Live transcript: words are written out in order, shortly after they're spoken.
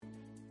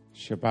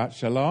Shabbat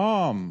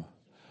Shalom.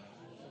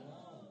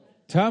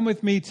 Turn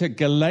with me to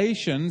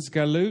Galatians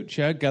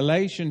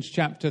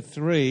chapter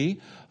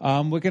 3.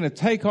 We're going to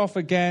take off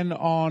again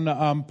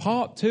on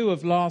part 2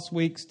 of last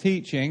week's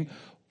teaching,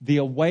 the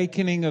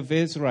awakening of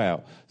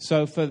Israel.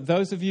 So for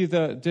those of you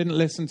that didn't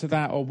listen to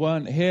that or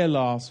weren't here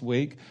last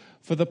week,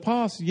 for the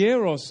past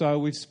year or so,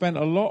 we've spent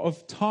a lot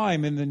of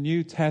time in the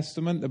New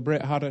Testament, the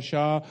Brit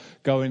Hadashah,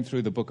 going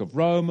through the book of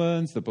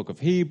Romans, the book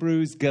of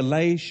Hebrews,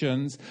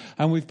 Galatians,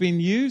 and we've been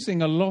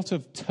using a lot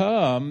of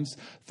terms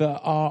that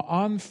are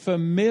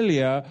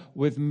unfamiliar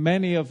with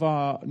many of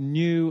our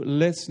new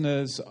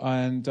listeners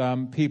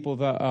and people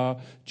that are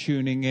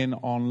tuning in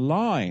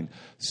online.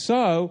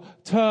 So,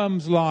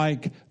 terms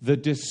like the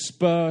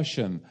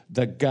dispersion,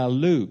 the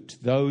galut,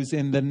 those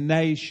in the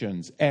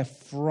nations,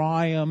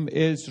 Ephraim,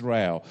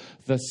 Israel,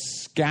 the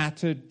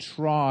scattered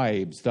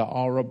tribes that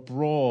are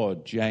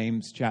abroad,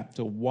 James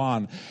chapter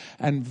 1,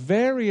 and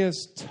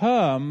various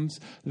terms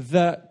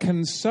that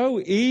can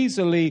so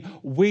easily,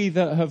 we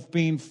that have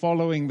been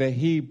following the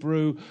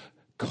Hebrew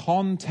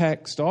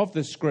context of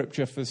the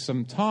scripture for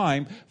some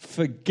time,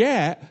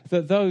 forget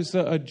that those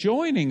that are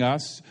joining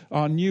us,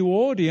 our new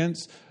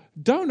audience,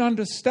 don't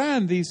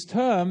understand these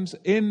terms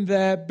in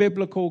their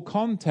biblical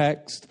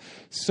context.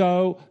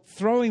 So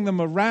throwing them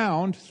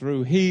around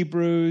through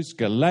Hebrews,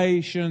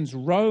 Galatians,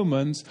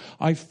 Romans,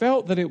 I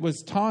felt that it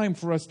was time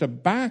for us to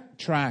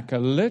backtrack a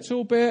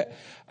little bit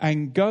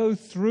and go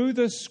through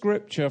the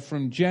scripture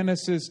from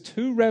Genesis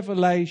to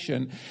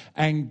Revelation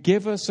and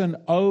give us an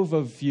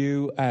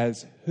overview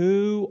as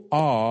who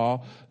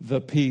are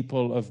the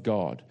people of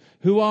God?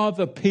 Who are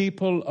the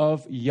people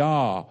of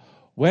Yah?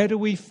 Where do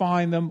we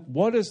find them?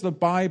 What does the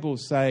Bible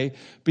say?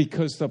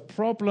 Because the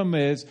problem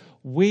is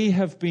we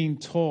have been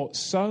taught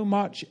so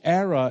much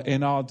error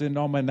in our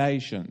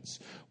denominations,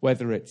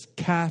 whether it's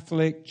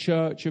Catholic,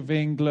 Church of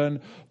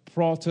England,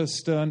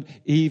 Protestant,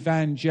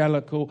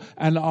 evangelical,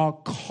 and our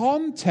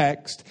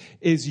context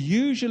is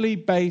usually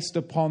based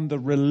upon the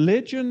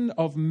religion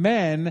of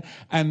men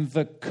and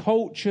the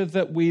culture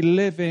that we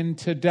live in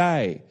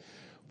today.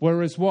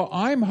 Whereas what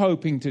I'm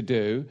hoping to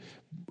do,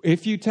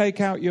 if you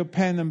take out your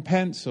pen and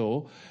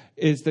pencil,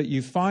 is that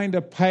you find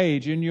a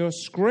page in your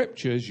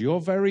scriptures, your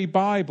very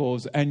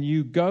Bibles, and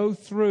you go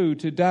through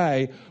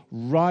today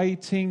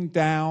writing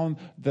down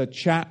the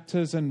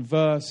chapters and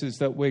verses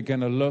that we're going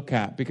to look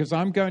at. Because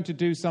I'm going to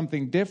do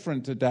something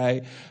different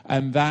today,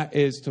 and that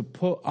is to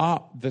put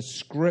up the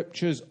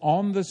scriptures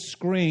on the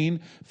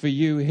screen for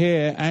you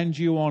here and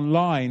you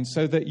online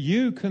so that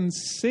you can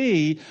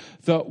see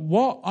that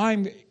what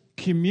I'm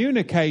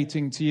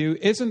communicating to you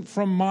isn't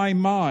from my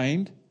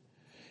mind.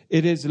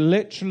 It is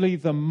literally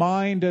the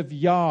mind of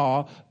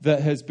Yah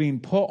that has been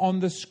put on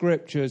the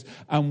scriptures,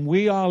 and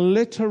we are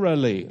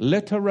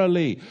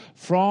literally,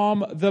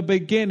 from the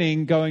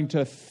beginning going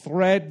to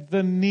thread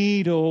the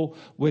needle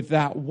with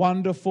that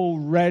wonderful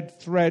red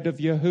thread of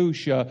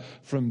Yahusha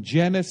from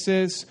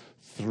Genesis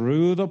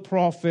through the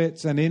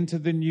prophets and into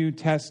the New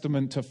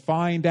Testament to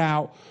find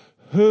out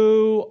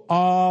who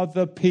are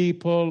the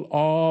people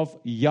of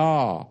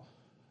Yah.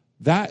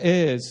 That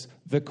is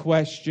the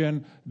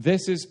question.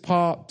 This is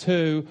part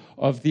 2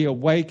 of the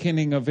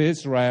awakening of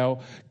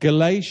Israel.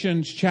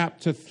 Galatians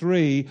chapter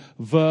 3,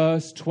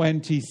 verse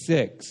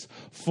 26.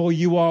 For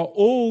you are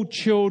all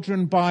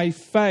children by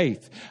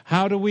faith.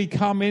 How do we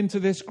come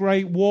into this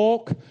great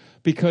walk?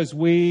 Because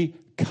we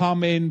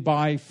come in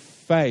by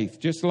faith.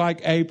 Just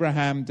like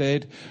Abraham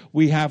did,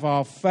 we have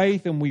our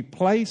faith and we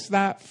place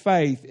that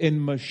faith in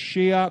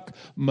Mashiach,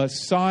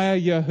 Messiah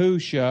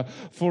Yahusha.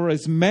 For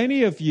as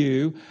many of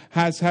you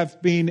as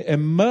have been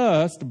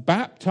immersed,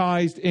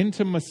 baptized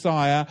into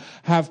Messiah,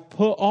 have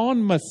put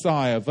on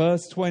Messiah.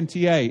 Verse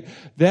 28.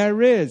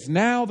 There is,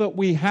 now that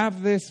we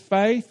have this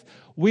faith,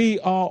 we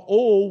are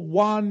all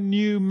one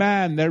new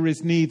man. There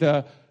is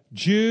neither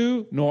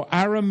Jew, nor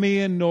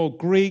Aramean, nor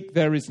Greek.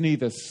 There is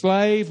neither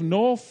slave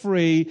nor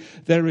free.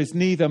 There is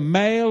neither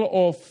male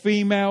or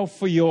female,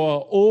 for you are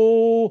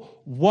all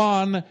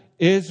one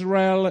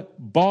Israel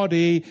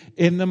body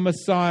in the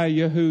Messiah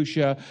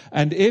Yahusha.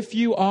 And if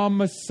you are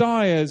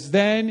Messiahs,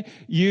 then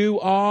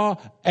you are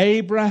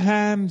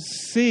Abraham's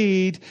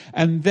seed.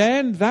 And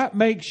then that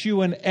makes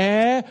you an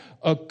heir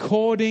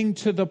according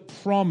to the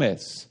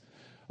promise.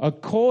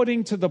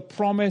 According to the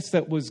promise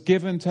that was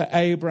given to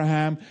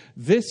Abraham.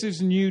 This is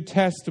New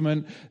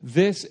Testament.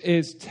 This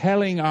is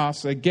telling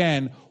us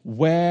again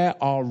where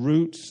our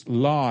roots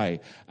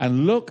lie.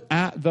 And look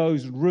at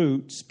those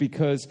roots,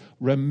 because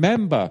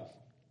remember,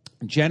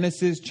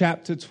 Genesis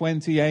chapter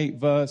 28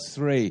 verse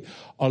 3.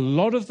 A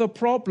lot of the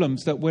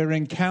problems that we're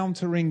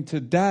encountering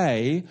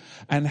today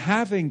and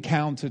have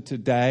encountered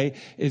today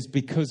is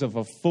because of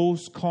a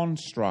false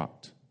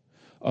construct,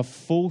 a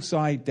false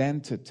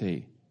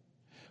identity.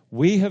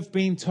 We have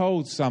been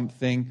told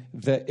something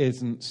that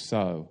isn't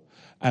so.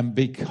 And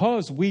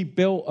because we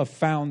built a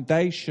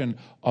foundation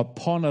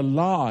upon a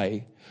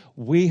lie,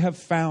 we have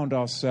found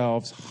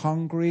ourselves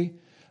hungry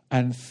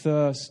and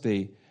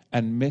thirsty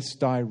and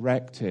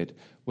misdirected.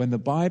 when the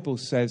Bible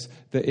says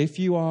that if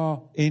you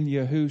are in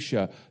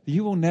Yahushua,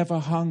 you will never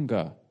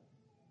hunger,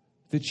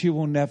 that you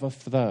will never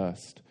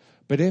thirst.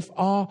 But if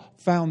our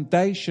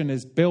foundation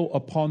is built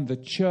upon the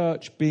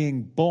church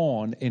being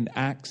born in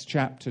Acts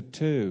chapter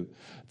 2,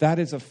 that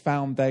is a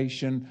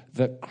foundation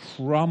that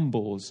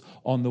crumbles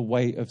on the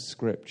weight of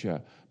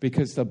Scripture.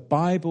 Because the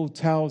Bible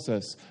tells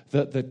us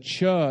that the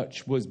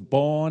church was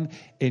born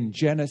in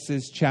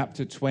Genesis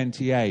chapter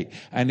 28.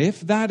 And if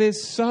that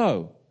is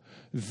so,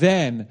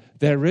 then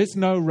there is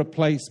no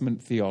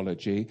replacement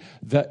theology,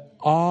 that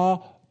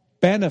our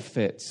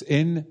benefits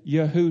in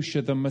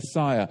Yahushua the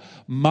Messiah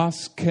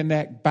must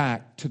connect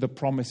back to the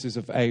promises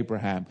of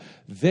Abraham.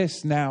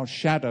 This now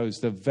shadows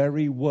the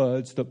very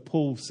words that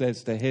Paul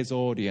says to his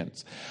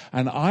audience.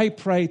 And I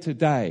pray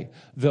today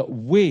that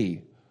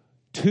we,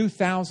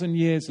 2,000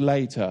 years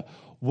later,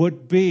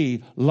 would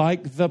be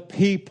like the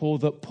people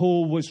that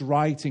Paul was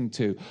writing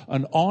to,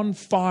 an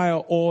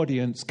on-fire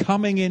audience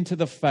coming into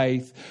the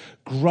faith,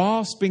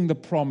 grasping the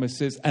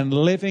promises and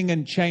living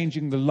and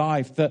changing the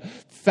life that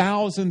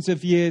thousands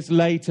of years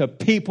later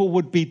people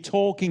would be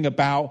talking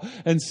about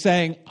and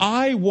saying,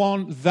 I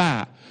want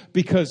that.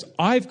 Because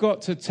I've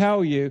got to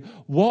tell you,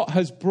 what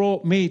has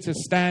brought me to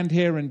stand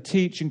here and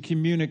teach and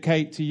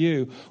communicate to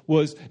you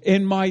was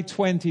in my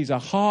 20s, a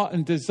heart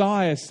and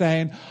desire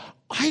saying,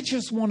 I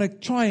just want to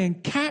try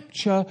and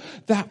capture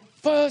that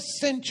first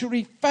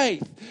century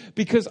faith,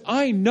 because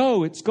I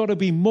know it's got to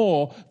be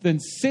more than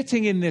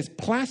sitting in this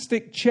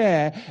plastic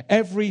chair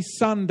every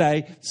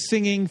Sunday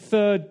singing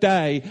Third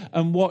Day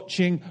and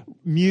watching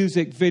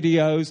music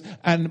videos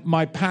and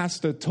my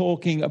pastor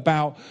talking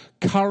about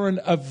current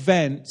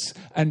events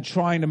and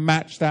trying to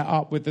match that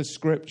up with the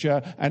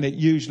Scripture, and it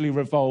usually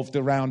revolved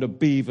around a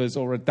Beavers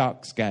or a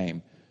Ducks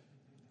game.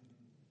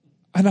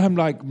 And I'm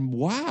like,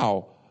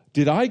 wow.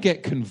 Did I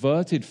get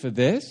converted for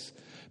this?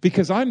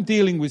 Because I'm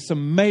dealing with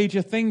some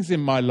major things in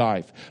my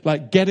life,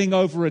 like getting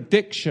over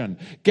addiction,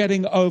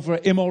 getting over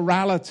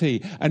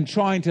immorality, and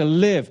trying to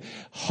live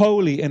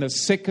holy in a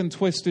sick and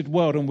twisted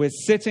world. And we're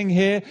sitting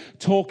here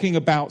talking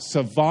about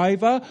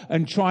Survivor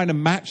and trying to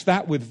match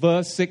that with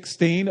verse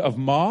 16 of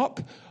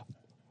Mark.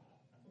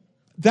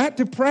 That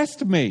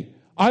depressed me.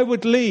 I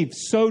would leave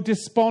so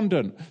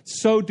despondent,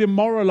 so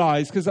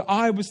demoralized, because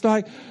I was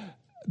like,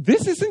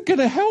 this isn't going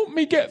to help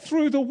me get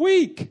through the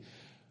week.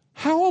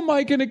 How am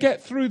I going to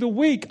get through the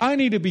week? I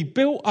need to be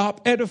built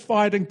up,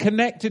 edified, and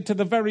connected to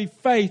the very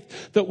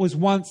faith that was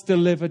once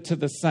delivered to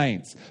the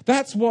saints.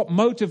 That's what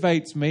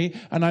motivates me,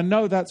 and I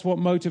know that's what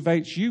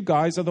motivates you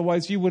guys.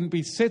 Otherwise, you wouldn't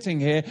be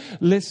sitting here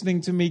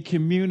listening to me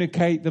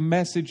communicate the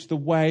message the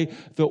way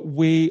that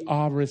we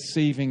are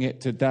receiving it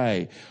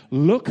today.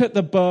 Look at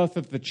the birth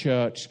of the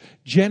church.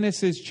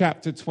 Genesis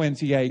chapter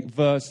 28,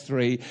 verse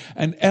 3.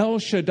 And El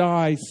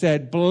Shaddai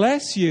said,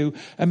 bless you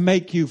and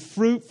make you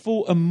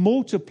fruitful and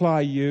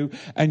multiply you,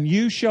 and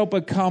you shall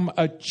become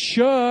a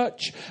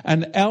church,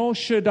 and El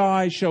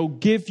Shaddai shall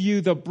give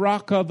you the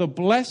bracha, the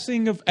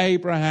blessing of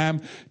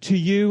Abraham, to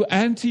you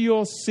and to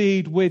your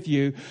seed with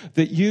you,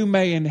 that you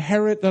may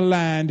inherit the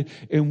land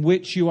in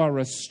which you are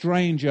a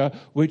stranger,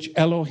 which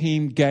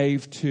Elohim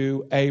gave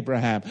to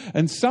Abraham.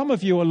 And some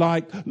of you are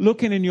like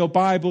looking in your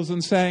Bibles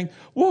and saying,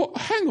 well,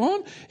 hang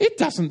on, it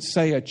doesn't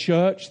say a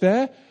church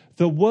there.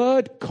 The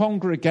word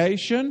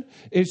congregation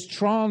is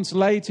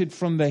translated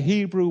from the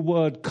Hebrew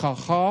word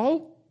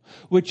kahal,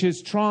 which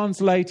is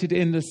translated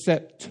in the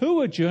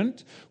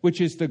Septuagint,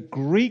 which is the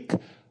Greek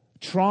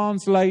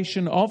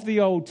translation of the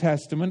Old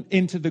Testament,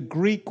 into the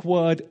Greek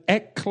word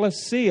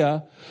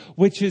ekklesia,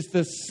 which is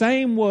the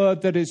same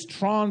word that is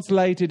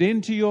translated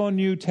into your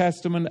New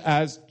Testament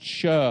as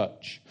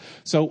church.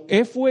 So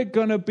if we're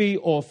going to be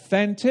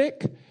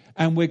authentic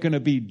and we're going to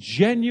be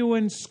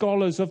genuine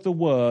scholars of the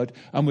word,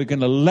 and we're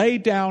going to lay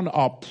down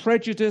our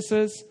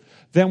prejudices,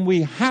 then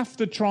we have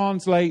to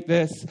translate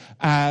this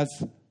as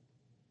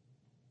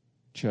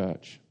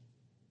church.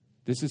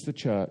 This is the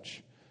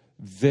church.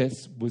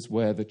 This was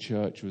where the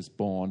church was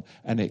born,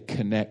 and it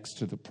connects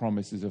to the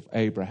promises of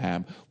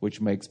Abraham,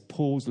 which makes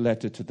Paul's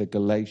letter to the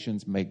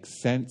Galatians make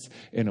sense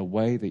in a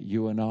way that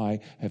you and I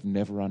have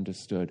never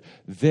understood.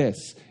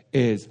 This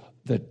is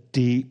the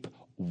deep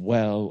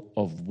well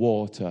of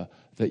water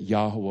that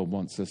Yahweh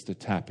wants us to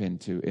tap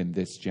into in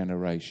this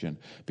generation,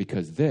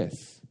 because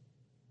this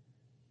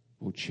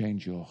will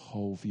change your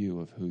whole view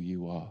of who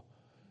you are.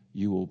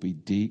 You will be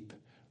deep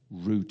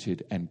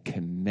rooted and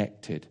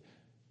connected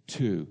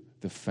to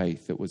the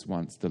faith that was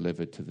once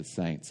delivered to the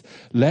saints.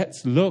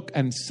 Let's look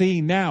and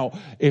see now,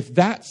 if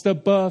that's the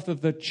birth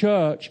of the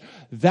church,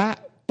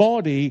 that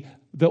body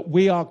that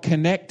we are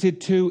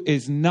connected to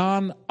is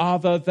none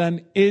other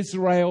than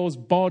Israel's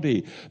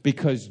body,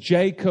 because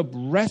Jacob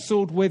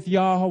wrestled with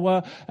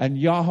Yahweh and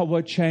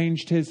Yahweh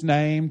changed his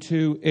name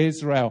to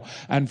Israel.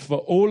 And for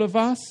all of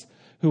us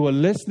who are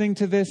listening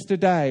to this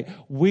today,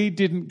 we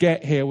didn't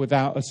get here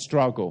without a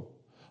struggle.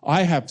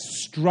 I have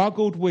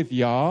struggled with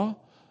Yah.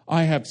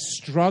 I have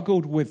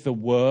struggled with the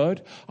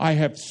word. I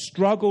have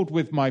struggled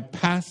with my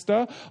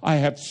pastor. I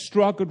have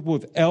struggled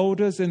with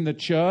elders in the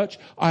church.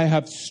 I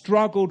have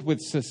struggled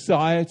with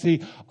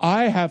society.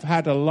 I have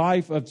had a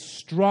life of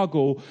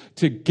struggle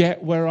to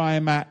get where I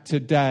am at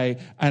today.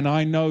 And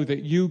I know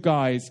that you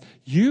guys,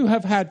 you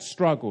have had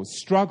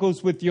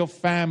struggles with your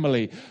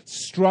family,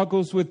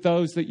 struggles with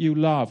those that you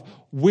love.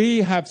 We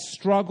have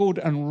struggled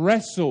and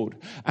wrestled,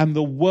 and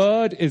the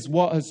word is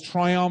what has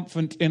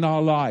triumphant in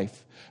our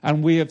life.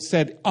 And we have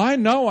said, I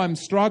know I'm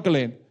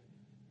struggling,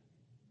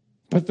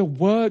 but the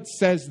word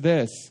says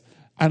this,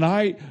 and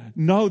I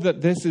know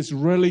that this is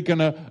really going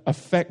to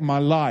affect my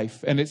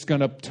life, and it's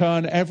going to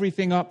turn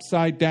everything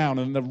upside down,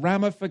 and the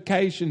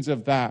ramifications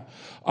of that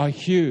are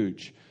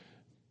huge.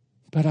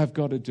 But I've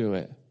got to do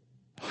it.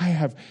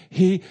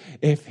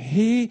 If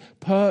he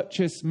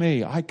purchased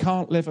me, I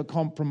can't live a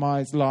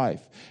compromised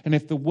life. And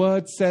if the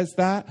word says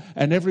that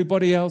and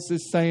everybody else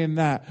is saying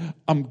that,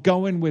 I'm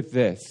going with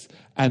this.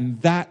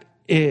 And that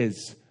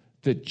is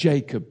the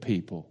Jacob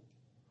people,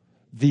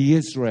 the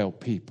Israel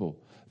people,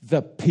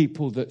 the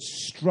people that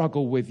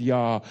struggle with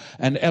Yah.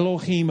 And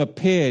Elohim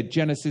appeared,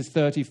 Genesis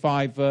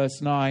 35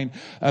 verse 9,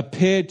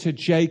 appeared to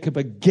Jacob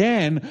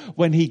again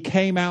when he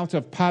came out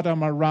of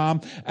Paddan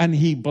Aram, and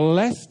he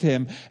blessed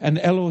him. And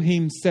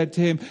Elohim said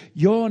to him,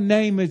 your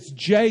name is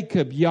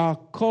Jacob,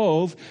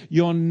 Yaakov.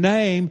 Your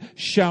name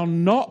shall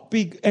not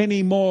be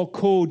any more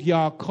called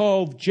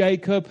Yaakov,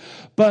 Jacob,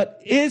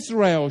 but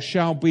Israel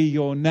shall be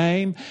your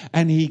name.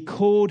 And he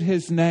called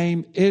his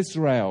name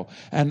Israel.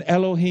 And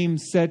Elohim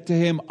said to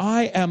him,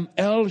 I am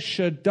El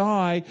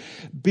Shaddai,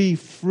 be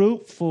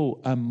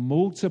fruitful and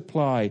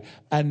multiply.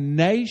 A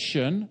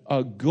nation,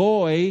 a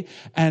goy,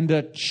 and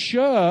a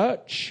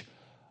church,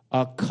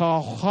 a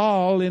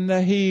kahal in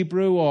the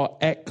Hebrew or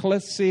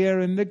ecclesia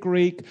in the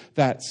Greek,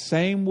 that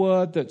same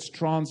word that's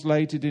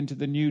translated into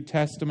the New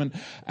Testament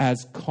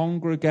as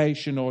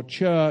congregation or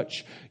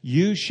church.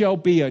 You shall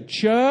be a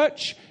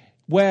church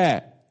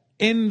where?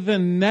 In the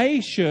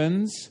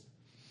nations,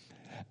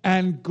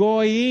 and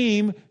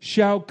goyim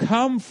shall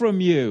come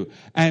from you,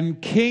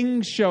 and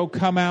kings shall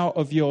come out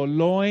of your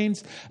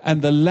loins,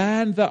 and the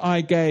land that I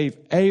gave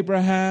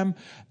Abraham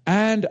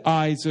and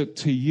Isaac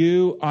to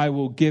you, I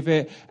will give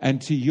it,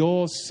 and to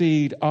your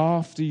seed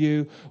after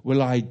you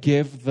will I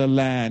give the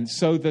land.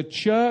 So the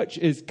church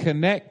is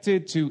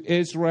connected to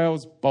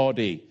Israel's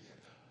body,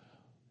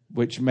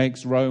 which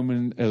makes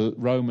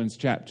Romans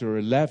chapter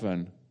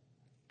 11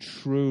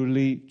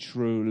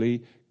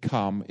 truly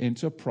come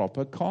into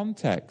proper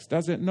context,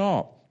 does it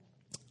not?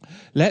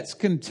 Let's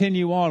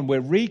continue on.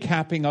 We're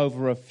recapping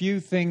over a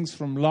few things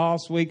from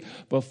last week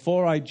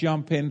before I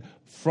jump in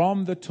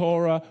from the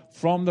Torah,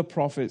 from the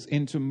prophets,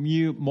 into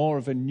more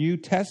of a New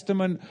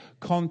Testament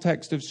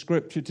context of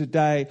Scripture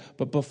today.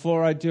 But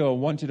before I do, I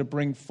wanted to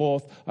bring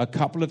forth a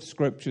couple of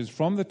scriptures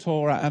from the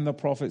Torah and the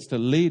prophets to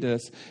lead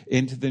us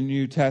into the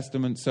New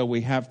Testament so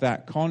we have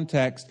that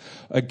context.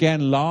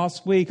 Again,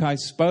 last week I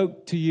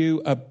spoke to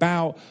you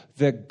about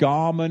the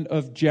garment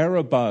of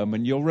Jeroboam.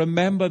 And you'll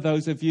remember,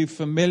 those of you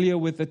familiar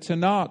with the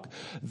Tanakh,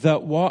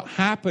 that what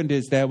happened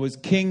is there was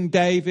King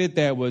David,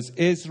 there was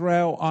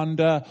Israel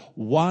under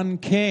one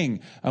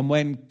king. And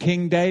when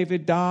King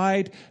David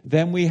died,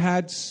 then we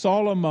had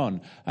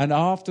Solomon. And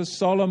after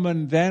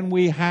Solomon, then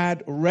we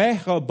had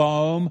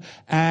Rehoboam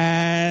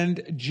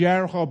and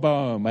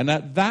Jeroboam. And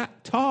at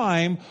that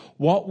time,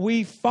 what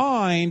we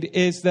find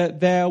is that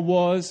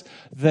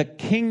the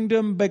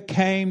kingdom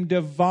became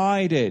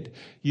divided.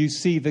 You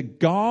see, the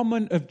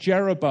garment of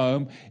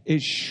Jeroboam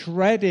is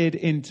shredded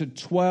into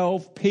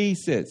 12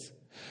 pieces.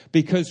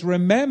 Because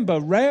remember,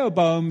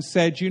 Rehoboam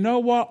said, you know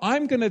what,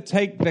 I'm going to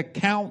take the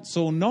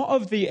counsel, not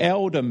of the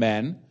elder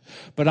men,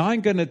 but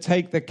I'm going to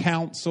take the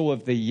counsel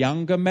of the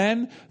younger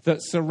men that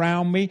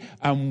surround me,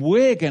 and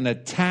we're going to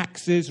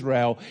tax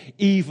Israel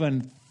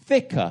even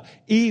thicker,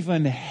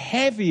 even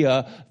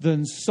heavier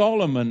than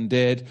Solomon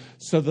did.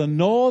 So the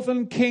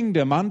northern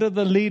kingdom, under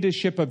the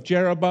leadership of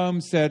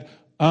Jeroboam, said,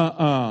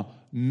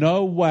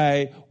 no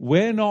way,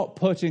 we're not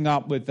putting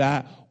up with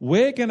that.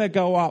 We're going to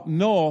go up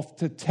north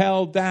to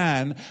Tel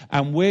Dan,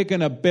 and we're going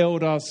to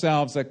build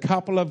ourselves a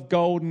couple of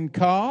golden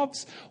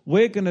calves.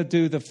 We're going to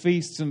do the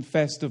feasts and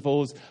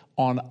festivals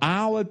on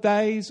our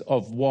days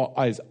of what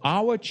is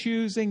our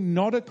choosing,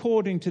 not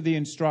according to the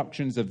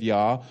instructions of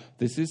Yah.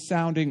 This is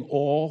sounding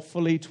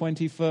awfully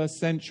 21st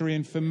century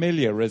and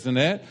familiar, isn't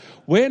it?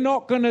 We're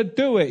not going to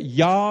do it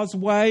Yah's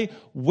way.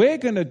 We're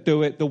going to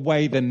do it the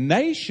way the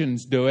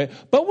nations do it,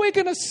 but we're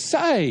going to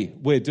say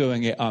we're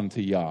doing it unto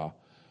Yah.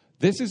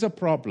 This is a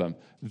problem.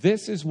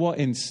 This is what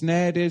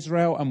ensnared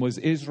Israel and was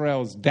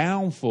Israel's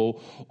downfall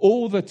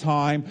all the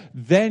time.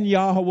 Then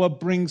Yahweh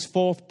brings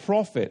forth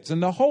prophets.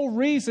 And the whole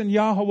reason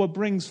Yahweh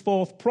brings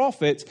forth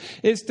prophets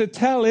is to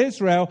tell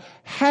Israel,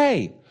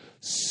 hey,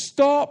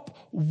 stop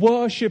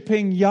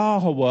worshipping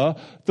Yahweh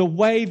the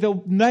way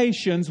the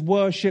nations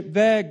worship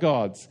their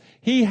gods.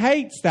 He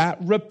hates that.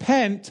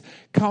 Repent,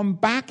 come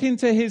back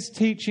into his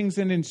teachings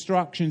and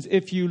instructions.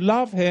 If you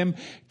love him,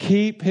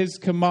 keep his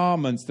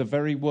commandments. The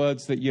very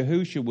words that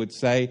Yahushua would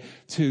say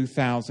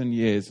 2,000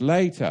 years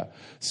later.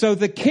 So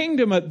the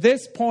kingdom at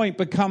this point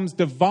becomes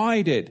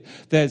divided.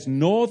 There's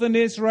northern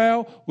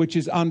Israel, which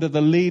is under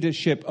the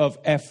leadership of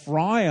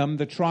Ephraim,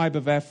 the tribe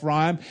of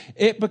Ephraim.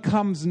 It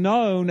becomes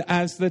known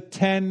as the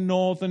 10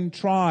 northern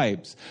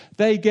tribes.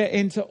 They get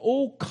into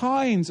all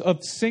kinds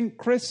of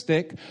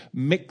syncretic,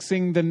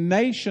 mixing the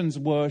nations'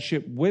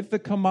 worship with the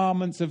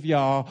commandments of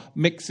Yah,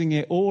 mixing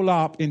it all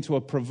up into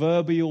a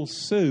proverbial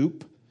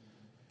soup.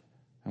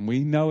 And we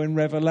know in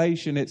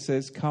Revelation it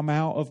says, come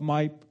out of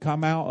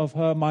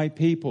her, my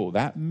people.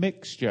 That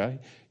mixture,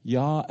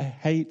 Yah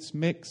hates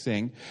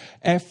mixing.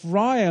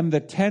 Ephraim, the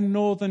 10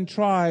 northern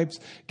tribes,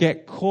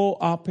 get caught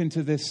up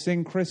into this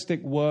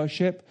syncretic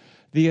worship.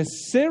 The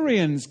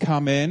Assyrians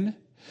come in,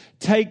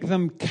 take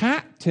them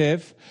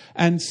captive,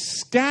 and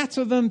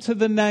scatter them to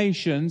the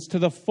nations, to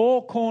the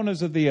four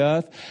corners of the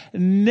earth,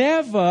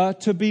 never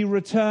to be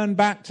returned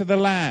back to the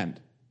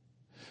land.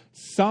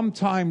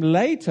 Sometime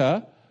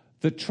later,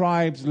 the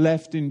tribes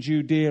left in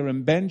Judea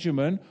and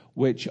Benjamin,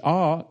 which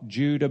are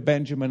Judah,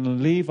 Benjamin,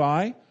 and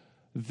Levi,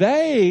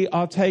 they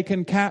are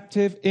taken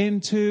captive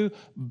into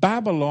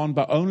Babylon,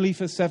 but only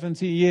for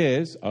 70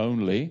 years,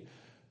 only.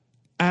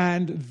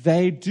 And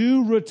they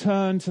do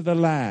return to the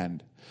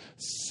land.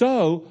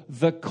 So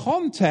the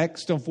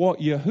context of what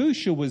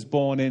Yahushua was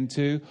born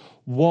into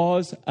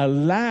was a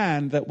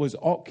land that was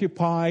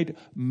occupied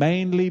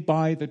mainly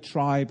by the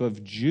tribe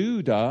of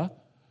Judah,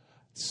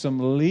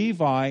 some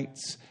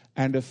Levites,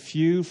 and a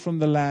few from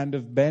the land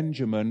of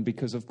Benjamin,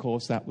 because, of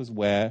course, that was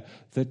where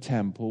the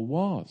temple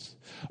was.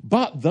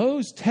 But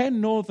those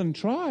 10 northern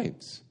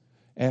tribes,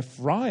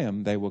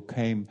 Ephraim, they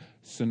came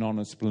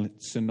synonymously,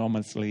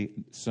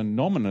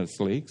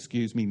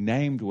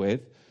 named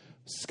with,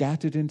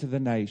 scattered into the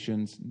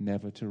nations,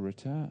 never to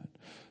return.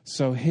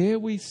 So here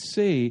we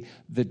see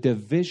the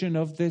division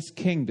of this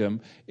kingdom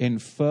in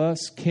 1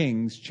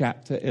 Kings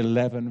chapter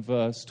 11,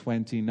 verse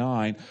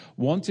 29.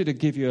 Wanted to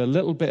give you a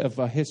little bit of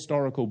a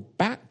historical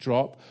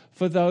backdrop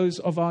for those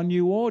of our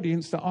new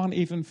audience that aren't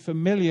even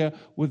familiar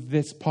with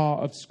this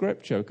part of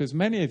Scripture. Because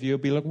many of you will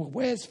be looking, well,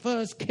 where's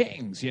 1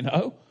 Kings, you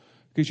know?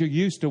 Because you're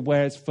used to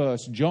where's 1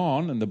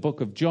 John and the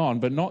book of John,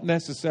 but not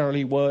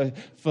necessarily where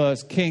 1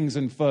 Kings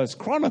and 1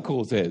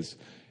 Chronicles is.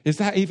 Is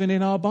that even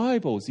in our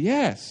Bibles?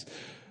 Yes.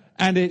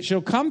 And it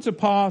shall come to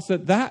pass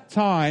at that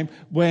time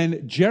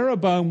when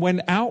Jeroboam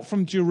went out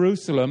from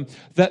Jerusalem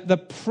that the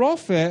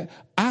prophet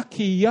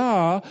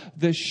Achijah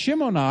the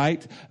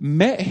Shimonite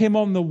met him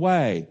on the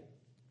way.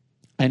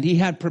 And he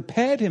had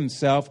prepared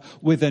himself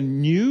with a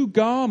new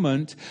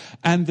garment,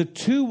 and the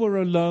two were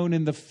alone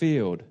in the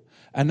field.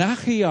 And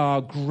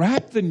Achijah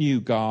grabbed the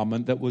new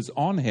garment that was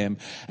on him,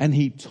 and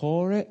he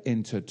tore it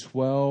into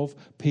 12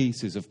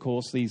 pieces. Of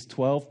course, these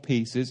 12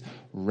 pieces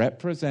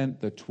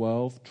represent the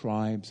 12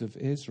 tribes of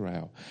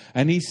Israel.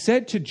 And he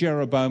said to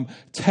Jeroboam,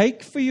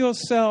 take for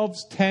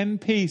yourselves 10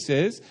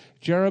 pieces.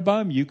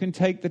 Jeroboam, you can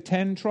take the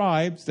 10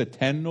 tribes, the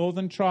 10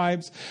 northern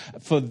tribes.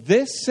 For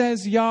this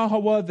says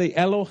Yahweh, the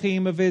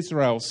Elohim of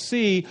Israel,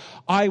 see,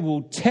 I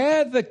will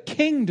tear the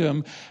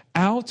kingdom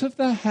out of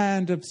the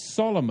hand of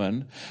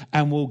Solomon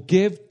and will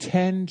give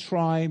 10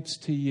 tribes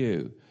to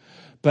you.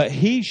 But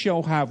he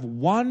shall have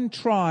one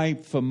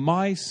tribe for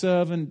my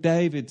servant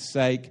David's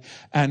sake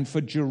and for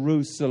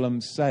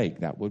Jerusalem's sake.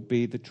 That would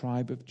be the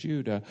tribe of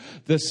Judah.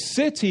 The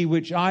city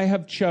which I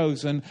have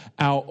chosen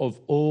out of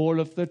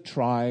all of the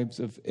tribes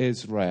of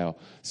Israel.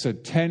 So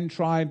 10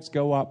 tribes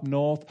go up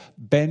north,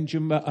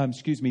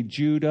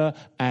 Judah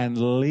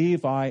and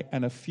Levi,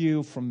 and a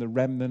few from the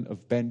remnant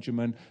of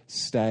Benjamin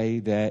stay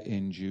there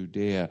in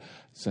Judea.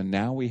 So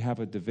now we have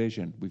a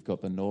division. We've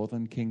got the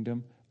northern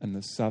kingdom and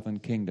the southern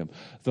kingdom.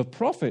 The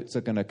prophets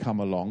are going to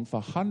come along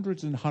for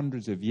hundreds and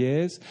hundreds of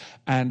years.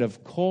 And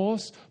of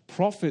course,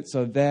 prophets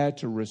are there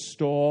to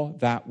restore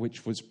that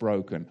which was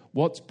broken.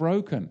 What's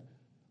broken?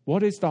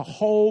 What is the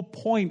whole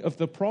point of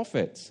the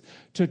prophets?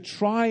 To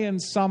try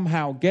and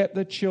somehow get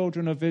the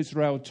children of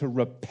Israel to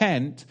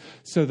repent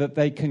so that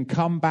they can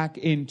come back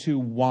into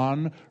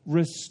one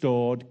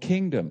restored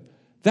kingdom.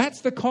 That's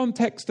the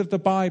context of the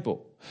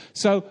Bible.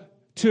 So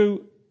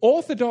to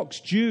Orthodox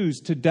Jews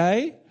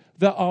today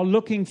that are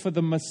looking for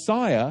the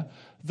Messiah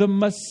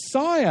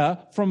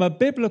from a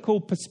biblical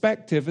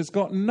perspective has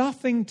got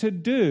nothing to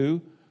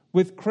do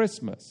with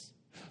Christmas.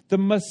 The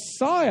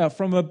Messiah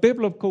from a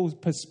biblical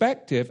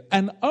perspective,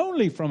 and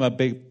only from a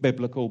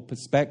biblical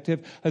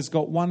perspective, has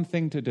got one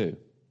thing to do.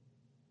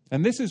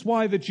 And this is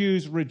why the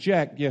Jews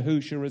reject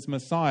Yahushua as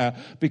Messiah,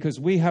 because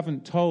we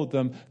haven't told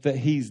them that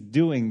he's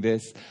doing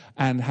this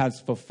and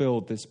has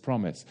fulfilled this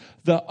promise.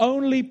 The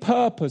only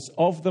purpose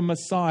of the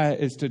Messiah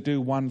is to do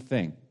one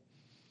thing,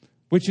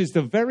 which is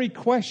the very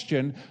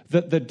question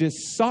that the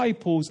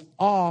disciples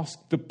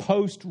asked the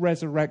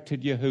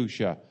post-resurrected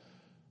Yahushua.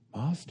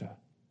 Master,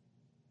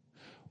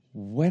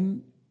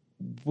 when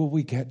will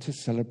we get to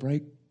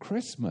celebrate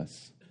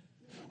Christmas?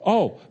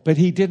 Oh, but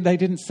they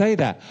didn't say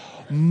that.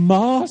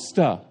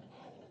 Master,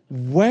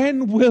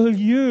 when will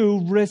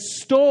you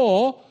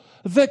restore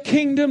the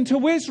kingdom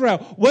to Israel?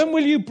 When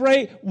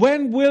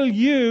will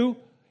you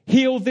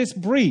heal this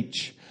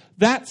breach?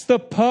 That's the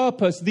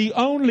purpose, the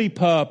only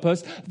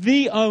purpose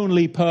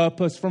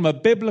from a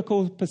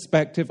biblical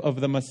perspective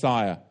of the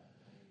Messiah.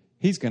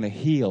 He's going to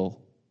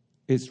heal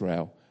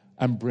Israel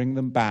and bring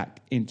them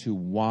back into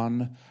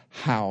one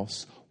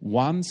house,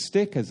 one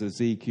stick, as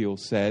Ezekiel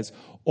says,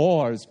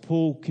 or as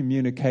Paul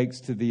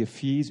communicates to the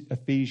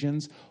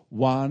Ephesians,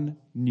 one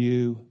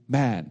new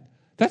man.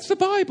 That's the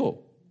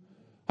Bible.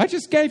 I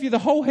just gave you the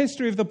whole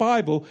history of the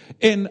Bible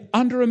in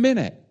under a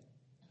minute.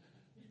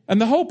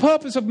 And the whole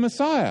purpose of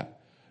Messiah.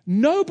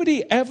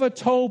 Nobody ever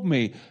told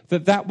me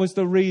that was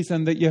the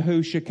reason that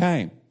Yahushua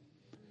came.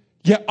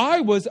 Yet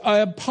I was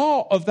a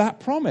part of that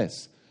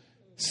promise.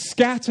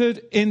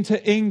 Scattered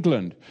into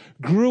England,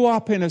 grew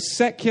up in a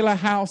secular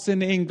house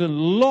in England,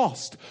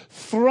 lost,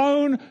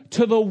 thrown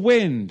to the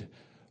wind,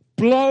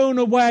 blown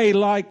away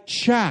like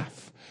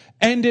chaff,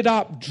 ended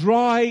up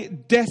dry,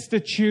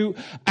 destitute,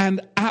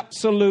 and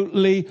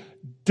absolutely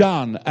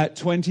done at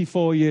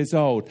 24 years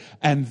old.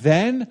 And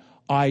then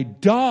I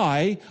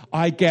die,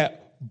 I get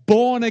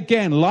born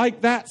again,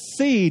 like that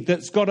seed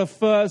that's got to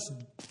first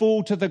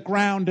fall to the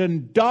ground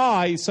and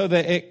die so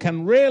that it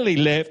can really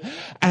live.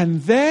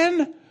 And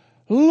then,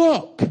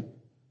 look,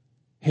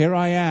 here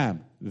I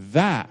am.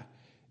 That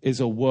is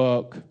a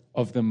work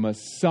of the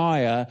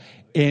Messiah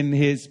in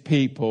his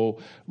people,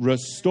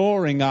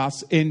 restoring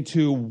us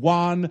into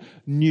one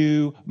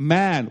new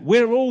man.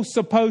 We're all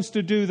supposed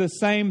to do the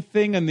same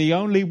thing, and the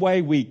only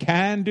way we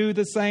can do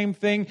the same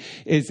thing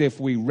is if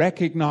we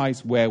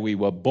recognize where we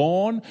were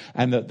born,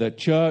 and that the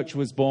church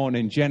was born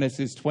in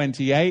Genesis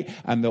 28,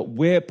 and that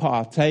we're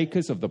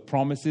partakers of the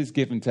promises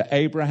given to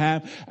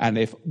Abraham. And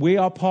if we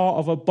are part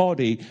of a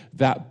body,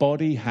 that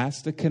body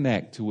has to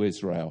connect to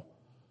Israel.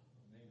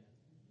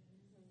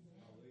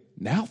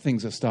 Now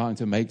things are starting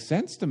to make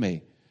sense to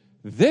me.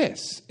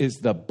 This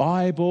is the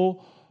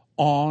Bible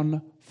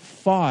on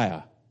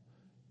fire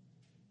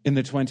in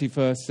the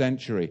 21st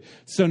century.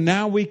 So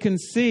now we can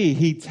see,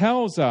 he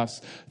tells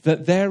us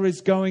that there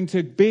is going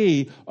to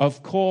be,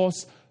 of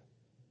course,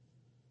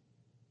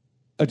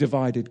 a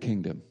divided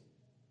kingdom.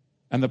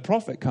 And the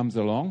prophet comes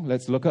along.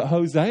 Let's look at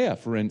Hosea,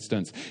 for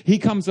instance. He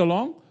comes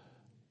along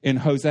in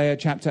Hosea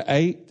chapter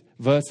 8,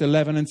 verse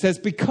 11, and says,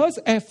 because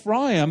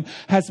Ephraim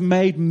has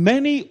made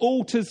many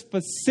altars for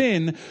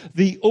sin,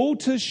 the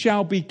altars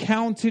shall be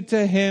counted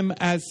to him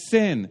as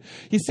sin.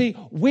 You see,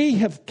 we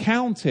have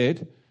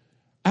counted,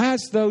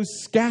 as those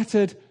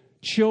scattered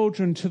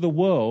children to the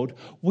world,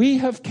 we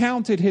have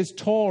counted his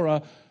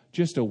Torah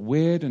just a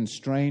weird and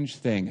strange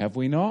thing, have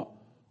we not?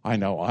 I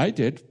know I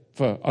did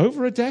for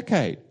over a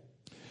decade.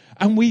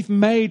 And we've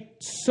made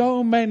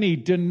so many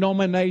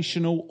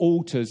denominational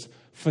altars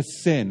for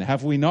sin,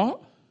 have we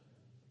not?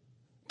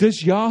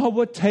 Does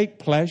Yahweh take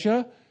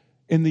pleasure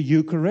in the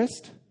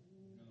Eucharist?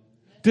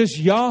 Does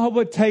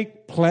Yahweh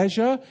take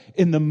pleasure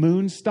in the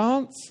moon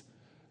stance?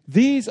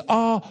 These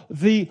are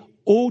the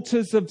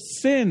altars of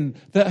sin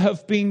that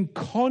have been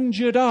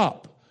conjured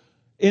up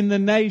in the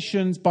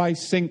nations by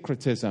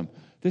syncretism.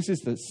 This is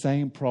the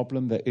same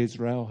problem that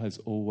Israel has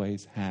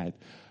always had.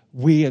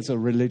 We as a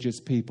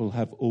religious people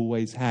have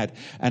always had.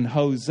 And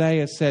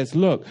Hosea says,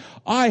 look,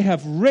 I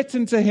have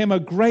written to him a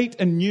great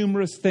and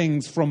numerous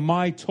things from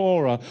my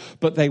Torah,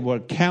 but they were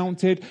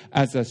counted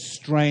as a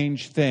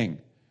strange thing.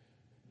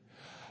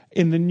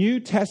 In the New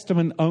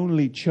Testament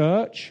only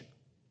church,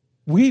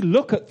 we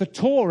look at the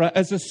Torah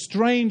as a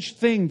strange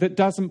thing that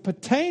doesn't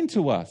pertain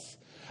to us.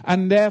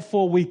 And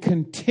therefore we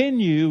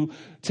continue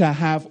to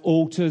have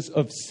altars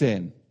of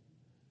sin.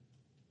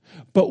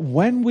 But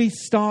when we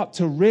start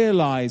to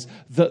realize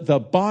that the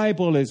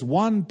Bible is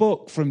one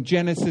book from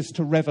Genesis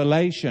to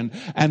Revelation,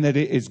 and that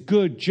it is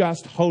good,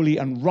 just, holy,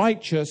 and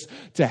righteous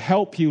to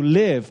help you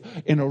live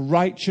in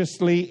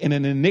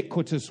an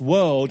iniquitous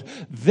world,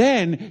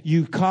 then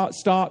you can't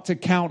start to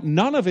count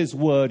none of his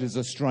word as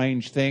a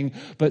strange thing,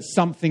 but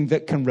something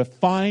that can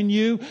refine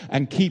you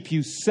and keep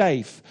you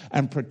safe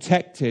and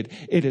protected.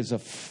 It is a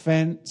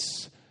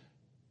fence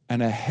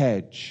and a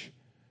hedge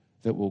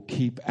that will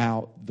keep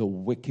out the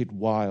wicked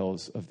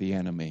wiles of the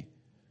enemy.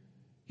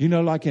 You know,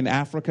 like in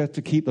Africa,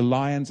 to keep the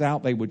lions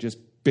out, they would just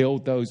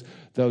build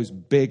those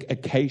big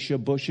acacia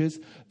bushes.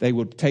 They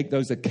would take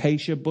those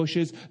acacia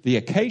bushes, the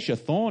acacia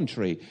thorn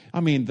tree. I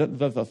mean,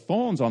 the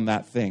thorns on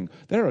that thing,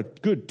 they're a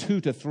good 2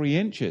 to 3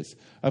 inches.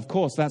 Of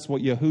course, that's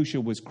what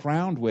Yahushua was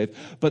crowned with.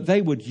 But they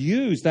would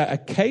use that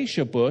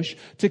acacia bush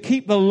to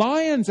keep the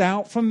lions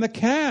out from the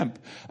camp.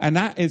 And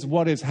that is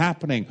what is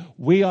happening.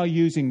 We are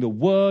using the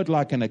word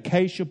like an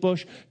acacia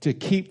bush to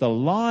keep the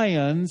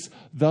lions,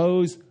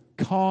 those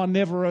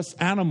carnivorous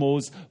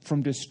animals,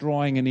 from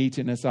destroying and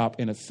eating us up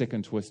in a sick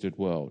and twisted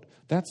world.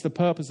 That's the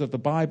purpose of the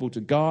Bible, to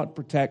guard,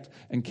 protect,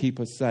 and keep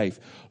us safe.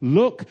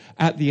 Look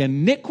at the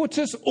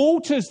iniquitous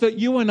altars that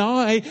you and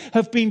I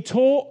have been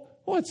taught.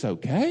 Oh, it's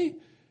okay.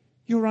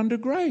 You're under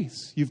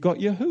grace. You've got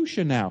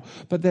Yahusha now.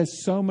 But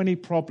there's so many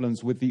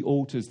problems with the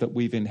altars that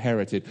we've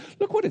inherited.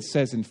 Look what it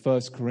says in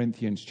 1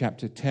 Corinthians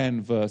chapter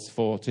 10, verse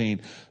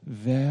 14.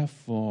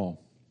 Therefore,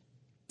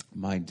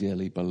 my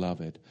dearly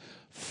beloved,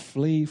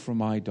 flee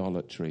from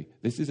idolatry.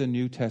 This is a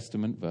New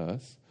Testament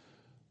verse.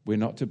 We're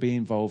not to be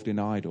involved in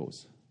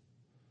idols.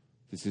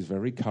 This is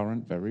very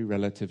current, very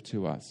relative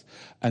to us.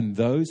 And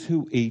those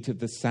who eat of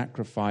the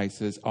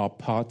sacrifices are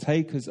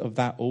partakers of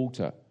that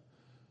altar.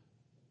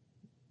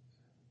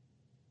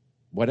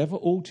 Whatever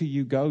altar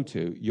you go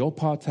to, you're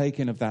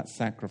partaking of that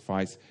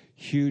sacrifice,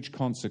 huge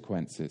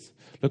consequences.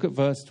 Look at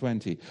verse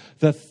 20.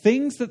 The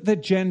things that the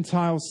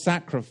Gentiles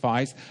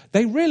sacrifice,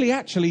 they really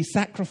actually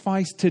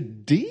sacrifice to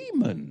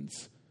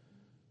demons.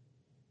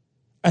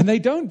 And they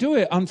don't do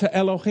it unto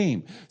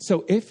Elohim.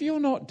 So if you're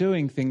not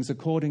doing things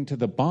according to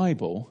the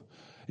Bible,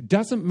 it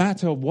doesn't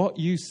matter what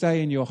you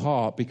say in your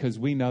heart, because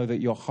we know that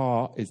your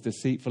heart is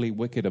deceitfully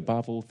wicked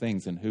above all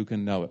things, and who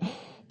can know it?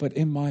 But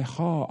in my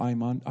heart,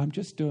 I'm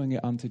just doing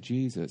it unto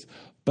Jesus.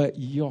 But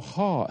your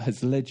heart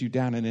has led you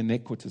down an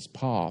iniquitous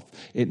path.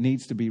 It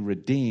needs to be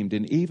redeemed.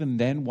 And even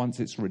then, once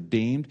it's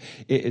redeemed,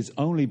 it is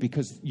only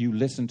because you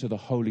listen to the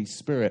Holy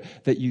Spirit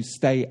that you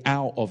stay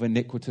out of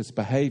iniquitous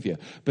behavior.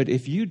 But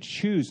if you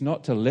choose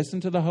not to listen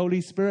to the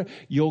Holy Spirit,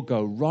 you'll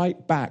go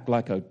right back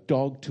like a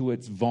dog to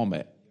its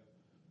vomit.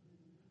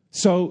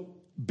 So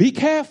be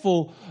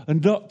careful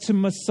not to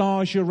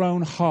massage your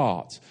own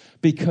heart,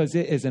 because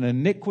it is an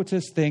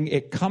iniquitous thing.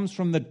 It comes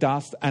from the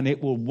dust, and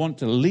it will want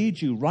to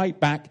lead you right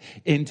back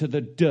into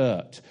the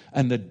dirt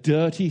and the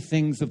dirty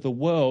things of the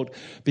world,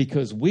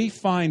 because we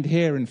find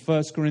here in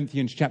 1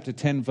 Corinthians chapter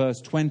 10, verse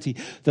 20,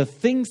 the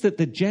things that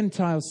the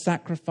Gentiles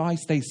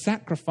sacrifice, they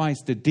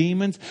sacrifice to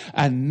demons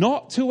and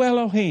not to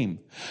Elohim.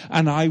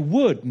 And I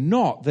would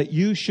not that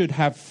you should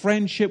have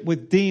friendship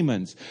with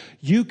demons.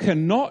 You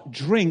cannot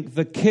drink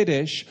the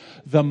Kiddush,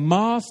 the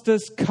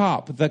Master's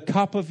cup, the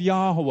cup of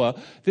Yahweh.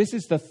 This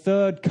is the third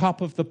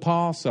cup of the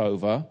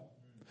Passover,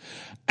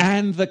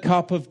 and the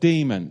cup of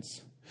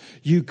demons.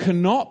 You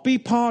cannot be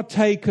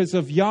partakers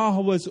of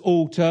Yahweh's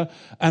altar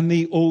and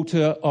the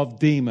altar of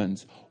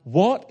demons.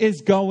 What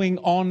is going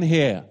on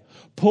here?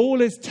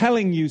 Paul is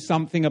telling you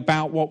something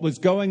about what was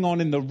going on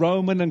in the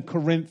Roman and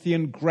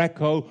Corinthian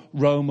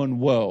Greco-Roman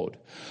world.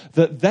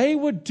 That they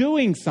were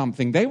doing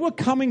something. They were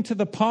coming to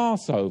the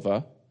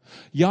Passover,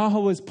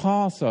 Yahweh's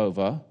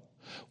Passover,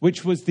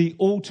 which was the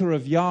altar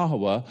of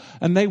Yahweh,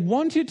 and they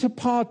wanted to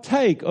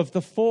partake of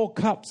the 4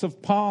 cups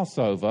of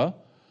Passover.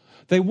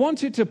 They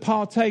wanted to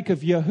partake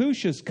of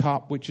Yahusha's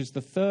cup, which is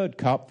the third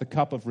cup, the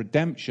cup of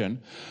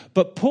redemption.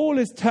 But Paul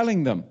is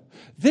telling them,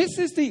 this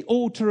is the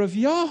altar of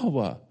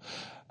Yahweh.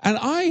 And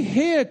I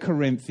hear,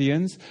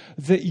 Corinthians,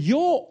 that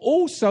you're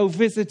also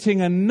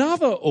visiting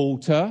another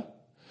altar,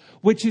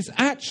 which is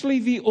actually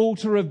the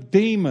altar of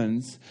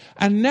demons.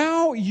 And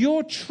now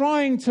you're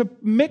trying to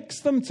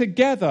mix them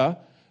together.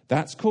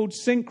 That's called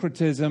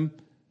syncretism.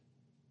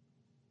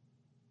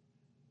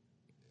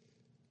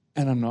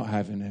 And I'm not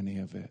having any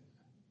of it.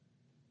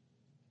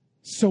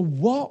 So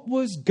what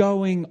was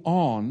going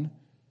on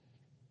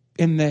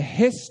in the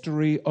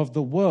history of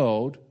the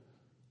world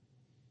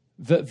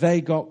that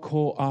they got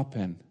caught up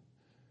in?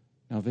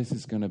 Now, this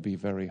is going to be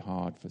very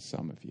hard for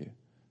some of you.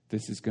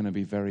 This is going to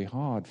be very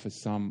hard for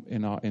some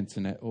in our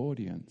internet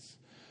audience,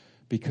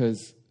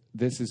 because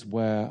this is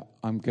where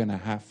I'm going to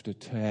have to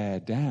tear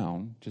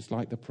down, just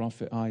like the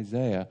prophet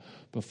Isaiah,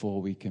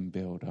 before we can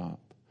build up.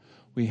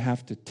 We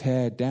have to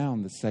tear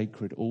down the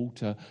sacred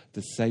altar,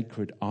 the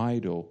sacred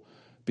idol,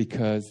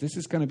 because this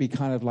is going to be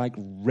kind of like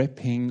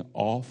ripping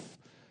off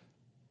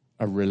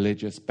a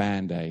religious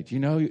Band-Aid. You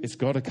know, it's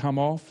got to come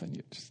off, and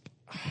you just...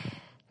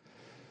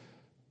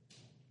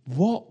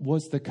 What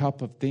was the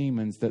cup of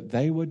demons that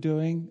they were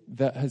doing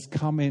that has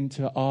come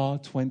into our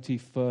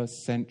 21st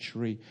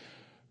century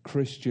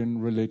Christian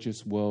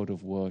religious world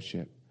of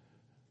worship,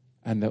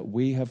 and that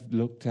we have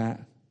looked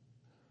at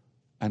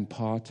and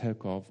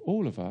partook of,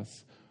 all of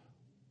us,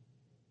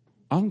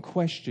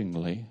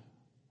 unquestioningly,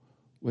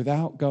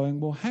 without going,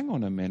 well, hang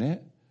on a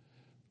minute.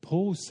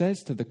 Paul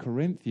says to the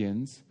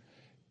Corinthians,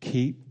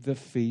 keep the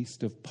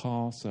feast of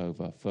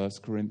Passover. 1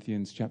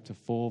 Corinthians chapter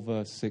 4,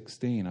 verse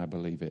 16, I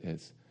believe it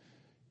is.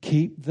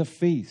 Keep the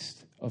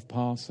feast of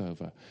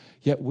Passover.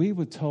 Yet we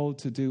were told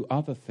to do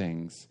other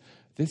things.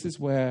 This is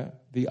where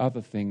the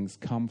other things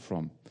come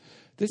from.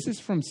 This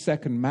is from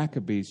 2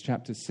 Maccabees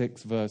chapter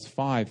 6, verse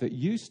 5, that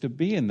used to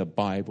be in the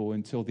Bible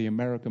until the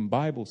American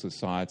Bible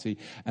Society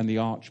and the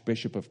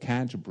Archbishop of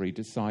Canterbury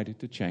decided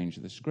to change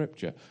the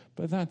scripture.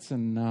 But that's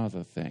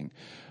another thing.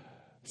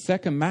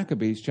 2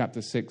 Maccabees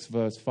chapter 6,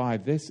 verse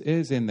 5, this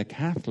is in the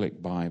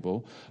Catholic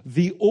Bible.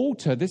 The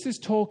altar, this is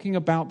talking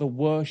about the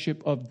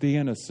worship of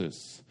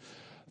Dionysus.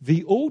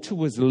 The altar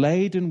was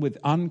laden with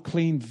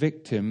unclean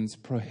victims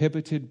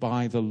prohibited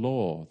by the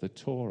law, the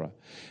Torah.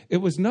 It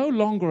was no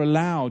longer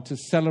allowed to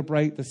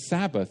celebrate the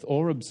Sabbath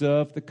or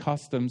observe the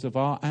customs of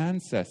our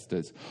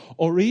ancestors,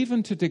 or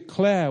even to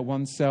declare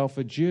oneself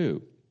a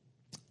Jew.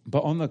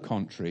 But on the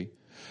contrary,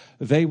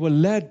 they were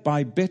led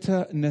by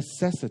bitter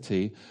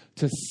necessity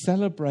to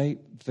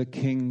celebrate the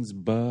king's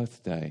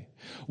birthday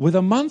with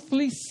a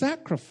monthly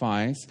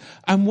sacrifice.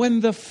 And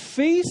when the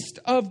feast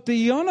of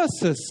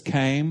Dionysus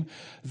came,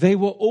 they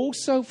were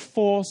also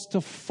forced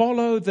to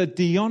follow the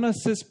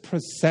Dionysus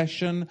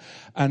procession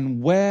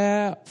and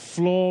wear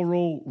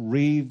floral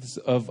wreaths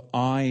of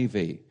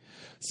ivy.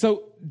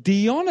 So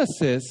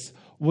Dionysus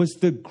was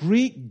the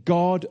Greek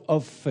god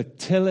of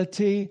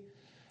fertility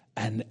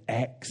and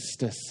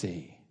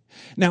ecstasy.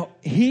 Now,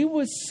 he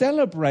was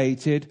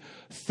celebrated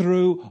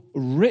through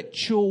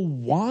ritual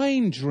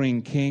wine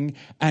drinking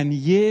and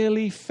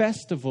yearly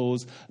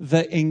festivals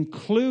that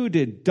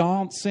included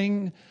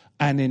dancing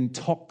and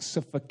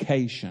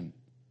intoxication.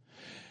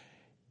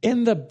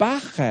 In the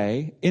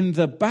Bacchae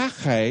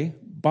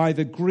by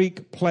the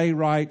Greek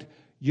playwright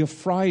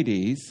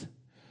Euphrides,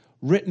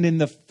 written in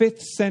the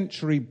 5th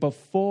century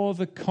before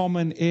the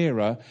Common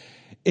Era,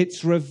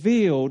 it's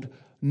revealed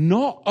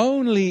not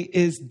only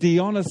is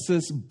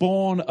Dionysus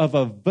born of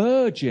a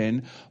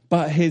virgin,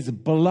 but his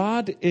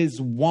blood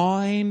is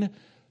wine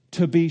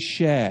to be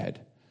shared.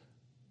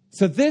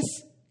 So this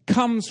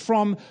comes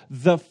from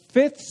the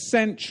 5th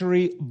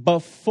century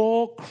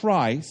before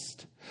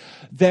Christ.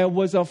 There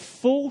was a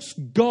false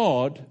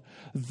god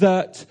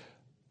that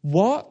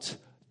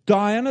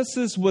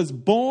Dionysus was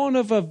born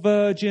of a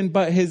virgin,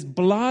 but his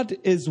blood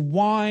is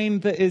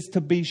wine that is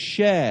to be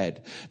shared.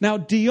 Now,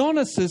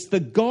 Dionysus, the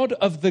god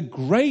of the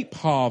grape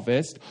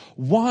harvest,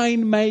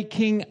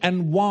 winemaking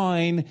and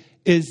wine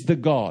is the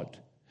god.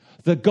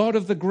 The god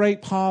of the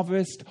grape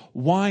harvest,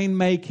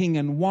 winemaking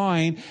and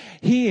wine.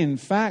 He, in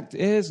fact,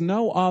 is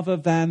no other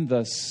than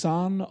the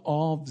son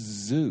of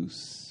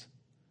Zeus.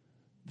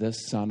 The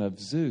son of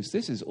Zeus.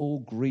 This is all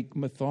Greek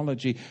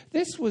mythology.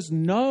 This was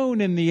known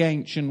in the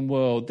ancient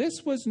world.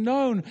 This was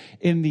known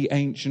in the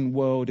ancient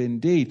world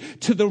indeed.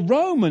 To the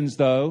Romans,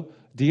 though,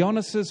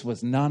 Dionysus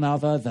was none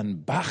other than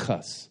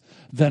Bacchus.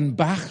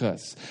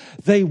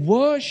 They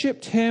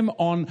worshipped him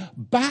on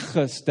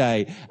Bacchus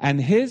Day, and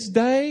his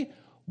day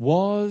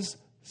was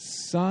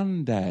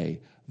Sunday,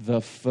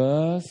 the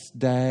first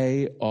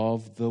day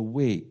of the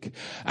week.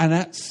 And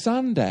at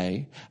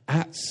Sunday,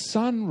 at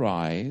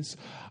sunrise,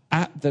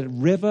 at the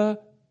river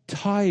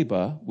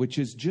Tiber, which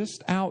is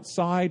just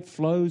outside,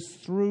 flows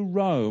through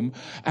Rome,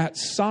 at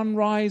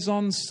sunrise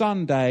on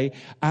Sunday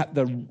at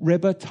the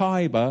river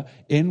Tiber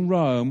in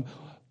Rome,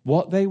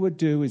 what they would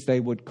do is they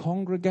would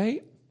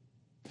congregate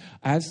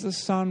as the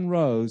sun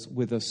rose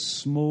with a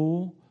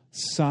small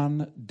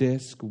sun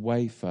disk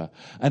wafer.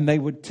 And they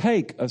would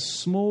take a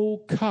small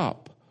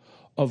cup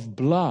of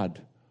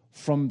blood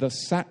from the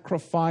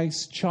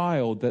sacrificed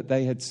child that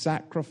they had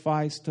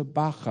sacrificed to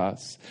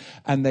Bacchus,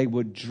 and they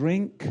would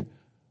drink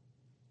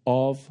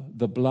of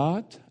the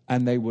blood,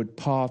 and they would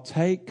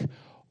partake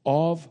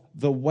of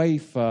the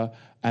wafer,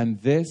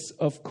 and this,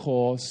 of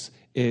course,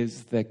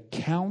 is the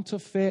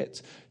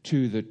counterfeit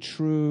to the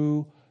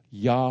true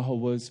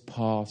Yahweh's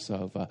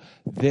Passover.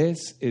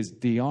 This is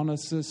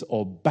Dionysus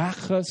or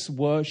Bacchus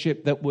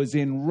worship that was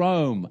in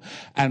Rome.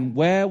 And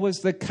where was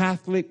the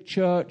Catholic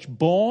Church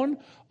born?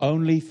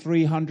 Only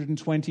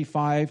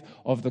 325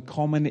 of the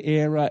Common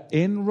Era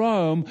in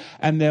Rome.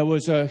 And there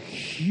was a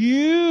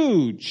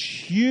huge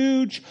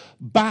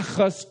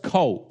Bacchus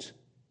cult.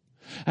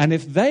 And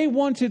if they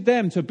wanted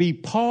them to be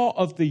part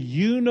of the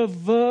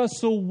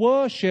universal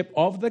worship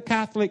of the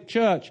Catholic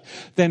Church,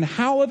 then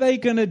how are they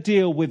going to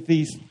deal with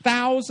these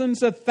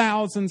thousands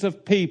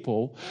of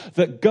people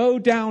that go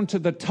down to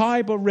the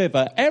Tiber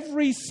River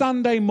every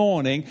Sunday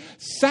morning,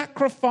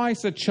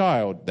 sacrifice a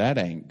child? That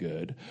ain't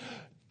good.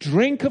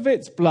 Drink of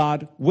its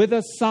blood with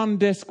a sun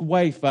disk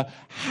wafer.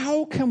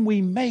 How can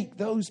we make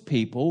those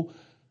people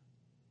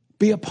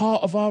be a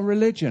part of our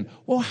religion?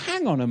 Well,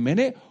 hang on a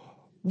minute.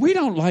 We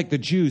don't like the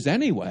Jews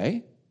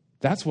anyway.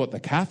 That's what the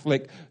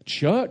Catholic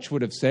Church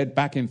would have said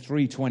back in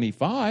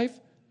 325.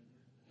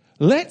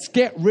 Let's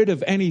get rid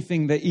of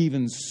anything that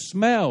even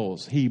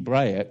smells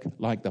Hebraic,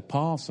 like the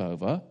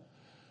Passover.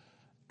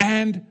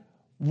 And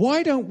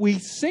why don't we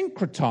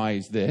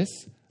syncretize this?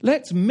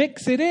 Let's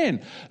mix it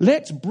in.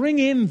 Let's bring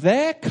in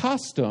their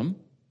custom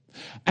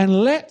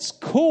and let's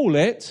call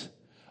it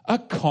a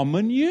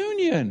common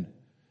union.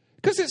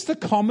 Because it's the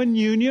common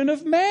union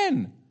of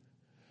men.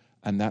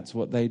 And that's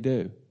what they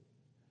do.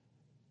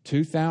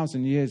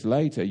 2,000 years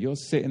later, you're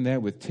sitting there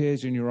with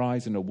tears in your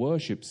eyes in a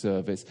worship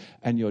service,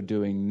 and you're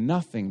doing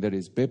nothing that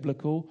is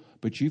biblical,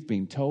 but you've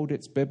been told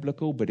it's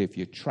biblical, but if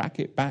you track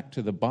it back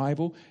to the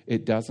Bible,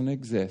 it doesn't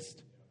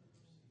exist.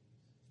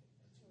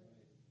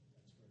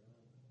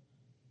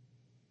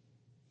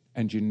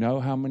 And you know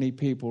how many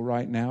people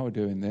right now are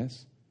doing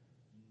this?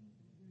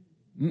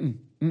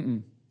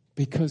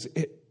 Because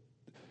it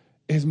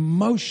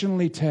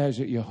emotionally tears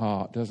at your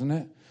heart, doesn't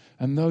it?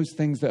 And those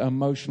things that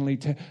emotionally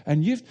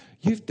and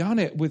you've done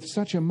it with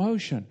such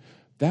emotion.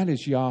 That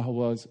is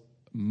Yahweh's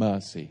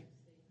mercy.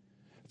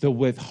 The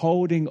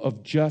withholding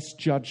of just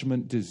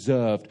judgment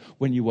deserved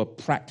when you were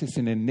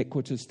practicing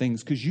iniquitous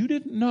things because you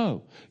didn't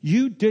know.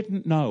 You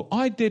didn't know.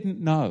 I didn't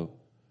know.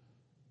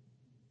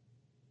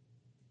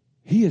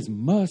 He is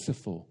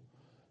merciful.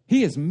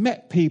 He has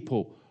met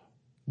people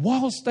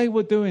whilst they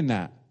were doing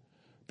that,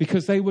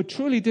 because they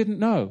truly didn't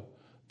know.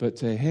 But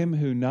to him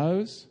who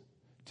knows,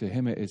 to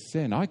him it is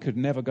sin. I could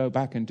never go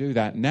back and do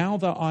that. Now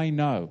that I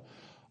know,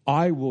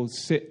 I will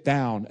sit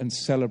down and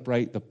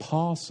celebrate the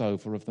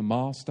Passover of the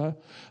Master,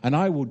 and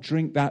I will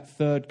drink that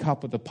third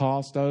cup of the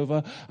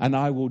Passover, and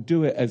I will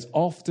do it as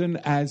often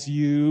as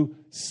you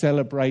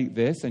celebrate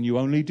this, and you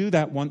only do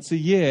that once a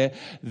year.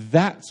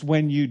 That's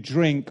when you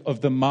drink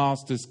of the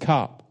Master's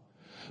cup.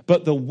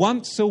 But the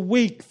once a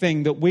week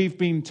thing that we've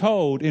been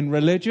told in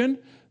religion,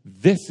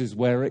 this is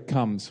where it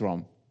comes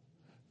from.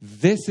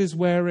 This is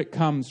where it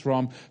comes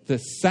from. The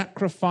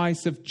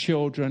sacrifice of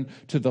children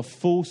to the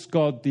false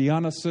god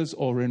Dionysus,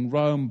 or in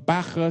Rome,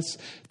 Bacchus.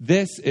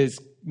 This is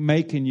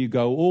making you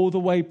go all the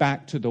way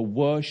back to the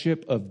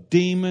worship of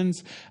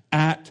demons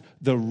at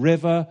the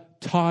river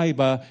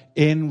Tiber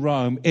in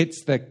Rome.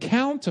 It's the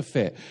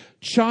counterfeit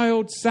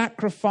child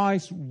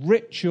sacrifice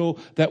ritual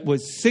that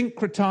was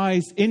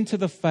syncretized into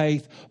the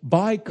faith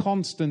by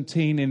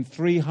Constantine in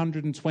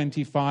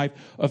 325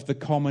 of the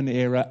Common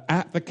Era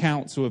at the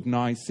Council of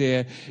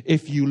Nicaea.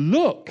 If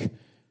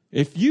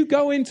you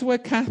go into a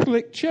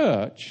Catholic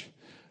church,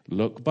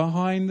 look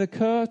behind the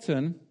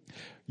curtain,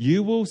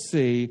 you will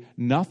see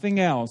nothing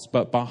else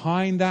but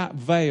behind that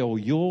veil,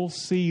 you'll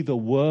see the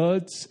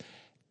words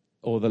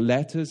or the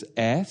letters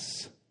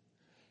S,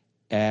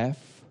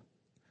 F,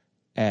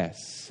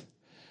 S.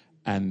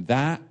 And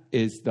that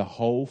is the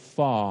whole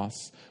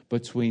farce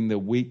between the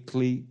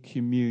weekly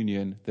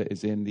communion that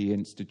is in the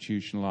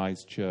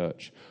institutionalized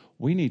church.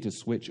 We need to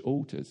switch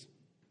altars.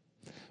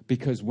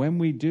 Because when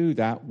we do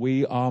that,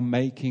 we are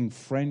making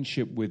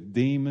friendship with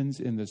demons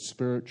in the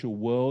spiritual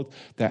world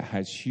that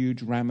has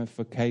huge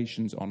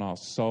ramifications on our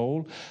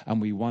soul.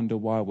 And we wonder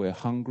why we're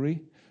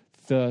hungry,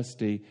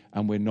 thirsty,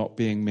 and we're not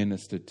being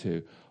ministered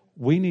to.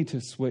 We need to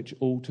switch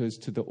altars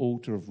to the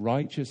altar of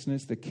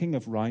righteousness, the King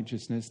of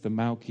righteousness, the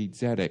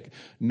Melchizedek,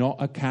 not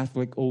a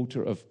Catholic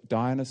altar of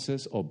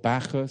Dionysus or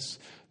Bacchus,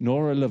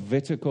 nor a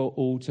Levitical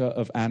altar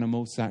of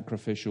animal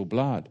sacrificial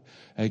blood.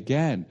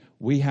 Again,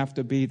 we have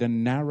to be the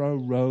narrow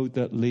road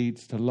that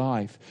leads to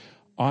life.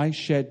 I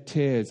shed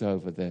tears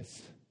over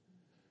this.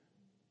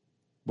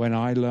 When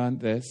I learned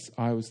this,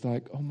 I was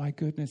like, oh my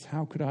goodness,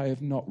 how could I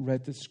have not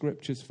read the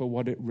scriptures for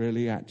what it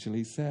really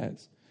actually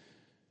says?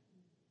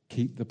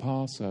 Keep the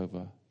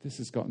Passover. This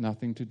has got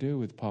nothing to do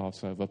with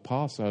Passover.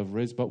 Passover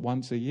is but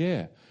once a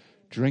year.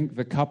 Drink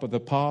the cup of the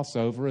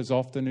Passover as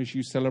often as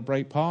you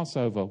celebrate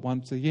Passover,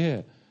 once a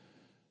year.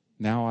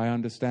 Now I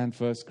understand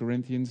 1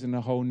 Corinthians in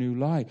a whole new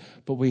light.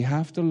 But we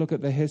have to look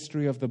at the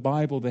history of the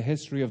Bible, the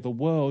history of the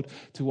world,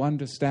 to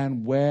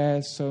understand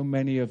where so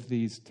many of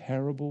these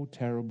terrible,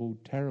 terrible,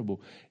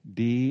 terrible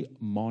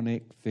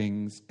demonic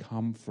things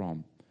come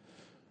from.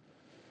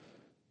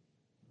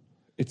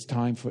 It's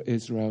time for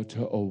Israel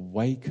to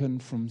awaken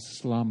from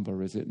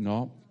slumber, is it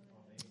not?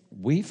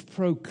 We've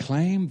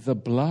proclaimed the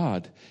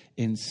blood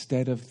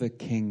instead of the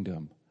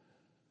kingdom.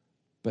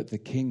 But the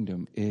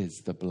kingdom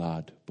is the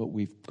blood. But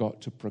we've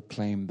got to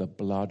proclaim the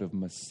blood of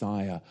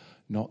Messiah,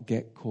 not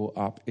get caught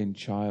up in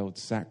child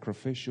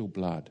sacrificial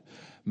blood.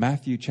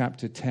 Matthew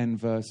chapter 10,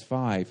 verse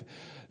 5.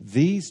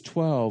 These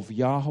 12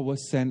 Yahweh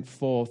sent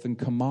forth and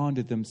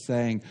commanded them,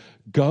 saying,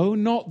 go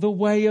not the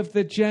way of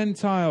the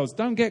Gentiles.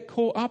 Don't get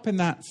caught up in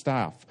that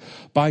stuff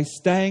by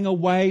staying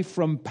away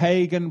from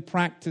pagan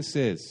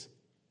practices.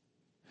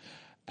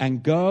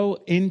 And go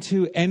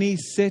into any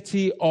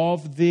city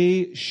of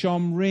the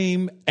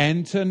Shomrim,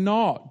 enter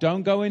not.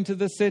 Don't go into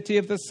the city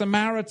of the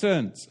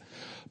Samaritans,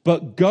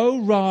 but go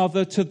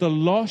rather to the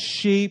lost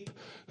sheep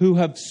who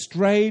have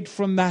strayed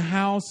from the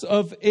house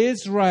of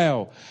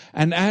Israel.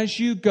 And as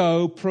you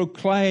go,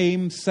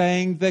 proclaim,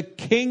 saying, the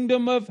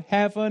kingdom of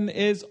heaven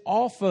is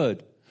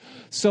offered.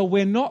 So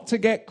we're not to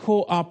get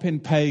caught up in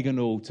pagan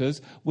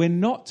altars. We're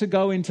not to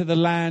go into the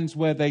lands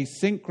where they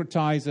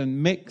syncretize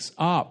and mix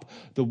up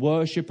the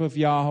worship of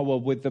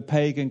Yahweh with the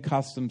pagan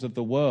customs of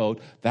the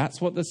world.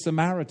 That's what the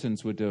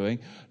Samaritans were doing.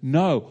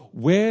 No,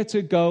 we're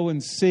to go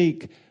and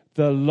seek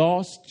the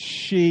lost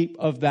sheep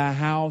of the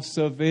house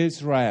of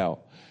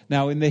Israel.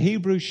 Now, in the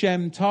Hebrew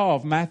Shem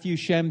Tov, Matthew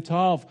Shem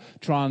Tov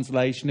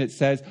translation, it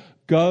says,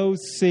 go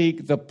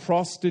seek the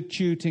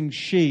prostituting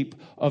sheep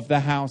of the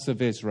house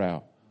of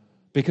Israel.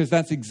 Because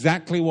that's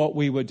exactly what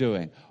we were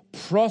doing.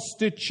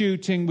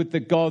 Prostituting with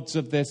the gods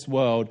of this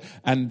world.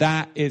 And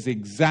that is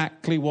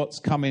exactly what's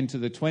come into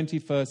the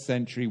 21st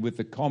century with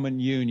the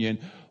common union.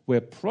 We're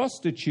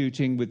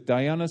prostituting with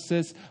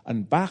Dionysus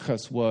and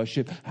Bacchus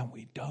worship, and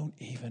we don't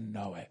even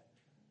know it.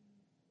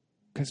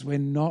 Because we're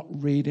not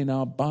reading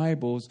our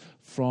Bibles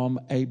from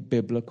a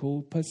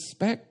biblical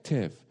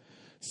perspective.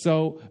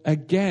 So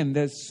again,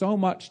 there's so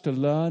much to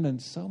learn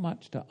and so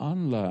much to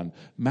unlearn.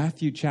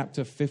 Matthew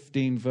chapter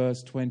 15,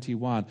 verse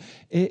 21.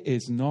 It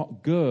is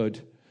not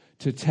good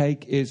to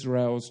take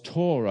Israel's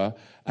Torah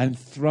and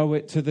throw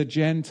it to the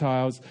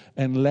Gentiles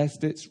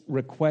unless it's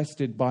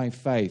requested by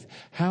faith.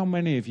 How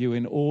many of you,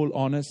 in all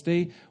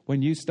honesty,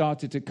 when you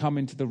started to come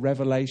into the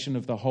revelation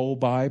of the whole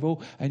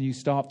Bible and you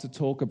start to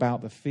talk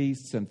about the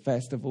feasts and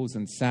festivals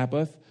and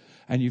Sabbath,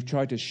 and you've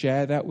tried to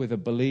share that with a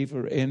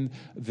believer in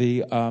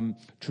the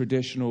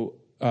traditional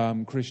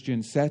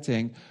Christian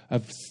setting,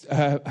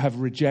 have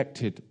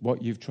rejected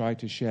what you've tried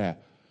to share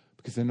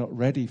because they're not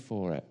ready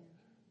for it?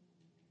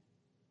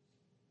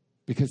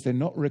 Because they're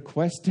not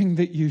requesting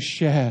that you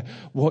share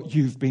what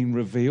you've been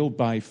revealed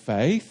by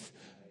faith,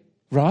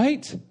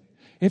 right?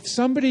 If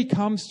somebody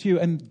comes to you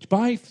and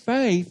by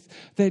faith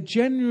they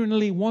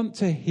genuinely want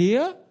to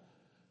hear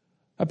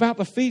about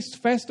the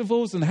feast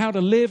festivals and how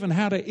to live and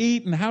how to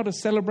eat and how to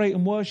celebrate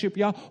and worship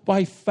Yahweh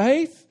by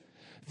faith,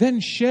 then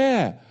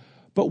share.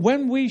 But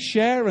when we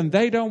share and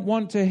they don't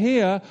want to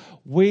hear,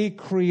 we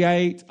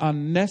create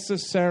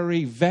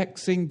unnecessary,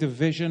 vexing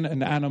division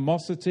and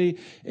animosity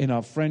in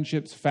our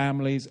friendships,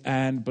 families,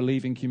 and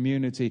believing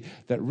community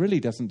that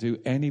really doesn't do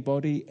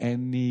anybody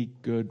any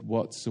good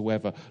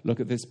whatsoever. Look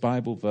at this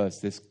Bible verse.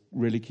 This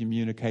really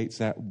communicates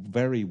that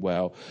very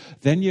well.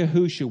 Then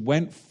Yahushua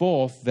went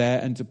forth there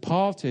and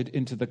departed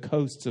into the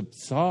coasts of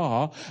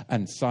Sar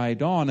and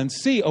Sidon. And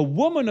see, a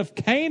woman of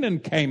Canaan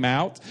came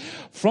out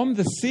from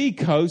the sea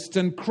coast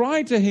and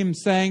cried to him,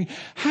 saying,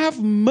 "Have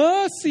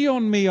mercy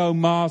on me, O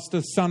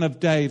Master, son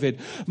of David.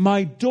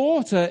 My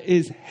daughter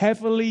is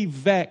heavily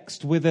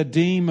vexed with a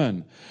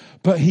demon."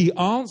 But he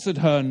answered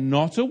her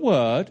not a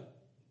word.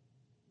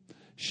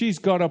 She's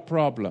got a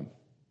problem.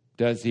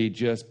 Does he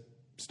just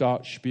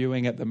start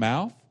spewing at the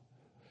mouth?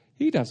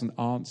 He doesn't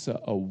answer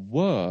a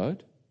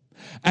word.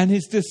 And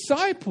his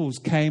disciples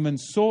came and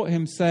sought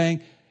him,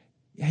 saying,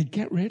 "Hey,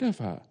 get rid of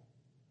her,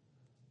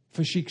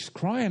 for she's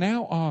crying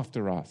out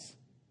after us."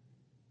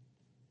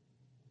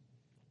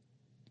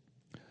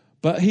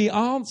 But he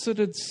answered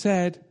and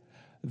said,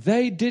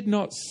 "They did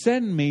not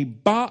send me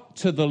but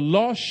to the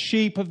lost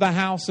sheep of the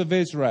house of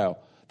Israel."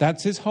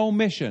 That's his whole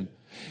mission.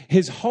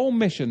 His whole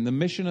mission, the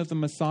mission of the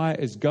Messiah,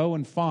 is go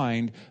and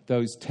find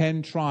those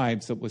 10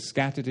 tribes that were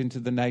scattered into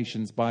the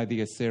nations by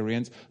the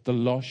Assyrians, the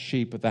lost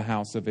sheep of the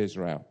house of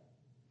Israel.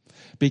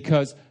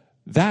 Because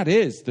that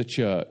is the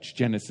church,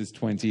 Genesis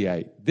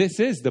 28. This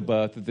is the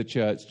birth of the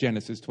church,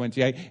 Genesis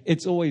 28.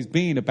 It's always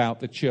been about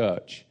the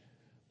church.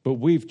 But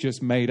we've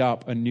just made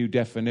up a new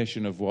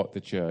definition of what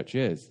the church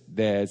is.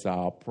 There's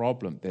our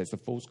problem. There's a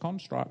false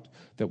construct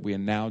that we are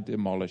now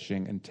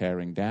demolishing and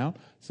tearing down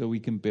so we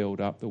can build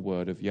up the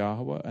word of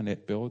Yahweh, and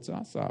it builds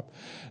us up.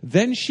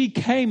 Then she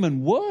came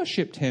and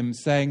worshipped him,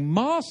 saying,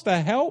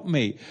 "Master, help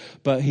me."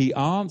 But he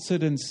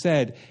answered and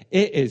said,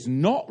 "It is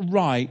not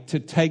right to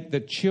take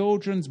the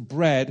children's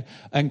bread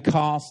and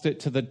cast it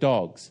to the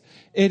dogs.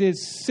 It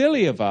is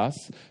silly of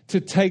us to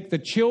take the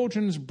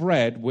children's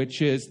bread,"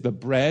 which is the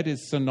bread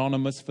is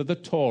synonymous for the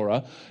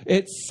Torah.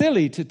 It's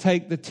silly to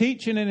take the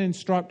teaching and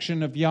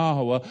instruction of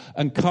Yahweh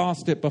and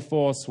cast it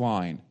before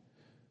swine.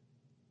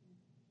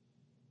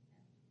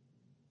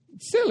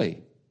 It's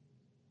silly.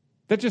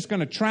 They're just going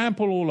to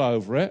trample all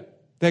over it.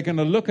 They're going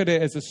to look at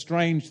it as a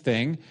strange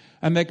thing,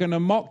 and they're going to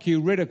mock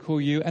you,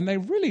 ridicule you, and they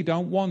really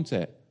don't want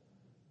it.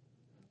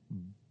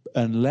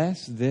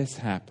 Unless this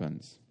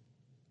happens.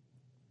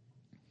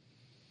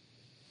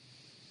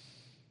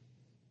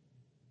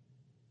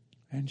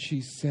 And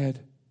she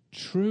said,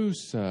 "True,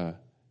 sir,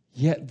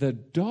 yet the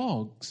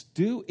dogs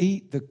do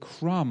eat the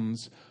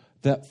crumbs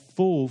that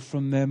fall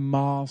from their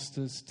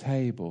master's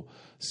table."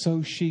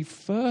 So she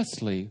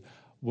firstly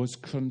was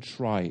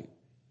contrite.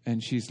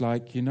 And she's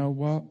like, you know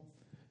what?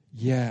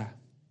 Yeah,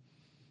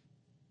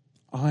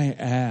 I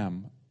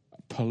am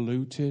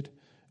polluted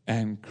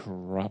and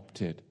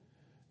corrupted.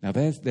 Now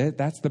that's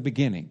the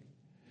beginning.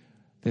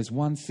 There's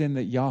one sin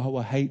that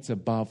Yahweh hates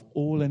above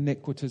all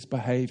iniquitous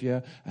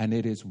behavior, and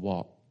it is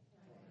what?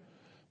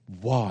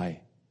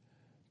 Why?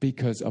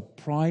 Because a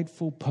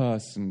prideful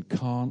person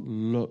can't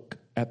look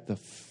at the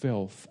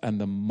filth and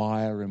the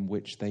mire in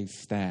which they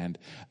stand,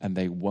 and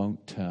they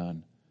won't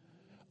turn.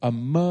 A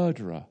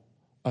murderer,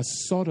 a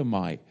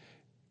sodomite,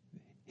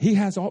 he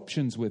has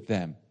options with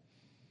them.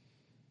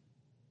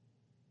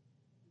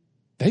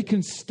 They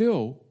can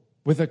still,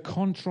 with a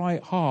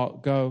contrite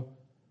heart, go,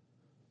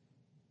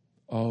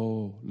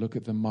 "Oh, look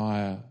at the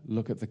mire,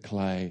 look at the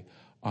clay.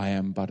 I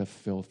am but a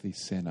filthy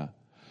sinner."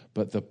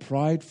 But the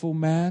prideful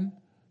man,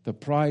 the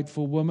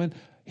prideful woman,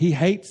 he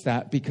hates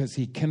that because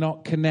he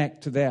cannot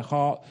connect to their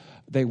heart.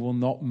 They will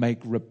not make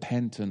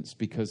repentance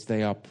because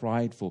they are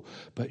prideful.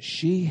 But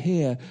she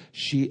here,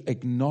 she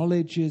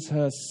acknowledges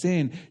her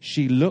sin.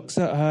 She looks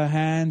at her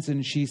hands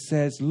and she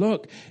says,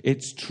 "Look,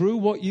 it's true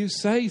what you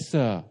say,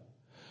 sir.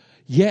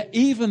 Yet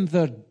even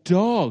the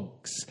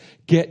dogs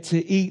get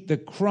to eat the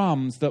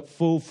crumbs that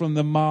fall from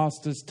the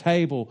master's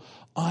table.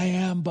 I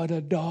am but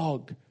a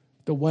dog,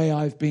 the way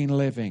I've been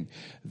living."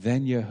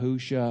 Then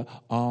Yahushua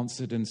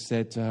answered and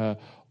said to her,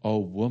 "O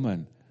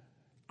woman,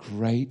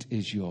 great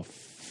is your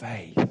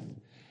faith.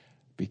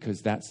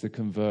 because that's the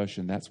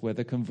conversion. That's where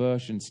the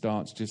conversion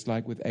starts, just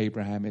like with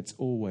Abraham. It's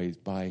always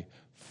by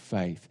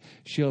faith.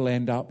 She'll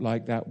end up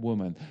like that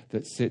woman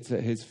that sits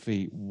at his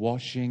feet,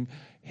 washing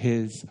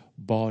his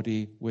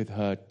body with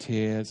her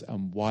tears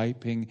and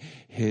wiping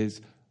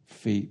his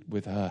feet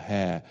with her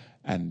hair.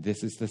 And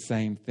this is the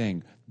same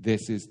thing.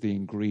 This is the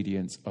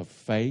ingredients of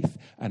faith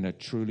and a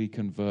truly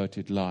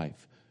converted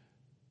life.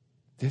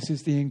 This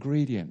is the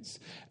ingredients.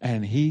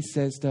 And he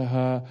says to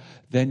her,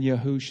 then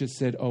Yahusha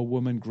said, O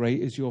woman,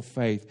 great is your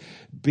faith.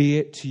 Be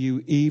it to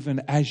you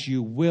even as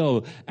you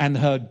will. And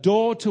her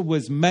daughter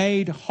was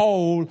made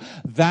whole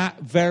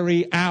that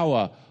very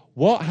hour.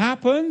 What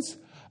happens?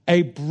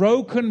 A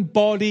broken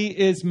body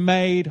is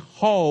made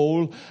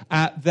whole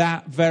at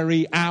that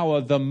very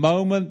hour, the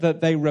moment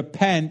that they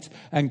repent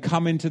and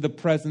come into the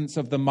presence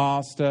of the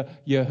Master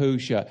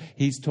Yahusha.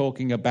 He's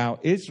talking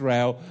about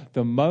Israel.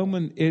 The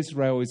moment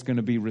Israel is going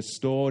to be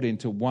restored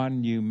into one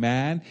new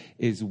man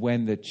is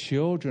when the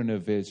children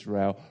of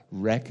Israel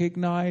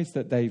recognize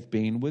that they've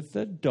been with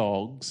the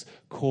dogs,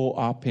 caught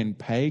up in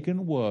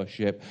pagan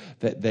worship,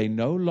 that they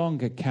no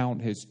longer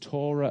count his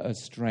Torah a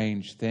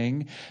strange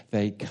thing.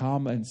 They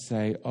come and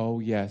say,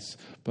 oh yes,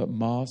 but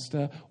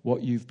Master,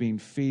 what you've been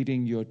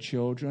feeding your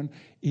children,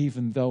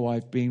 even though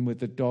I've been with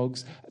the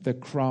dogs, the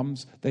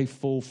crumbs, they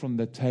fall from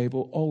the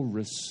table. Oh,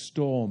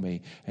 restore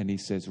me. And he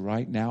says,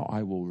 right now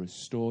I will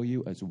restore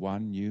you as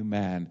one new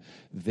man.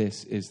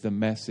 This is the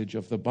message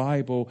of the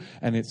Bible,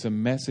 and it's a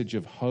message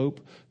of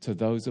hope to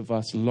those of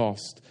us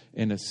lost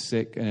in a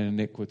sick and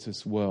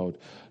iniquitous world.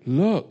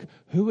 Look,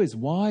 who is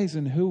wise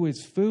and who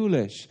is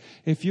foolish?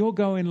 If you're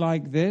going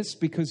like this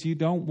because you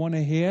don't want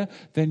to hear,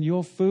 then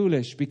you're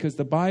foolish, because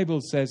the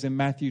Bible says in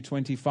Matthew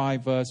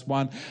 25 verse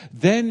 1,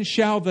 then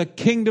shall the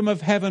kingdom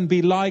of heaven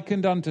be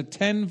likened unto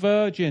 10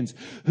 virgins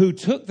who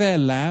took their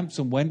lamps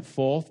and went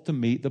forth to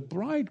meet the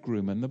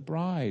bridegroom and the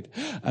bride.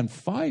 And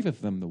 5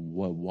 of them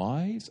were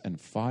wise and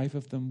 5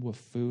 of them were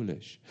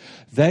foolish.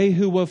 They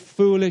who were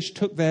foolish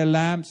took their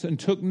lamps and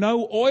took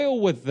no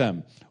oil with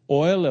them.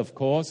 Oil, of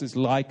course, is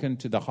likened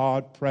to the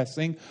hard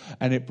pressing,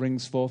 and it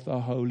brings forth the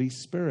Holy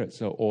Spirit.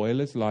 So oil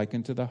is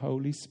likened to the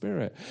Holy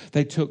Spirit.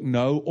 They took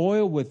no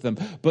oil with them,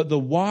 but the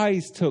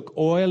wise took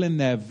oil in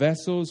their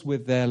vessels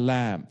with their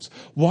lamps.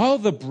 While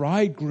the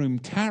bridegroom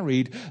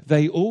tarried,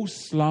 they all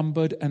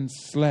slumbered and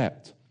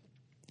slept.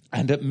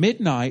 And at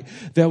midnight,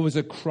 there was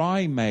a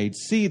cry made,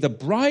 see, the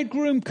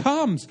bridegroom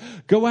comes,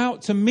 go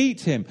out to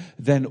meet him.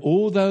 Then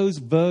all those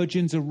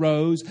virgins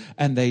arose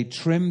and they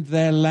trimmed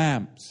their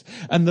lamps.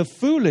 And the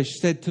foolish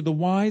said to the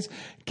wise,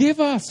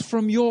 give us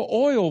from your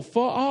oil,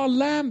 for our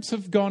lamps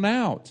have gone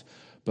out.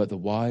 But the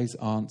wise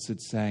answered,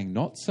 saying,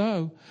 not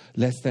so,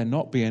 lest there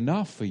not be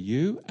enough for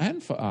you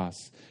and for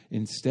us.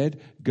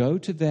 Instead, go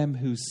to them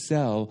who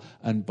sell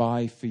and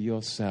buy for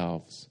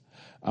yourselves.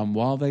 And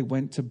while they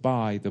went to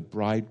buy, the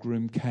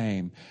bridegroom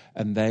came,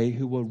 and they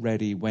who were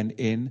ready went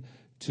in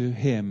to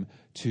him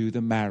to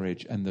the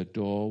marriage, and the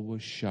door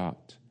was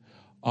shut.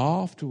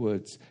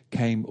 Afterwards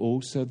came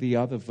also the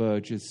other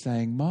virgins,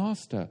 saying,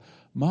 Master,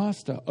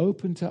 Master,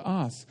 open to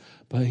us.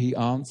 But he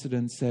answered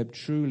and said,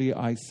 truly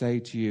I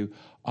say to you,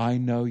 I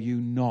know you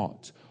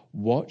not.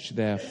 Watch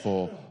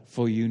therefore,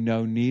 for you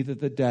know neither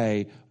the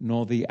day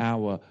nor the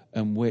hour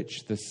in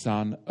which the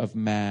Son of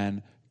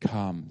Man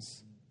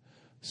comes.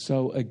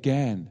 So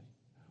again,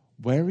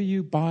 where are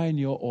you buying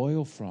your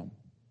oil from?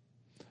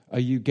 Are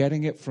you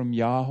getting it from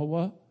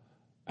Yahweh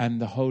and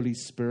the Holy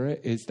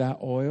Spirit? Is that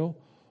oil?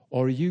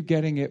 Or are you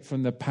getting it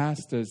from the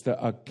pastors that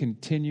are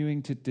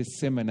continuing to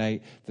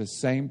disseminate the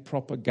same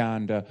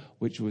propaganda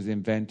which was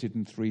invented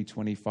in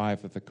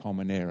 325 of the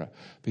Common Era?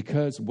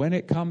 Because when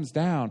it comes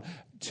down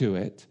to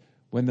it,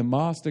 when the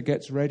Master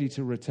gets ready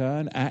to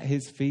return at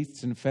his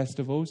feasts and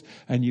festivals,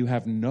 and you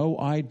have no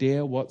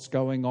idea what's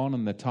going on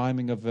and the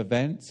timing of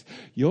events,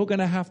 you're going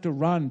to have to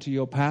run to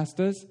your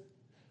pastors,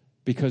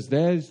 because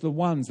there's the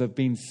ones that have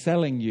been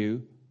selling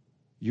you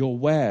your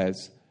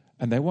wares,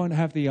 and they won't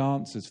have the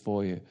answers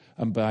for you.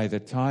 And by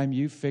the time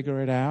you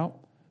figure it out,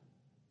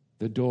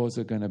 the doors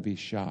are going to be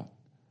shut.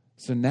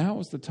 So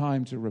now's the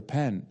time to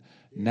repent.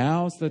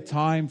 Now's the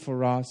time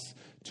for us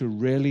to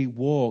really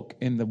walk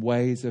in the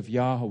ways of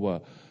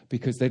Yahweh,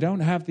 because they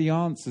don't have the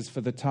answers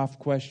for the tough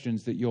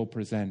questions that you're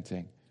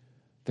presenting.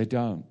 They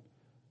don't.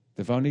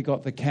 They've only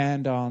got the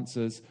canned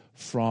answers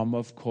from,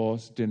 of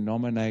course,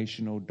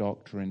 denominational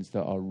doctrines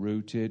that are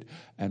rooted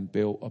and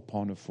built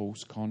upon a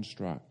false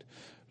construct.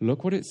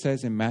 Look what it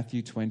says in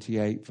Matthew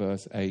 28,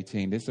 verse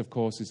 18. This, of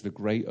course, is the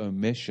great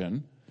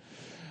omission.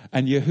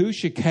 And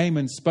Yahusha came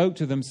and spoke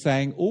to them,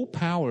 saying, all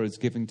power is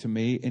given to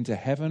me in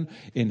heaven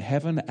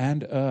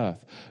and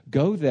earth.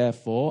 Go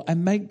therefore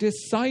and make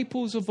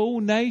disciples of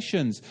all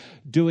nations,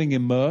 doing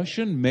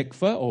immersion,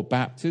 mikvah, or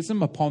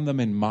baptism upon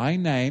them in my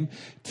name,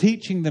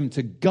 teaching them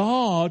to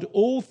guard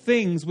all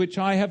things which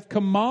I have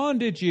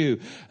commanded you.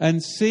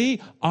 And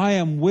see, I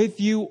am with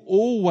you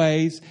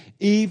always,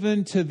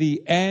 even to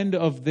the end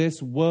of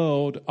this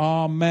world.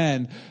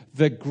 Amen.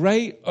 The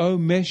great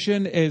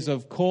omission is,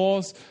 of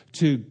course,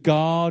 to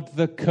guard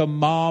the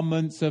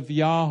commandments of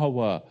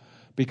Yahweh.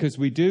 because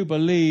we do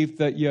believe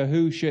that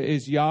Yahusha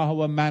is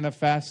Yahweh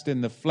manifest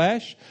in the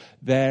flesh.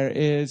 There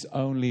is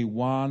only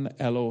one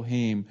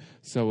Elohim.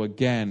 So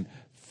again,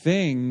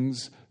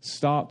 things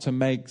start to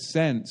make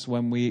sense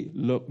when we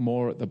look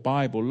more at the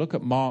Bible. Look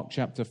at Mark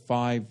chapter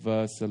 5,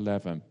 verse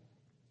 11.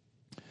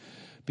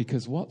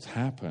 Because what's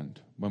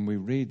happened when we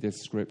read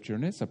this scripture,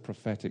 and it's a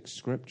prophetic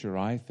scripture,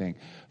 I think,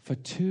 for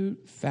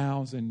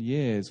 2,000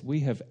 years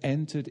we have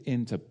entered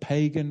into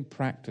pagan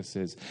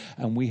practices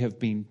and we have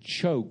been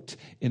choked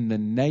in the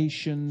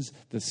nations,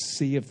 the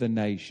sea of the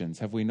nations.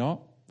 Have we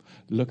not?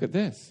 Look at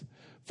this.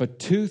 For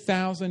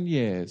 2,000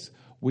 years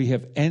we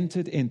have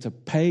entered into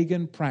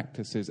pagan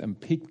practices, and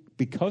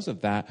because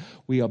of that,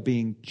 we are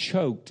being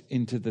choked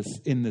in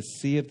the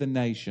sea of the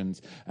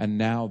nations. And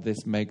now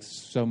this makes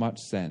so much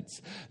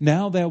sense.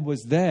 Now there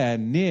was there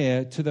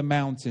near to the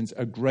mountains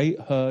a great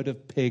herd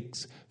of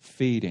pigs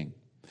feeding.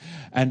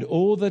 And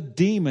all the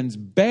demons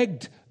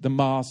begged the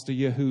master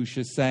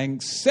Yahusha,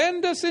 saying,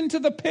 "Send us into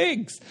the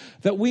pigs,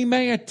 that we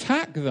may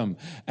attack them."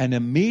 And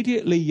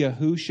immediately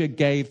Yahusha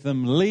gave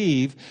them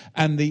leave,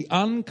 and the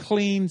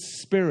unclean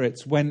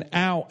spirits went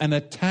out and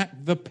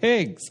attacked the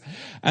pigs.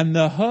 And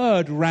the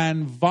herd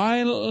ran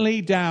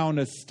violently down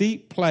a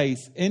steep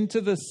place into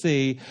the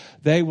sea.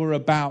 They were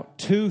about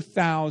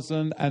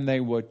 2,000, and they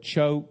were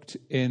choked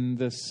in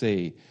the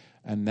sea.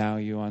 And now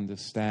you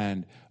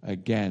understand,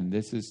 again,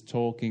 this is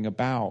talking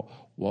about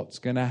what's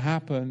going to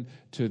happen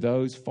to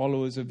those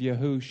followers of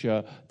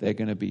Yahusha. They're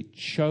going to be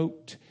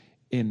choked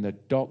in the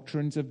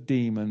doctrines of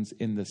demons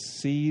in the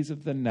seas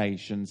of the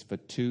nations for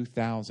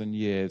 2,000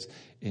 years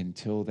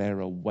until they're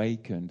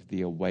awakened,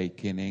 the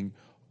awakening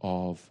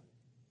of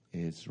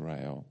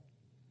Israel.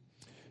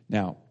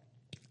 Now,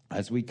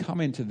 as we come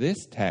into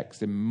this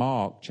text in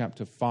Mark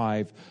chapter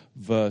 5,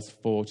 verse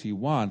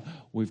 41,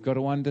 we've got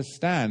to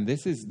understand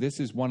this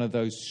is one of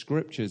those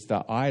scriptures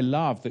that I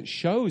love that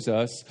shows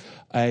us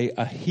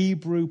a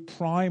Hebrew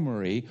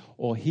primary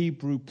or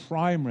Hebrew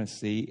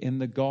primacy in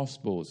the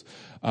Gospels.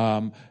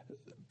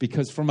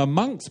 Because from a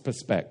monk's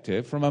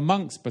perspective,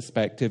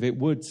 it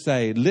would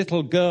say,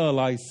 "Little girl,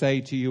 I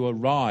say to you,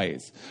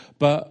 arise."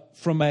 But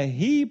from a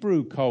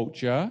Hebrew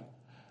culture,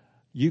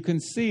 you can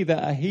see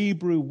that a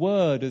Hebrew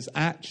word has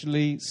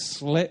actually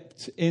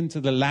slipped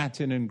into the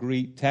Latin and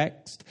Greek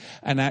text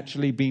and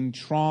actually been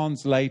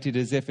translated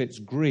as if it's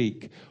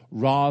Greek,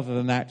 rather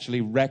than actually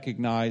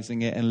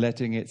recognizing it and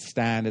letting it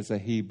stand as a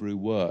Hebrew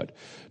word.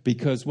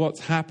 Because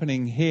what's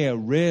happening here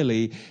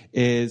really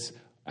is,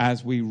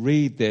 as we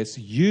read this,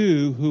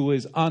 "You who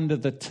is under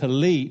the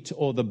talit,"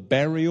 or the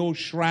burial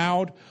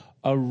shroud,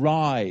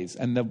 "arise."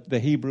 And the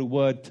Hebrew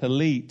word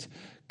talit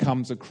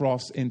comes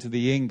across into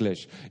the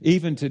English.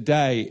 Even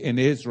today in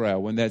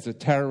Israel, when there's a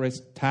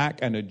terrorist attack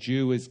and a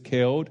Jew is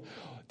killed,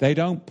 they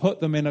don't put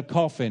them in a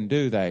coffin,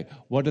 do they?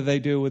 What do they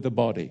do with the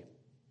body?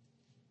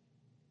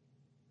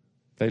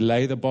 They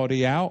lay the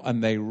body out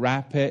and they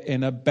wrap it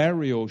in a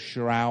burial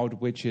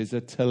shroud, which is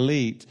a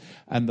talit,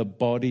 and the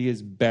body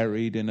is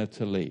buried in a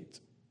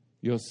talit.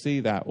 You'll see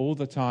that all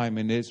the time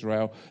in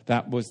Israel.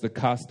 That was the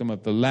custom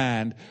of the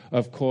land.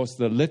 Of course,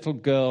 the little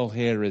girl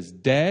here is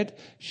dead.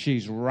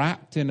 She's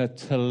wrapped in a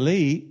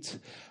talit.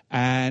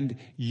 And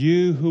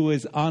 "you who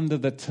is under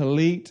the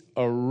talit,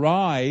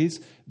 arise."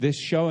 This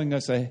showing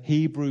us a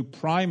Hebrew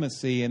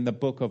primacy in the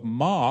book of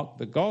Mark,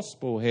 the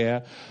gospel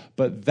here.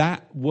 But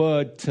that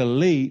word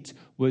talit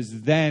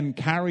was then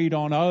carried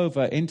on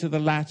over into the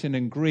Latin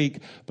and Greek,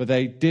 but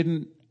they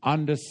didn't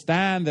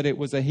understand that it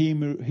was a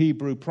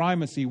Hebrew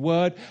primacy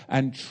word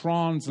and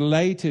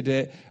translated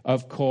it,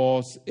 of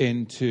course,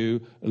 into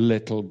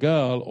little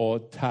girl, or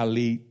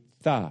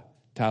talitha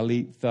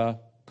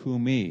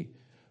kumi,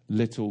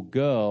 little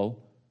girl,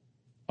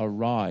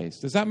 arise.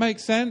 Does that make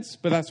sense?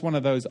 But that's one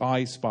of those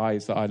I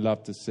spies that I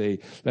love to see.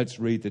 Let's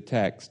read the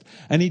text.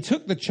 "And he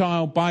took the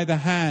child by the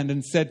hand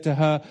and said to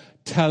her,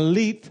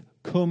 Talith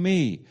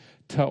kumi,"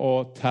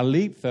 or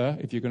Talitha,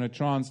 if you're going to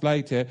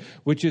translate it,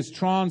 which is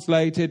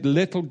translated,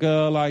 "Little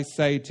girl, I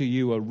say to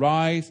you,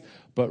 arise."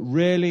 But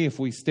really, if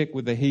we stick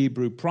with the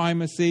Hebrew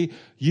primacy,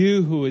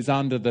 "You who is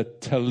under the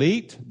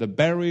talit," the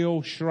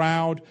burial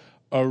shroud,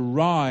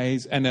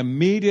 "arise." And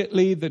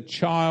immediately the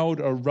child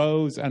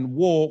arose and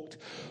walked,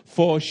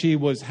 for she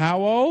was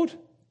how old?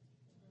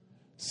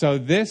 So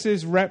this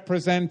is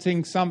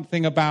representing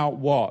something about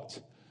what?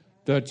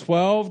 The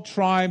 12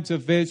 tribes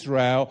of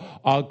Israel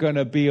are going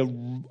to be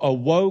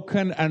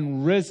awoken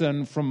and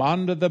risen from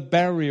under the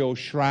burial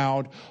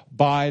shroud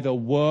by the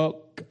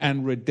work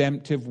and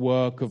redemptive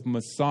work of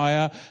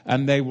Messiah.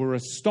 And they were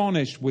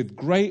astonished with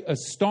great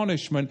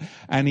astonishment.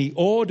 And he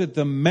ordered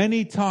them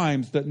many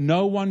times that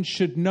no one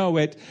should know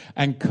it,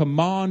 and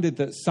commanded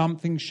that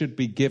something should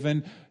be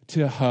given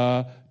to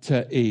her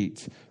to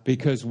eat.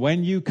 Because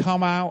when you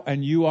come out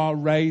and you are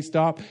raised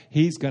up,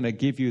 he's going to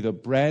give you the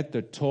bread,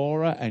 the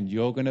Torah, and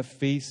you're going to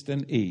feast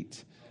and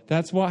eat.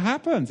 That's what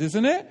happens,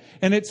 isn't it?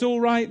 And it's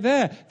all right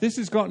there. This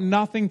has got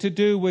nothing to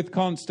do with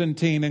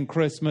Constantine and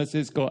Christmas.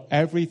 It's got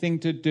everything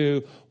to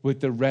do with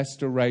the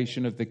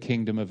restoration of the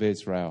kingdom of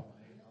Israel.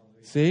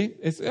 See,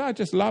 I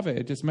just love it.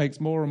 It just makes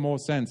more and more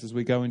sense as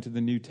we go into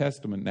the New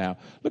Testament now.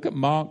 Look at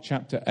Mark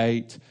chapter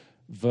 8,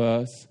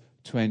 verse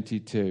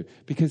 22.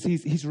 Because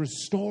he's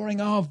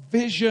restoring our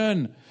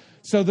vision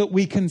so that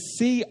we can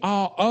see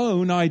our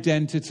own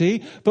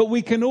identity, but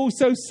we can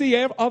also see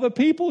other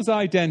people's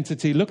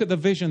identity. Look at the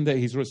vision that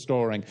he's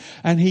restoring.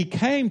 And he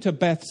came to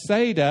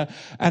Bethsaida,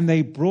 and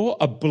they brought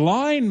a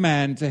blind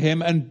man to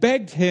him and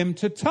begged him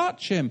to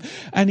touch him.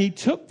 And he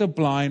took the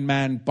blind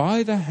man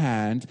by the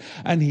hand,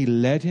 and he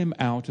led him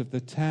out of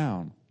the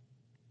town.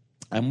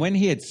 And when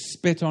he had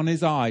spit on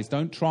his eyes,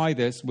 don't try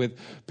this with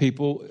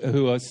people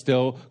who are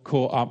still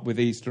caught up with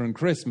Easter and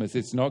Christmas.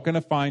 It's not going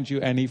to find you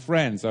any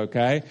friends,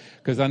 okay?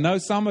 Because I know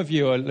some of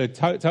you are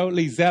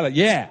totally zealous.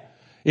 Yeah,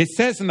 it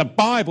says in the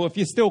Bible, if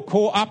you're still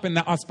caught up in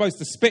that, I'm supposed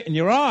to spit in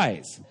your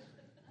eyes.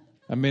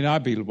 I mean,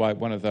 I'd be like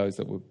one of those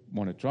that would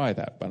want to try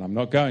that, but I'm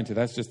not going to.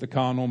 That's just the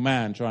carnal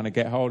man trying to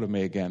get hold of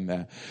me again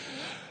there.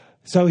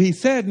 So he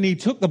said, and he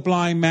took the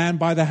blind man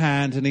by the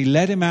hand, and he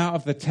led him out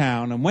of the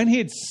town. And when he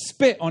had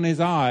spit on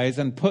his eyes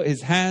and put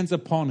his hands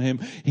upon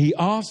him, he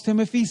asked him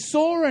if he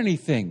saw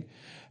anything.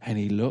 And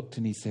he looked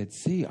and he said,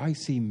 see, I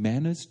see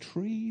men as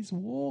trees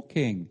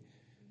walking.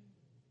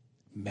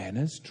 Men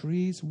as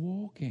trees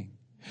walking.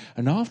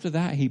 And after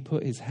that, he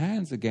put his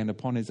hands again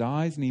upon his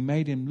eyes, and he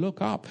made him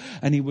look up,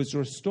 and he was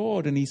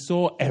restored, and he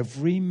saw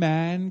every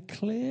man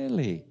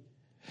clearly.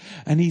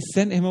 And he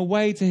sent him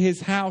away to his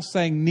house,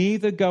 saying,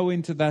 neither go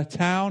into the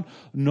town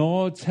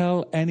nor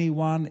tell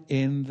anyone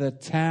in the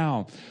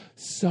town.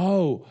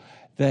 So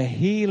the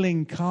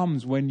healing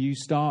comes when you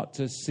start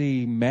to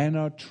see men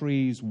or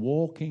trees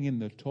walking in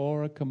the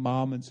Torah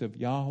commandments of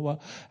Yahweh,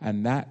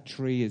 and that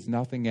tree is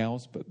nothing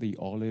else but the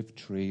olive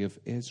tree of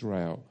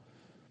Israel.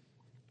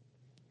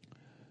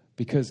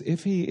 Because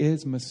if he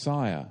is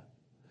Messiah,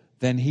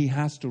 then he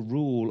has to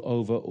rule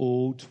over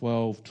all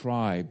 12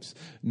 tribes,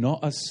 not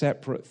a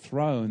separate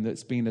throne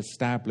that's been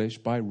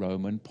established by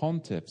Roman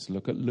pontiffs.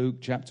 Look at Luke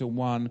chapter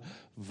 1,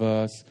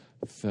 verse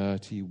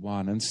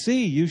 31. And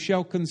see, you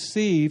shall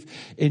conceive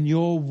in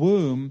your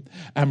womb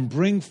and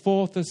bring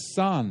forth a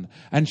son,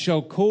 and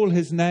shall call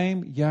his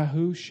name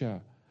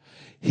Yahusha.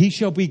 He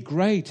shall be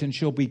great and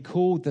shall be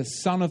called the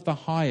Son of the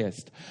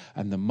Highest.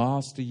 And the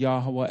Master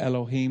Yahweh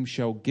Elohim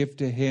shall give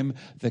to him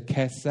the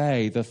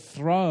Keseh, the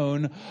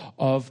throne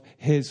of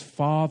his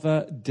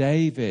father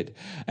David.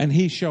 And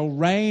he shall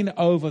reign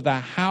over the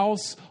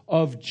house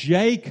of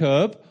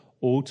Jacob,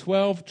 all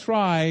 12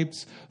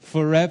 tribes,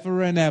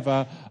 forever and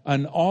ever.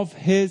 And of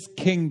his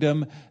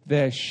kingdom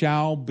there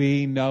shall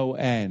be no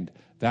end.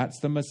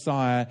 That's the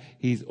Messiah.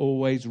 He's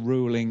always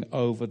ruling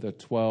over the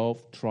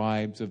 12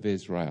 tribes of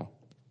Israel.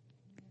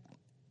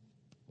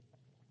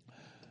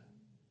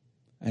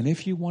 And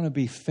if you want to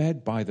be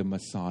fed by the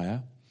Messiah,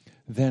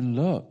 then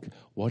look,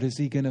 what is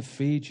he going to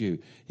feed you?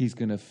 He's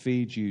going to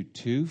feed you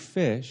 2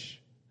 fish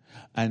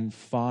and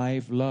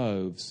 5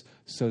 loaves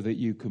so that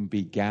you can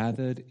be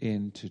gathered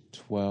into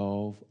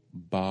 12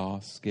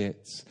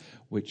 baskets,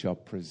 which are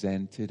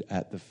presented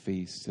at the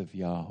feasts of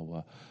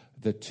Yahweh.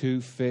 The 2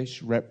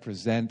 fish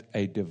represent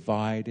a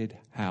divided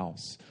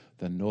house,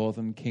 the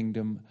northern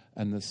kingdom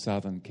and the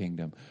southern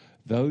kingdom.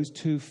 Those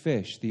 2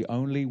 fish, the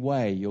only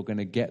way you're going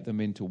to get them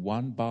into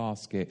one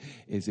basket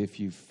is if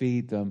you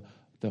feed them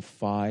the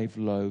 5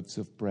 loaves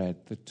of bread,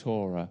 the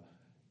Torah,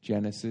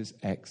 Genesis,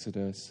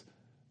 Exodus,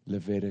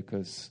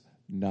 Leviticus,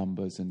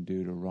 Numbers, and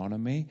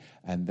Deuteronomy.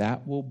 And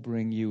that will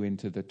bring you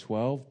into the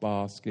 12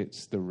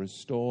 baskets, the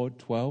restored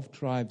 12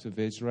 tribes of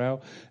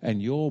Israel,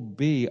 and you'll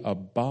be a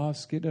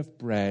basket of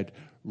bread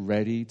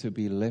ready to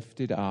be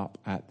lifted up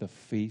at the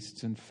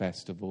feasts and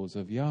festivals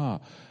of Yah.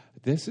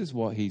 This is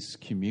what he's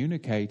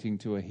communicating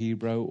to a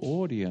Hebrew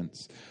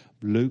audience.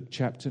 Luke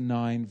chapter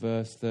 9,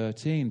 verse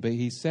 13. But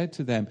he said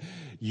to them,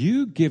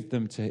 you give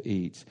them to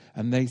eat.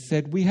 And they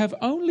said, we have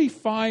only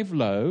 5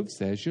 loaves,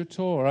 there's your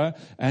Torah,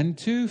 and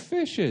 2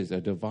 fishes, a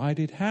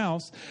divided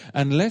house,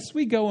 unless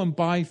we go and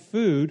buy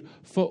food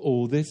for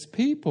all this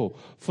people.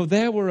 For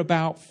there were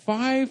about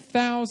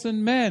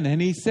 5,000 men.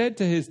 And he said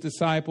to his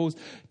disciples,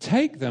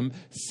 take them,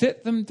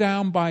 sit them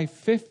down by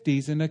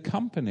 50s in a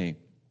company.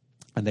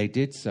 And they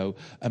did so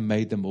and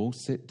made them all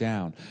sit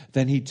down.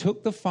 Then he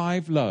took the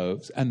 5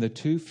 loaves and the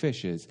 2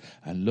 fishes,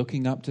 and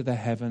looking up to the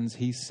heavens,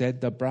 he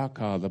said the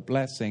brakah, the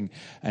blessing,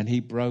 and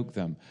he broke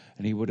them.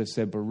 And he would have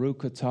said, Baruch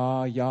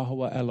atah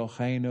Yahweh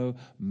Eloheinu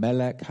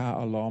melech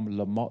ha'olam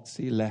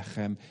lamotzi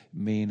lechem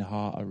min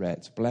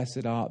ha'aretz.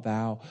 Blessed art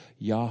thou,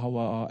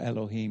 Yahweh our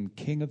Elohim,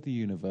 King of the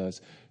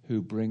universe,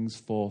 who brings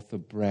forth the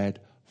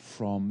bread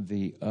from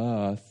the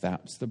earth.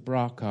 That's the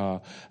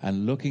brakah.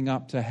 And looking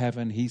up to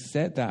heaven, he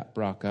said that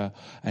brakah,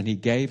 and he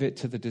gave it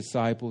to the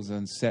disciples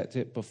and set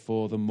it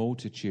before the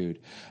multitude.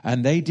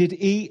 And they did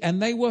eat,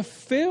 and they were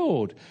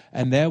filled.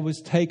 And there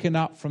was taken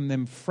up from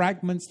them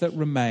fragments that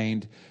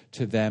remained,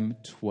 to them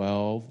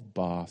 12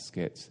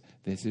 baskets.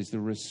 This is the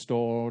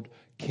restored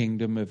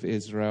Kingdom of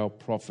Israel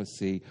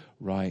prophecy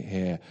right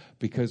here,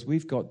 because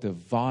we've got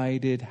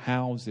divided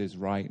houses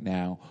right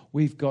now.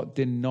 We've got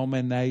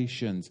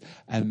denominations,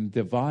 and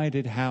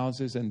divided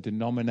houses and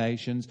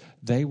denominations,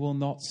 they will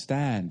not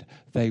stand.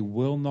 They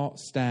will not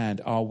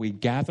stand. Are we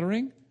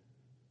gathering,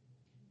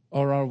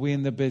 or are we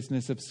in the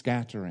business of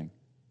scattering?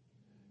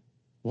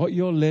 What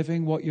you're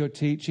living, what you're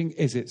teaching,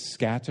 is it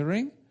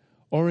scattering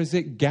or is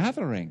it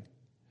gathering?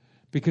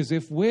 Because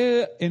if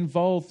we're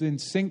involved in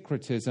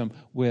syncretism,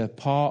 we're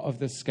part of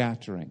the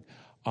scattering.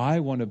 I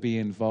want to be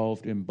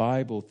involved in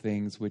Bible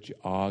things which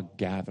are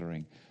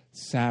gathering.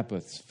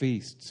 Sabbaths,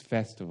 feasts,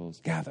 festivals.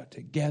 Gather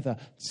together,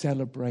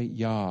 celebrate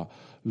Yah.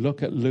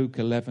 Look at Luke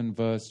 11,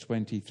 verse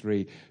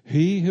 23.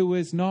 He who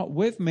is not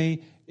with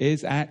me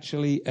is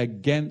actually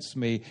against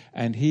me,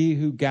 and he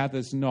who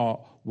gathers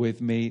not with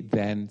me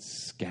then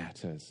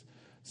scatters.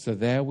 So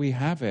there we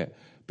have it.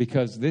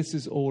 Because this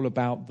is all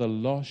about the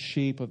lost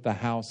sheep of the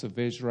house of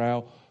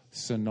Israel,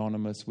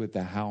 synonymous with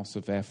the house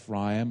of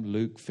Ephraim.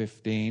 Luke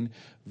 15,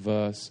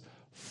 verse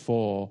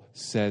 4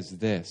 says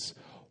this: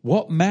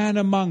 What man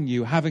among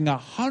you, having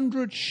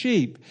 100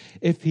 sheep,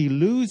 if he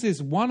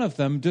loses one of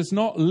them, does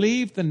not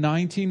leave the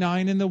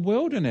 99 in the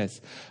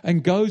wilderness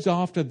and goes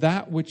after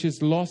that which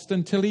is lost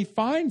until he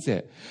finds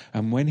it?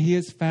 And when he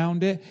has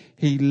found it,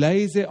 he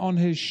lays it on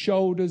his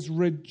shoulders,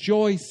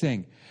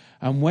 rejoicing.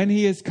 And when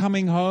he is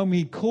coming home,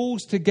 he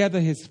calls together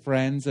his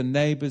friends and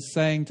neighbors,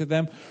 saying to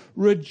them,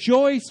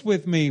 Rejoice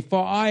with me,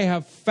 for I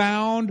have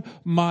found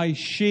my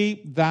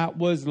sheep that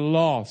was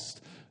lost.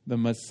 The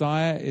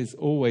Messiah is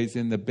always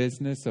in the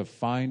business of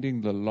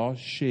finding the lost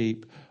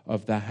sheep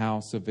of the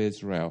house of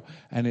Israel.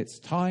 And it's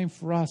time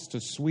for us to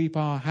sweep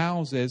our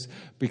houses,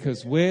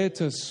 because we're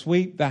to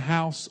sweep the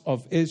house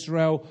of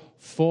Israel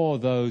for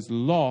those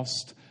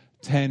lost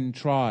 10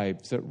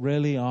 tribes that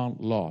really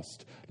aren't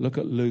lost. Look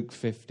at Luke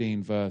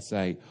 15, verse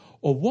 8.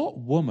 Or what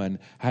woman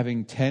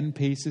having 10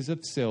 pieces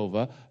of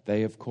silver,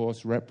 they of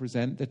course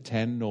represent the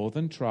 10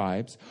 northern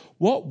tribes,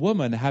 what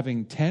woman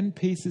having 10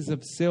 pieces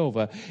of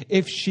silver,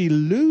 if she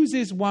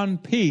loses one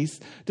piece,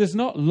 does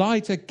not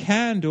light a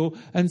candle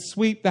and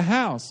sweep the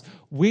house?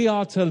 We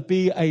are to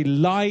be a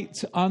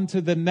light unto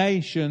the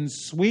nations,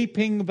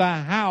 sweeping the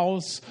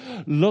house,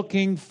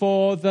 looking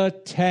for the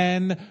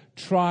 10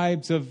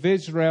 tribes of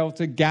Israel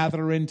to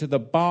gather into the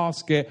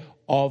basket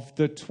of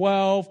the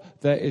 12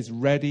 that is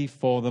ready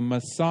for the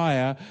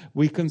Messiah.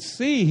 We can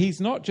see he's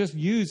not just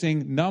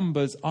using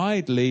numbers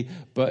idly,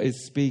 but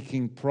is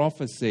speaking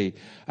prophecy.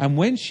 And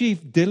when she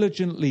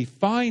diligently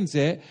finds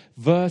it,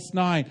 verse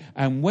 9,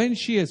 and when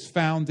she has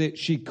found it,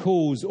 she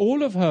calls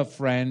all of her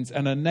friends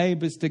and her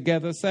neighbors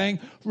together, saying,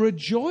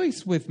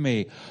 Rejoice with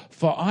me,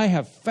 for I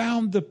have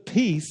found the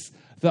piece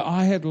that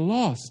I had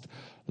lost.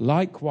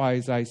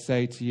 Likewise, I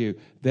say to you,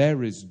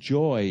 there is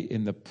joy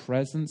in the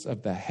presence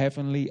of the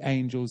heavenly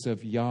angels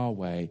of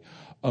Yahweh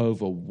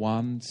over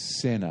one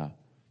sinner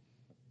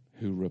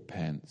who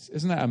repents.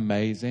 Isn't that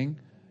amazing?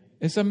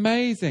 It's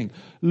amazing.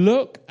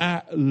 Look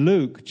at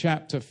Luke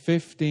chapter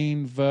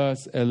 15,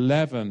 verse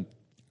 11.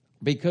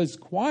 Because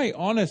quite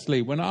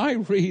honestly, when I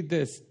read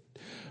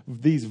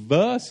these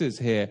verses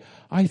here,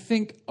 I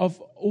think of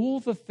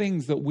all the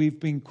things that we've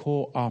been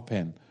caught up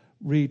in.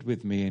 Read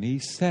with me. And he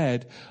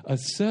said, a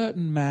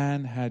certain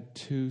man had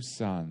 2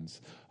 sons.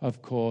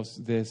 Of course,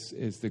 this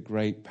is the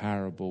great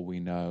parable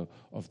we know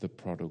of the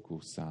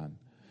prodigal son.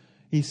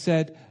 He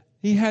said,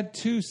 he had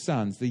 2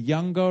 sons. The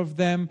younger of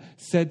them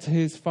said to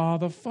his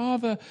father,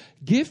 Father,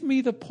 give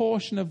me the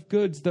portion of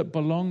goods that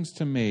belongs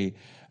to me.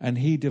 And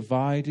he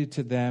divided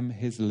to them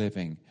his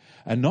living.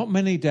 And not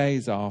many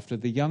days after,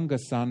 the younger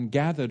son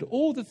gathered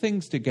all the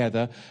things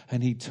together,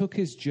 and he took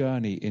his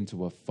journey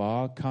into a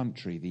far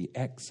country, the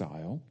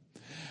exile.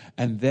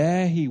 And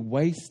there he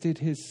wasted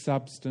his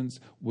substance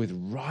with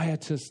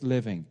riotous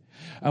living.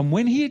 And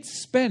when he had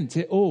spent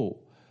it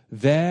all,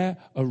 there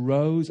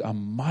arose a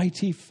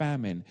mighty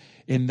famine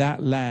in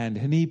that land,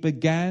 and he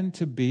began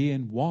to be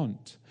in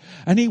want.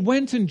 And he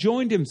went and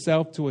joined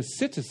himself to a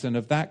citizen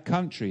of that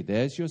country.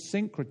 There's your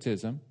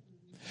syncretism.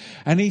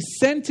 And he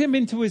sent him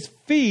into his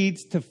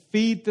feeds to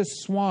feed the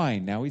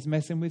swine. Now he's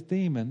messing with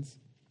demons.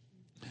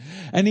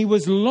 And he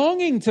was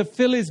longing to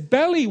fill his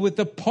belly with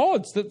the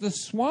pods that the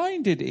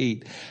swine did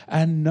eat,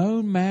 and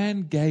no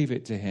man gave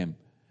it to him.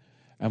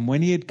 And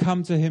when he had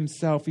come to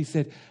himself, he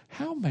said,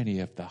 How many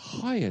of the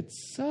hired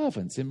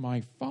servants in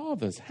my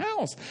father's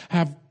house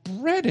have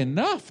bread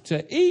enough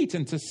to eat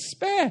and to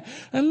spare?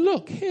 And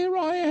look, here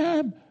I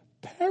am,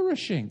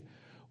 perishing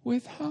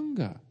with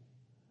hunger.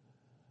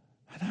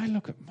 And I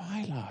look at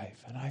my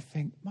life and I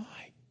think,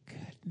 my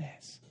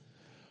goodness.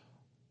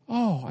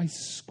 Oh, I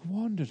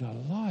squandered a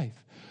life.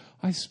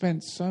 I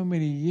spent so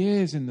many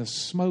years in the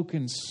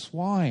smoking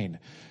swine,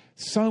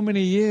 so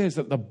many years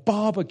at the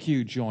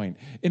barbecue joint,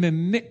 in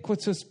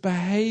iniquitous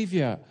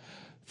behavior,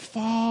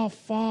 far,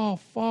 far,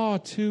 far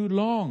too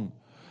long.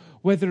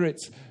 Whether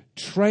it's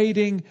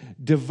trading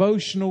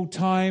devotional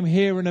time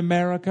here in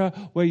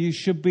America, where you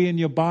should be in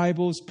your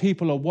Bibles,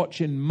 people are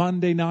watching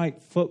Monday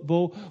Night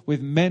Football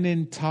with men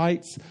in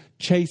tights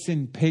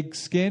chasing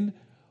pigskin.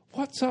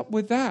 What's up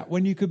with that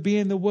when you could be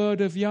in the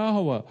word of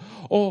Yahweh?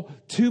 Or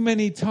too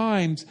many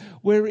times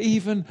we're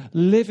even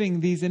living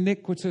these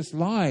iniquitous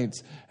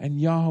lives, and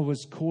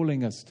Yahweh's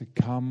calling us to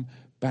come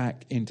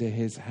back into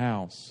his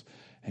house.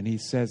 And he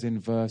says in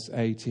verse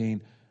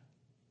 18,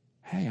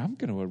 hey, I'm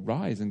going to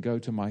arise and go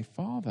to my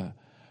father.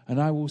 And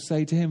I will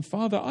say to him,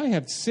 Father, I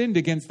have sinned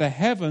against the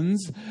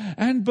heavens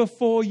and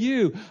before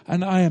you,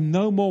 and I am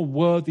no more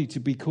worthy to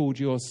be called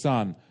your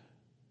son.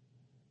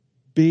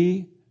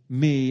 Be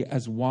me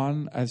as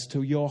one as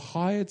to your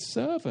hired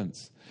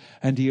servants.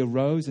 And he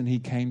arose and he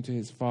came to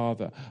his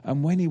father.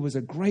 And when he was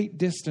a great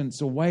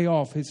distance away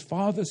off, his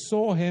father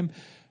saw him.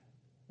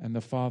 And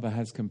the father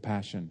has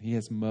compassion. He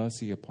has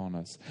mercy upon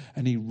us.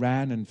 And he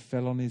ran and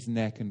fell on his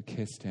neck and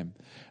kissed him.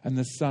 And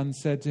the son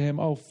said to him,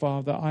 Oh,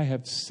 Father, I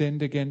have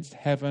sinned against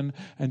heaven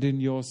and in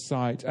your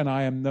sight, and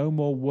I am no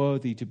more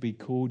worthy to be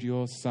called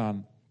your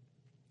son.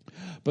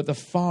 But the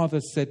father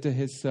said to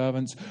his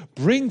servants,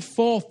 Bring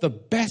forth the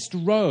best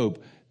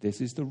robe. This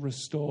is the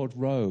restored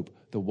robe,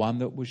 the one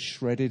that was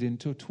shredded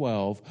into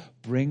 12.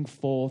 Bring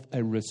forth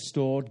a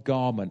restored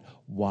garment,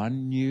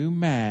 one new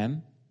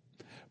man.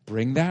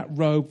 Bring that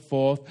robe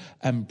forth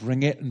and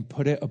bring it and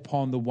put it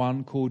upon the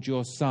one called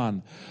your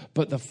son.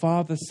 But the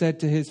father said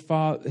to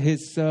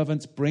his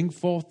servants, Bring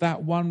forth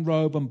that one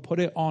robe and put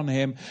it on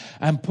him,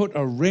 and put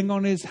a ring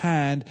on his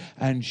hand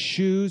and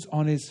shoes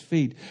on his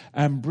feet.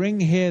 And bring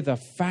here the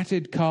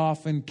fatted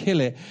calf and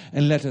kill it,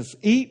 and let us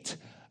eat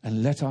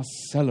and let us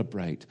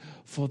celebrate.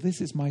 For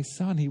this is my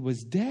son. He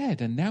was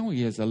dead, and now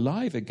he is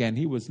alive again.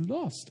 He was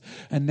lost,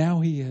 and now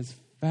he is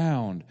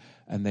found.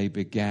 And they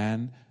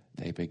began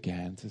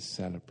to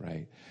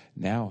celebrate.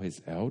 Now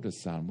his elder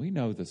son, we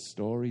know the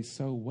story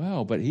so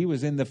well, but he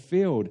was in the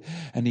field,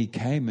 and he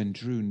came and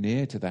drew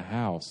near to the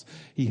house.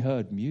 He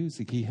heard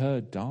music, he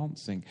heard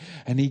dancing,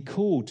 and he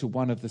called to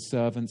one of the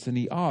servants, and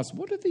he asked,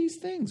 What are these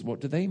things?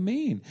 What do they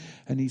mean?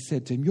 And he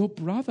said to him, Your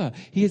brother,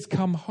 he has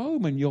come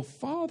home, and your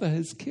father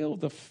has killed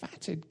the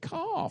fatted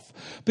calf,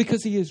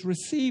 because he has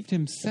received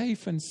him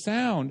safe and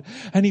sound.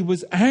 And he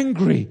was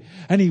angry,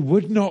 and he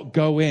would not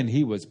go in.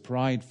 He was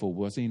prideful,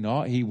 was he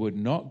not? He would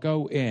not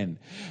go in.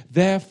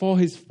 Therefore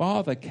his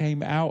father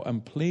came out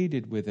and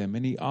pleaded with him,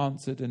 and he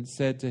answered and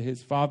said to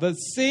his father,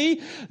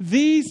 See,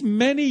 these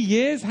many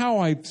years how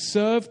I've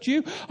served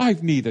you.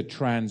 I've neither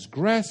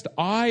transgressed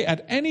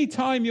at any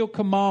time your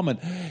commandment.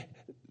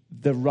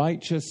 The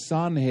righteous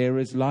son here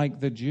is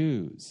like the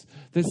Jews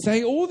that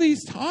say, all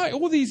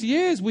these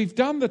years we've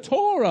done the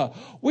Torah.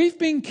 We've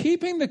been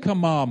keeping the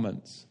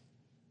commandments.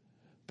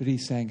 But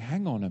he's saying,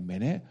 hang on a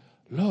minute.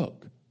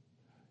 Look,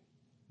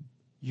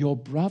 your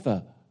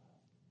brother,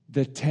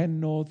 the 10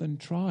 northern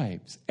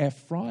tribes,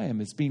 Ephraim,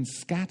 has been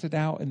scattered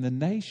out in the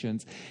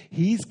nations.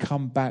 He's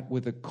come back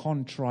with a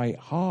contrite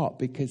heart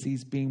because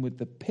he's been with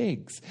the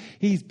pigs.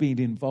 He's been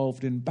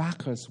involved in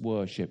Bacchus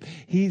worship.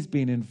 He's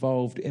been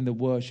involved in the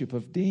worship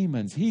of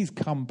demons. He's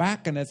come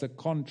back and has a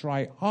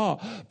contrite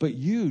heart. But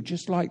you,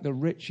 just like the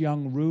rich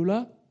young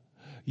ruler,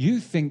 you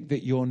think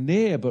that you're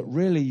near, but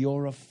really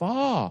you're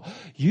afar.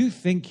 You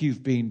think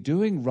you've been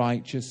doing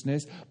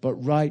righteousness, but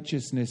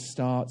righteousness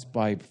starts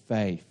by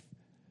faith.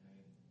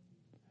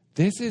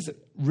 This is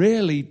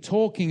really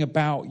talking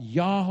about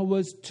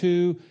Yahweh's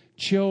two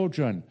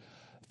children,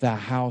 the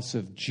house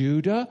of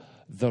Judah,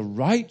 the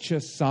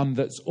righteous son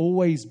that's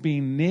always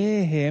been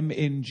near him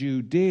in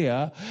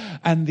Judea,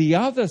 and the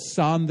other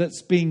son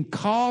that's been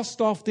cast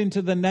off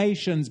into the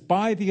nations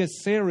by the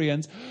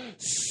Assyrians,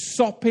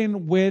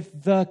 sopping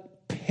with the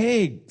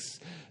pigs.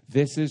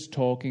 This is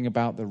talking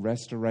about the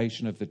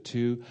restoration of the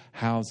two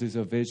houses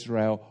of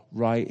Israel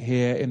right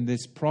here in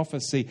this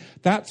prophecy.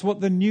 That's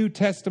what the New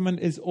Testament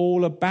is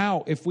all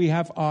about, if we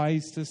have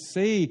eyes to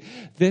see.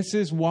 This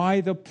is why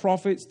the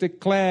prophets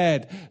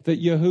declared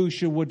that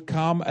Yahushua would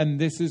come, and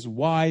this is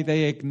why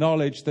they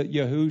acknowledged that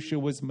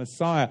Yahushua was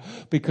Messiah.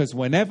 Because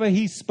whenever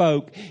he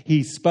spoke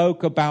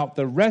about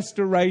the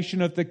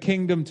restoration of the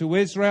kingdom to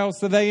Israel,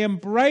 so they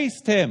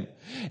embraced him.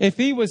 If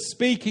he was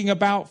speaking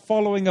about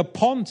following a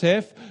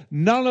pontiff,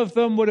 none of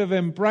them would have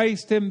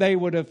embraced him. They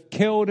would have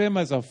killed him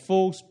as a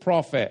false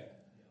prophet.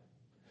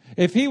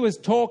 If he was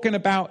talking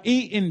about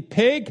eating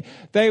pig,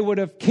 they would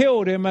have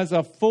killed him as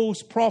a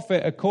false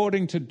prophet,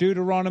 according to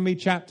Deuteronomy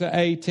chapter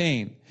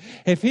 18.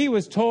 If he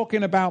was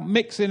talking about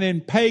mixing in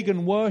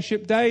pagan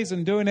worship days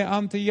and doing it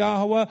unto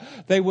Yahweh,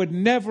 they would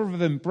never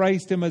have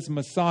embraced him as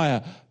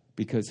Messiah,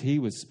 because he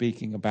was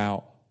speaking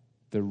about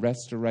the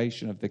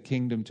restoration of the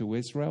kingdom to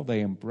Israel.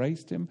 They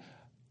embraced him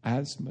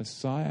as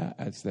Messiah,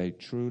 as they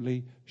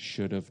truly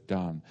should have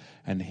done.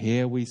 And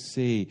here we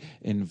see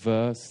in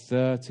verse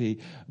 30,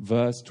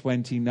 verse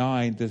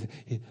 29,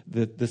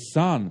 the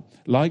son,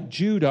 like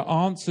Judah,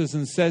 answers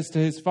and says to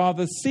his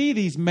father, See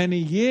these many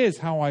years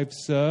how I've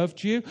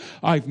served you.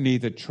 I've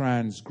neither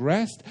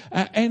transgressed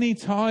at any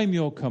time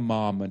your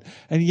commandment.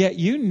 And yet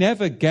you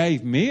never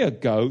gave me a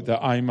goat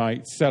that I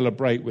might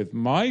celebrate with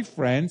my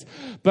friends.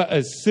 But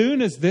as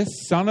soon as this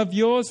son of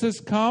yours has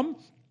come,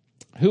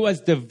 who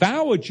has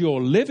devoured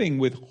your living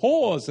with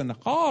whores and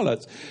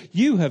harlots.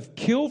 You have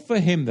killed for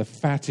him the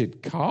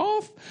fatted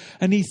calf.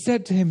 And he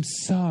said to him,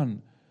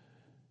 Son,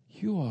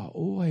 you are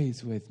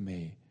always with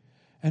me,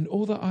 and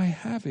all that I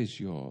have is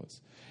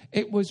yours.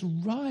 It was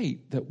right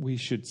that we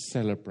should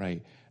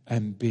celebrate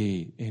and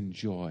be in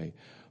joy.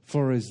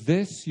 For as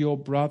this your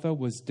brother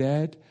was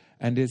dead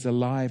and is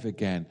alive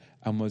again,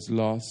 and was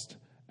lost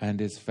and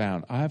is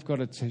found. I've got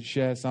to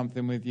share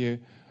something with you.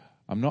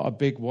 I'm not a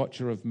big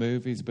watcher of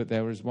movies, but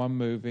there is one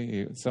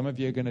movie. Some of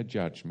you are going to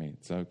judge me.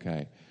 It's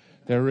okay.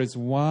 There is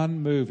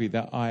one movie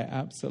that I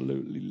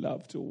absolutely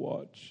love to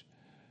watch.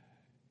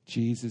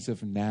 Jesus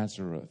of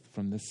Nazareth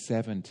from the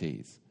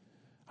 70s.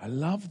 I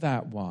love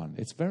that one.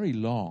 It's very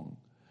long.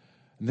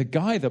 And the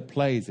guy that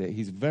plays it,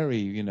 he's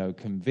very,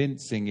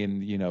 convincing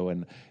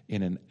in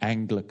an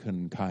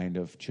Anglican kind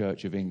of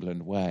Church of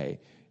England way.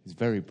 He's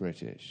very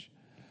British.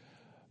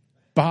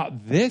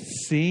 But this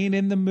scene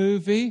in the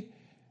movie,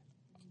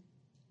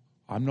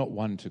 I'm not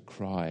one to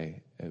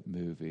cry at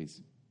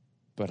movies,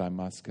 but I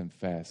must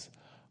confess,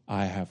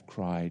 I have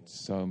cried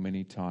so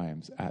many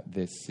times at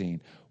this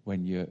scene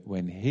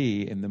when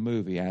he in the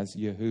movie, as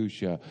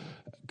Yahusha,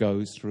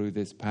 goes through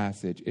this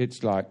passage.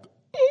 It's like,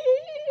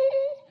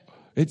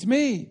 it's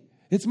me.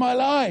 It's my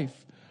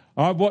life.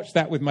 I watch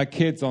that with my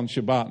kids on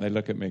Shabbat, and they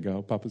look at me and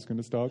go, Papa's going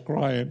to start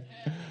crying.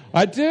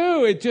 I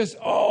do. It just,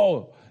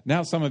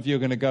 now some of you are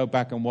going to go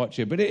back and watch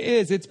it. But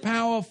it's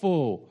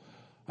powerful.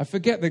 I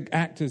forget the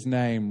actor's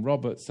name,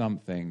 Robert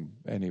something.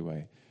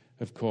 Anyway,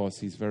 of course,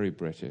 he's very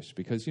British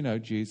because,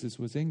 Jesus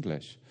was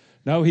English.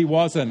 No, he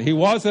wasn't. He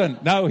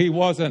wasn't. No, he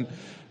wasn't.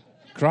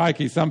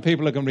 Crikey, some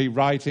people are going to be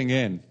writing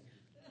in.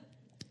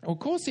 Of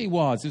course he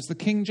was. It was the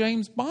King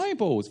James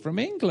Bibles from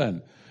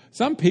England.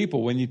 Some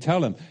people, when you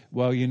tell them,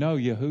 well,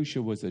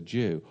 Yahusha was a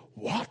Jew.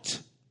 What?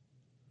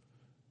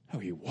 No,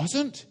 he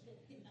wasn't.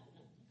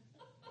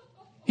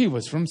 He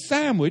was from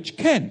Sandwich,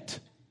 Kent.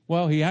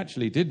 Well, he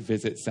actually did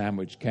visit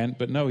Sandwich, Kent,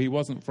 but no, he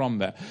wasn't from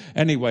there.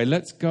 Anyway,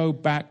 let's go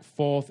back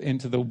forth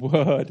into the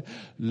Word.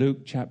 Luke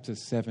chapter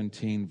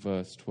 17,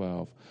 verse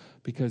 12.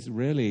 Because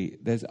really,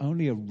 there's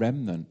only a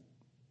remnant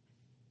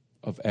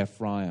of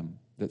Ephraim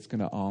that's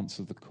going to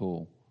answer the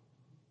call.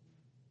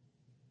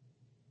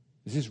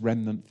 This is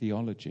remnant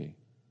theology.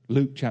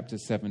 Luke chapter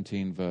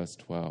 17, verse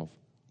 12.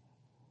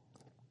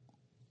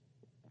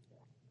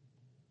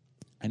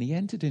 And he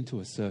entered into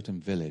a certain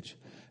village,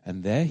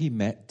 and there he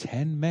met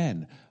 10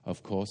 men.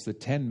 Of course, the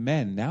 10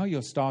 men, now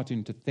you're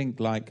starting to think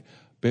like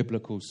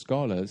biblical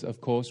scholars, of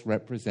course,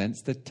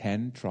 represents the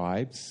 10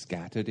 tribes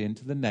scattered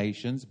into the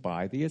nations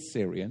by the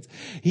Assyrians.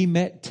 He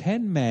met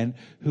 10 men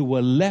who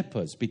were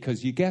lepers,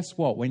 because you guess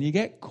what? When you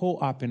get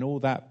caught up in all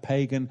that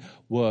pagan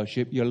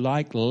worship, you're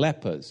like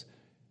lepers,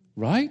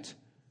 right?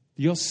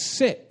 You're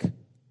sick.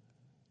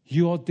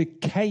 You're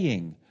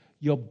decaying.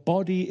 Your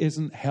body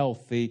isn't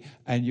healthy,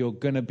 and you're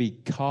going to be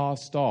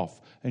cast off.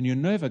 And you're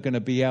never going to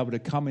be able to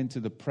come into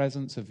the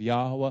presence of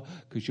Yahweh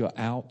because you're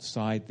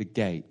outside the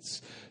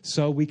gates.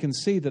 So we can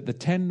see that the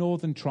 10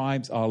 northern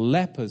tribes are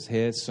lepers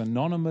here,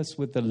 synonymous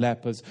with the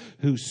lepers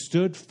who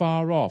stood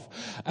far off.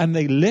 And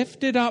they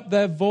lifted up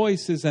their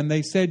voices and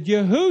they said,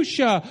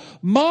 Yahusha,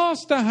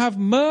 Master, have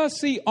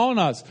mercy on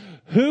us.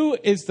 Who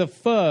is the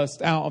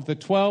first out of the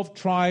 12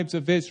 tribes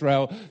of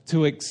Israel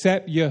to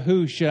accept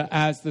Yahusha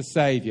as the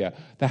Savior?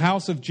 The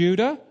house of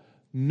Judah?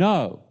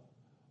 No.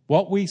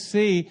 What we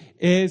see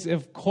is,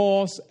 of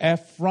course,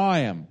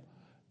 Ephraim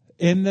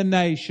in the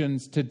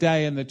nations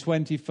today in the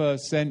 21st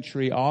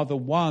century are the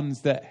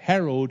ones that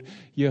herald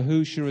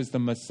Yahusha as the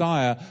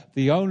Messiah.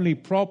 The only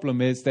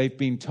problem is they've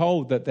been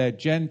told that they're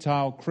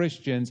Gentile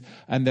Christians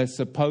and they're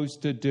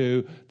supposed to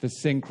do the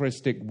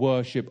syncretic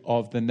worship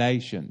of the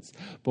nations.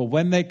 But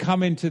when they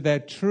come into their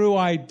true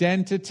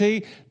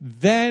identity,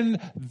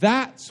 then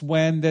that's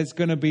when there's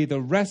going to be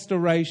the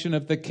restoration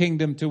of the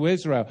kingdom to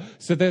Israel.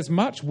 So there's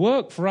much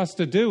work for us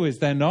to do, is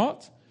there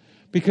not?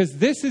 Because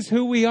this is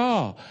who we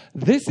are.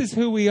 This is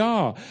who we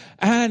are.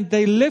 And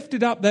they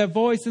lifted up their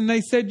voice and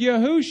they said,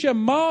 Yahusha,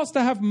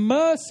 Master, have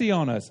mercy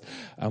on us.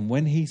 And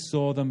when he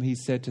saw them, he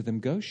said to them,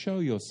 go show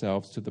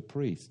yourselves to the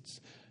priests.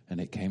 And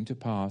it came to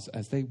pass,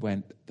 as they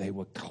went, they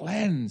were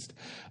cleansed.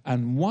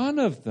 And one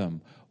of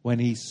them, when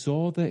he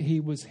saw that he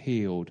was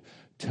healed,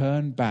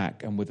 turned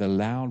back and with a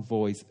loud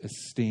voice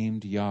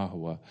esteemed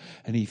Yahweh.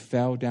 And he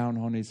fell down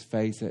on his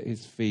face at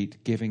his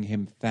feet, giving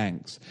him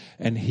thanks.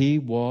 And he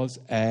was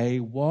a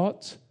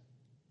what?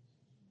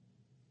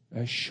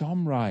 A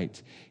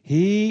Shomrite.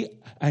 He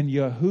and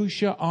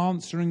Yahusha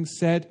answering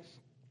said,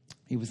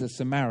 he was a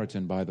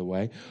Samaritan, by the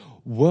way,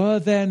 were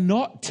there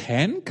not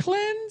 10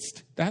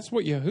 cleansed? That's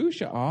what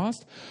Yahusha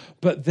asked.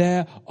 But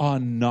there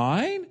are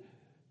 9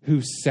 who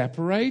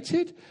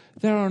separated.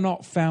 There are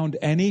not found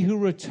any who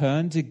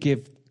return to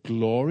give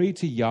glory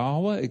to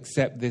Yahweh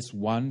except this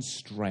one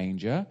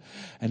stranger.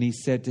 And he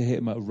said to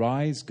him,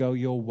 arise, go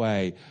your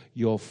way.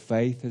 Your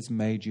faith has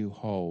made you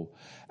whole.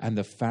 And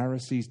the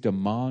Pharisees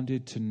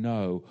demanded to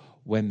know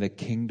when the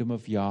kingdom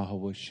of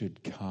Yahweh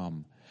should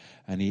come.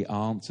 And he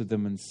answered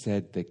them and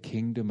said, the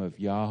kingdom of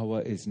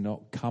Yahweh is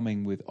not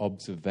coming with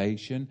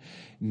observation,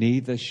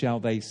 neither shall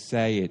they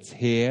say it's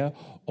here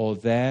or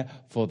there,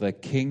 for the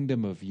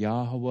kingdom of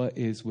Yahweh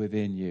is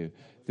within you.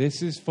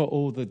 This is for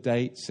all the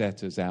date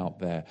setters out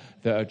there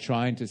that are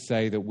trying to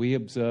say that we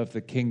observe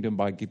the kingdom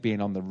by being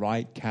on the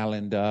right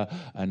calendar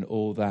and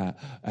all that.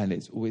 And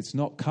it's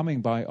not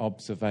coming by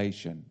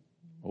observation.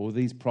 All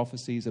these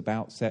prophecies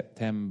about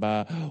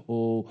September,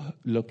 all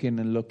looking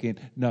and looking.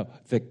 No,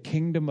 the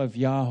kingdom of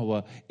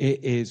Yahweh,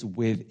 it is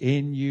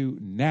within you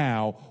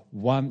now,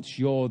 once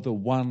you're the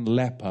one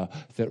leper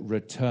that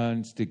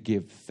returns to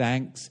give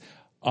thanks.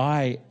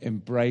 I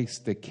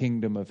embraced the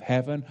kingdom of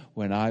heaven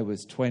when I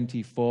was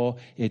 24.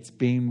 It's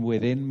been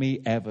within me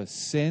ever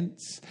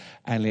since,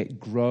 and it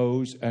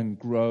grows and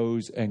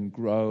grows and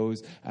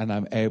grows, and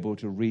I'm able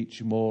to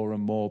reach more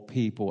and more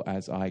people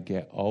as I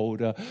get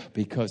older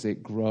because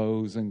it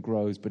grows and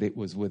grows. But it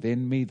was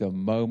within me the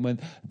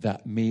moment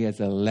that me as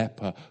a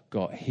leper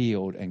got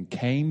healed and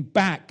came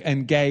back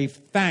and gave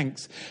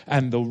thanks.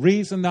 And the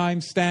reason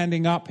I'm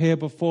standing up here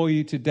before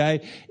you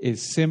today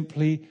is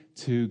simply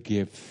to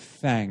give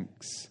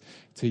thanks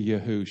to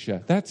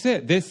Yahusha. That's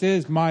it. This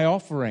is my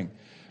offering.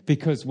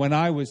 Because when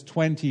I was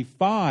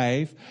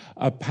 25,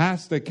 a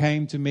pastor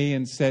came to me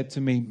and said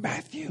to me,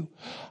 Matthew,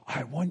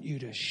 I want you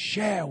to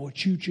share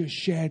what you just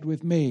shared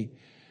with me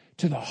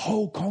to the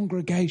whole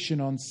congregation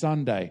on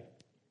Sunday.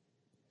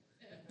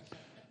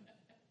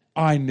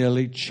 I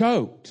nearly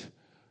choked.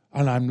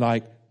 And I'm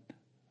like,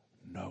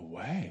 no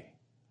way.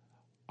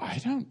 I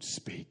don't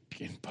speak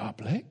in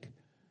public.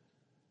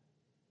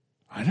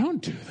 I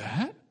don't do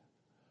that.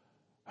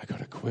 I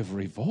got a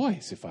quivery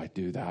voice if I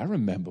do that. I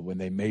remember when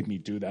they made me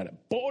do that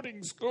at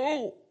boarding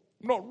school.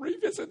 I'm not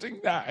revisiting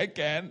that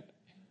again.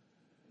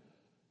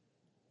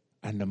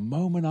 And the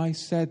moment I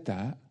said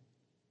that,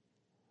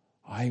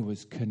 I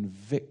was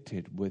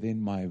convicted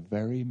within my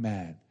very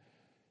man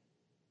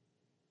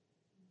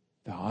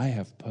that I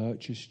have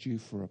purchased you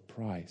for a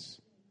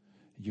price.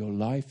 Your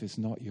life is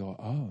not your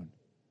own.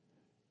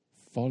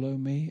 Follow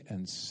me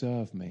and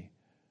serve me.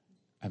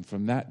 And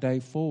from that day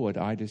forward,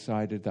 I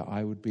decided that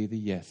I would be the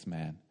yes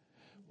man.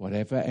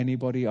 Whatever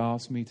anybody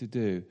asked me to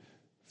do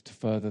to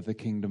further the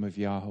kingdom of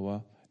Yahweh,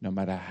 no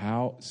matter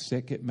how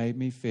sick it made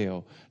me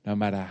feel, no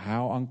matter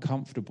how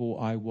uncomfortable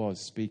I was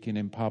speaking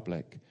in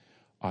public,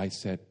 I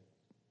said,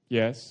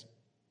 yes.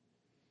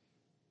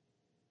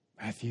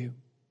 Matthew,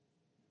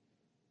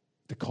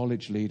 the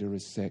college leader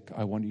is sick.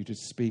 I want you to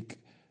speak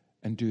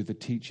and do the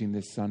teaching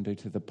this Sunday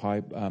to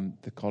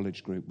the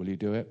college group. Will you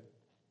do it?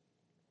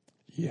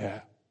 Yeah.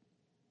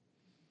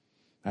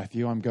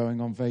 Matthew, I'm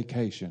going on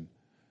vacation.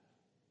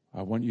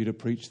 I want you to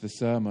preach the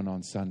sermon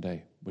on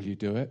Sunday. Will you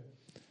do it?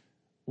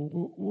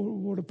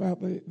 What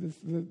about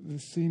the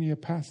senior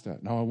pastor?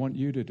 No, I want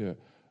you to do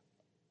it.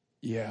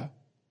 Yeah.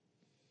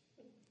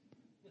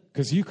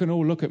 Because you can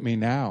all look at me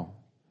now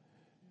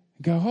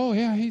and go, oh,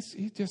 yeah,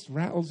 he just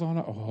rattles on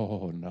it.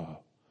 Oh,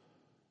 no.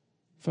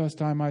 First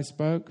time I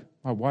spoke,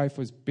 my wife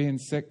was being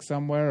sick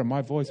somewhere and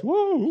my voice,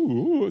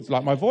 whoa, it's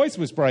like my voice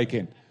was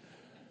breaking.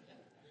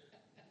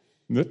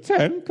 The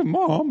 10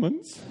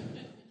 Commandments,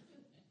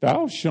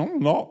 thou shalt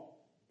not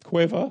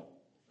quiver.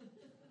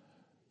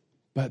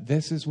 But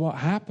this is what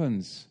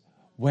happens.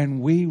 When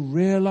we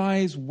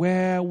realize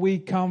where we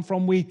come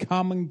from, we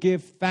come and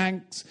give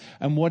thanks.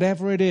 And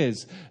whatever it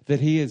is that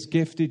he has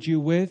gifted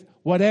you with,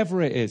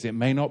 whatever it is, it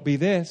may not be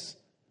this.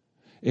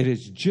 It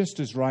is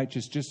just as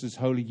righteous, just as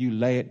holy. You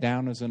lay it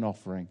down as an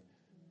offering.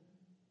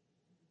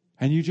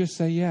 And you just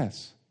say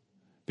yes.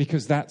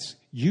 Because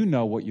you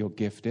know what your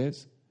gift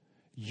is.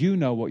 You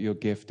know what your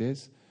gift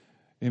is.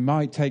 It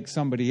might take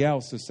somebody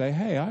else to say,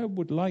 hey, I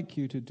would like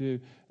you to do.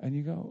 And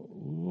you go,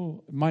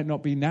 oh. It might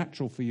not be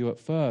natural for you at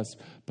first,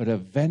 but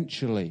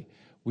eventually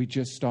we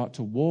just start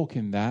to walk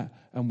in that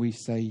and we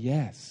say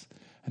yes.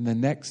 And the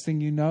next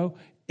thing you know,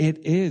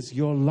 it is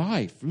your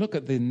life. Look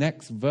at the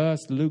next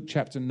verse, Luke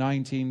chapter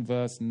 19,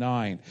 verse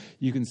 9.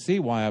 You can see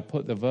why I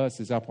put the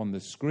verses up on the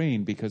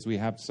screen, because we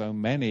have so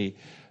many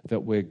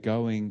that we're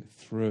going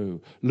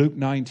through. Luke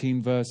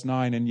 19, verse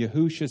 9, and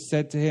Yahusha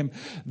said to him,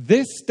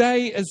 this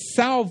day as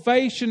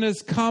salvation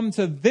has come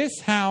to this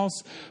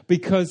house,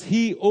 because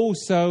he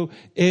also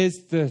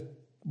is the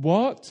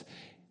what?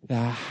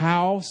 The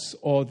house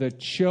or the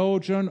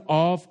children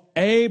of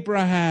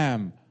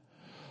Abraham.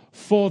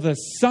 For the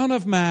Son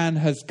of Man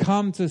has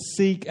come to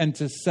seek and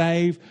to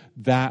save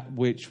that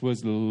which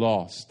was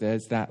lost.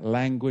 There's that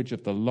language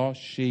of the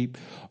lost sheep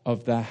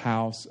of the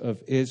house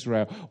of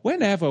Israel.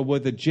 Whenever were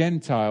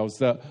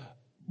Gentiles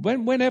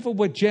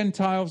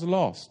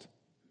lost?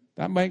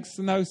 That makes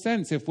no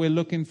sense if we're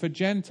looking for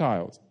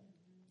Gentiles.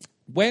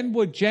 When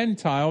were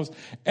Gentiles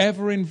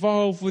ever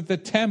involved with the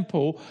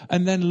temple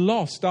and then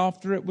lost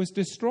after it was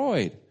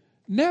destroyed?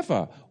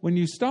 Never. When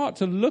you start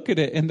to look at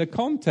it in the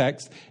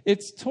context,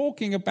 it's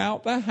talking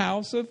about the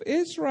house of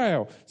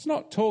Israel. It's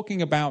not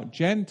talking about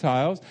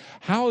Gentiles.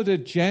 How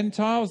did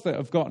Gentiles that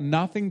have got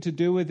nothing to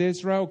do with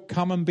Israel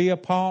come and be a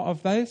part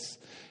of this?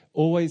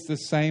 Always the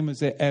same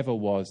as it ever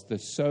was. The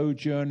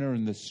sojourner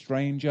and the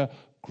stranger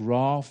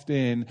graft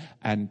in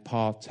and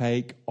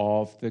partake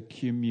of the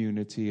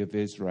community of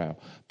Israel.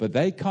 But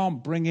they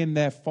can't bring in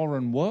their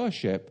foreign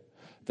worship.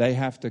 They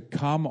have to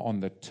come on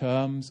the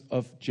terms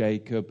of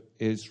Jacob,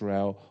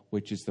 Israel,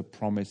 which is the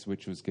promise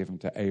which was given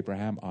to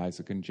Abraham,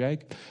 Isaac, and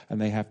Jacob. And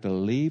they have to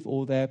leave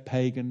all their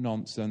pagan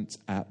nonsense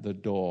at the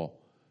door.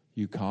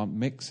 You can't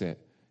mix it,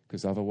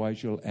 because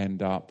otherwise you'll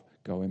end up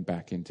going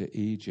back into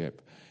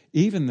Egypt.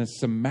 Even the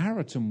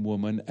Samaritan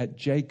woman at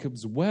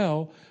Jacob's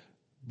well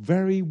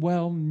very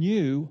well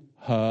knew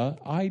her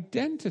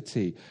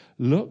identity.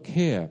 Look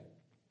here,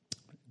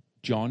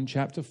 John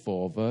chapter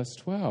 4, verse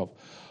 12.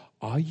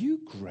 Are you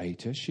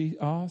greater, she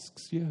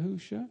asks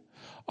Yahusha?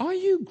 Are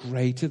you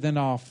greater than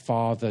our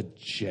father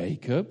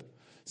Jacob?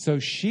 So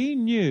she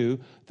knew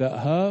that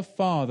her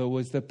father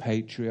was the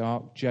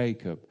patriarch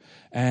Jacob.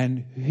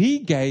 And he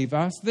gave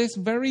us this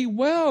very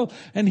well.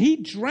 And he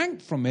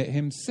drank from it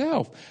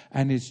himself.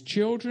 And his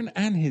children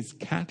and his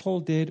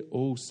cattle did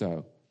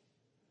also.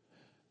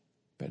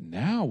 But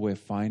now we're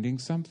finding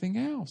something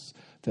else.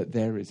 That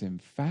there is in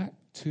fact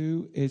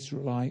 2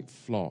 Israelite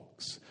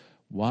flocks.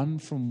 One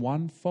from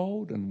one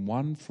fold and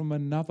one from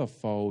another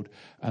fold,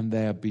 and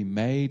they'll be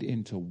made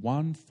into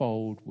one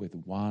fold with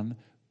one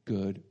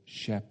good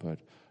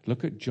shepherd.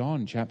 Look at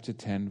John chapter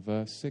 10,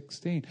 verse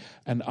 16.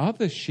 And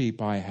other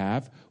sheep I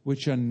have,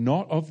 which are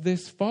not of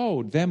this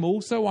fold, them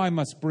also I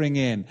must bring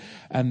in,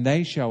 and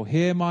they shall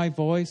hear my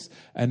voice,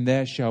 and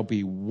there shall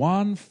be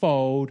one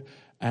fold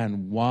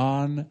and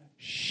one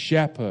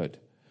shepherd.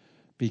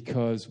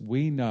 Because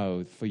we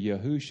know for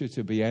Yahusha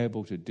to be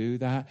able to do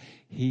that,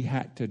 he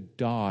had to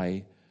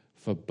die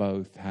for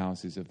both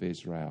houses of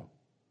Israel.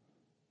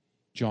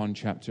 John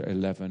chapter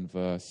 11,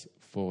 verse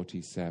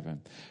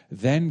 47.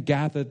 Then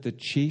gathered the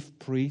chief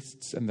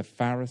priests and the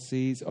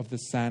Pharisees of the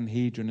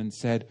Sanhedrin and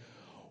said,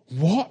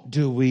 what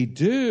do we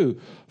do?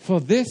 For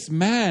this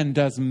man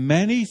does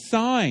many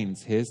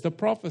signs. Here's the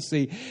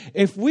prophecy.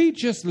 If we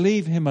just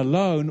leave him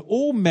alone,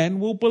 all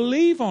men will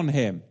believe on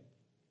him.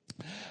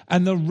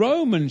 And the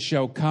Romans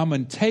shall come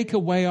and take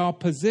away our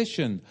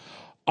position,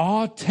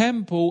 our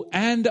temple,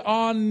 and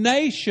our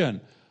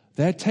nation.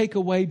 They'll take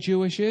away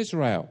Jewish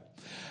Israel.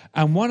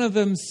 And one of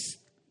them,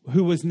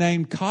 who was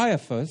named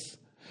Caiaphas,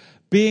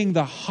 being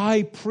the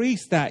high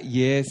priest that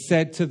year,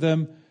 said to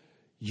them,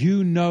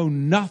 you know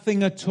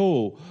nothing at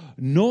all,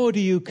 nor do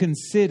you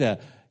consider,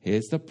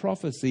 here's the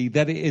prophecy,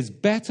 that it is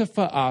better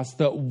for us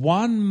that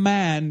one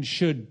man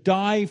should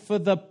die for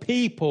the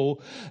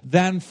people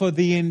than for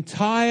the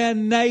entire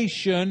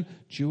nation,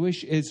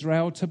 Jewish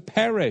Israel, to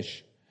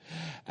perish.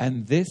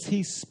 And this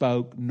he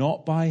spoke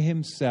not by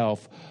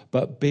himself,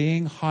 but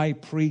being high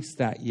priest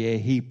that year,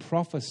 he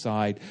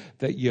prophesied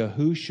that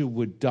Yahusha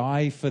would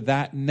die for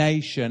that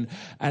nation,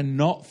 and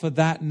not for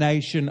that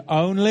nation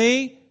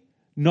only,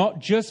 not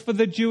just for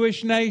the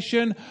Jewish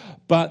nation,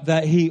 but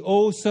that he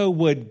also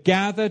would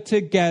gather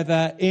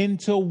together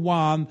into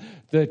one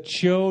the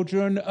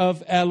children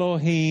of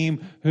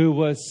Elohim who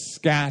were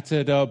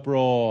scattered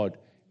abroad.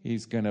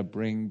 He's going to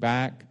bring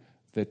back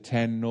the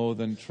 10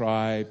 northern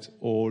tribes,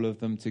 all of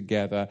them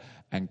together,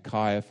 and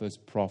Caiaphas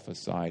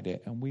prophesied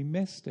it. And we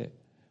missed it.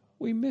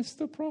 We missed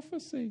the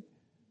prophecy.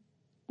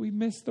 We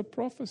missed the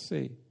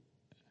prophecy.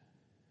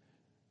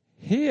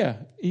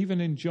 Here, even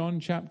in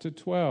John chapter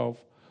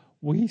 12,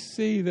 we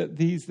see that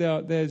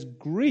there's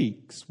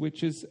Greeks,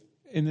 which is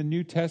in the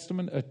New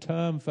Testament a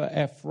term for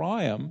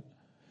Ephraim,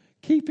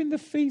 keeping the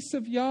feasts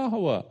of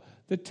Yahweh.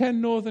 The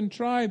 10 northern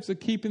tribes are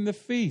keeping the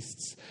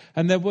feasts.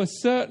 And there were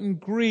certain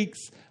Greeks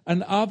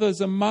and others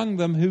among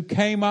them who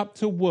came up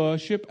to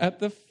worship at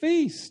the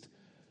feast.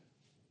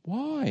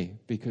 Why?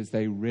 Because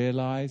they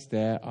realized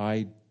their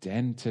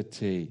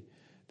identity.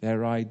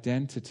 Their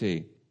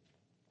identity.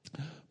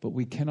 But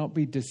we cannot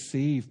be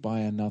deceived by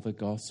another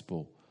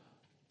gospel.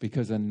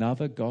 Because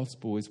another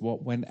gospel is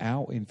what went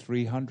out in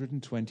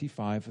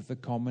 325 of the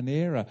Common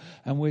Era.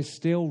 And we're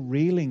still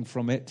reeling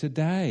from it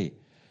today.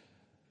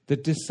 The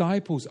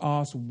disciples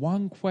asked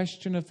one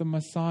question of the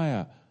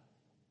Messiah.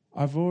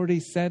 I've already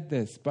said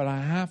this, but I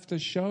have to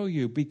show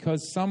you,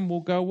 because some will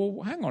go,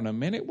 well, hang on a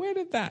minute,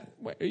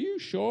 are you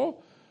sure?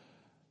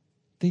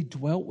 They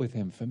dwelt with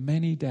him for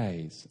many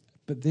days,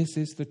 but this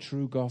is the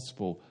true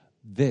gospel.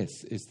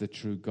 This is the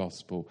true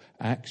gospel.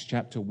 Acts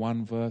chapter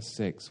 1, verse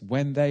 6.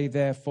 When they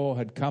therefore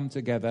had come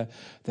together,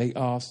 they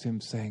asked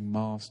him, saying,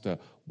 Master,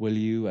 will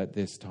you at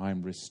this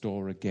time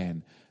restore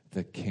again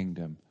the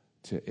kingdom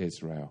to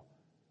Israel?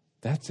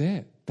 That's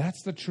it.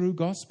 That's the true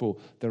gospel,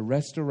 the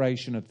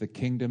restoration of the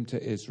kingdom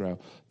to Israel.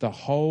 The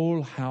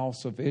whole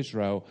house of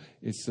Israel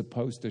is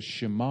supposed to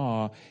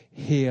shema,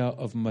 hear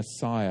of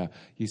Messiah.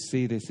 You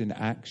see this in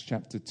Acts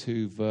chapter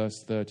 2,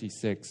 verse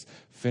 36,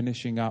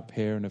 finishing up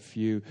here in a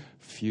few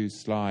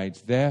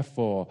slides.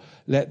 Therefore,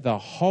 let the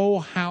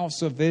whole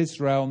house of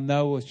Israel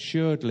know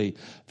assuredly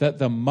that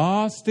the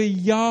Master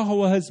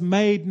Yahweh has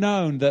made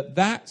known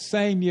that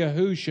same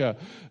Yahusha,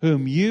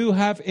 whom you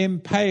have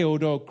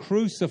impaled or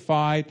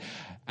crucified,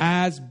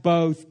 as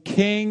both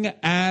king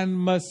and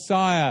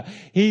Messiah.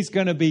 He's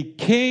going to be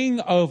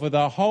king over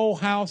the whole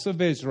house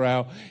of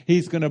Israel.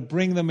 He's going to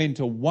bring them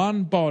into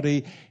one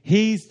body.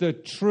 He's the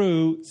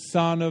true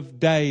son of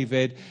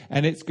David,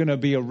 and it's going to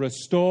be a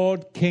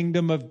restored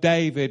kingdom of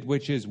David,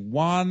 which is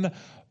one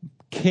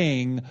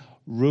king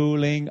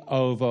ruling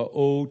over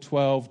all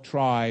 12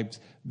 tribes.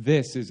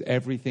 This is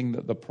everything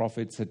that the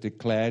prophets had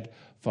declared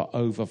for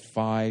over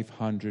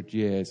 500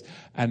 years.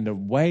 And the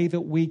way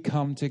that we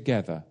come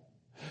together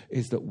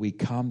is that we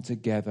come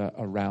together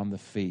around the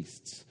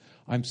feasts.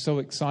 I'm so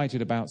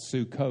excited about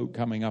Sukkot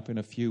coming up in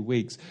a few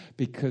weeks,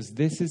 because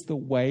this is the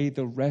way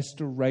the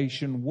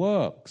restoration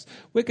works.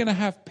 We're going to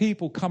have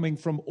people coming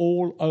from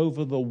all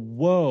over the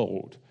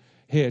world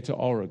here to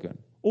Oregon,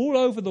 all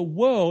over the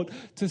world,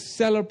 to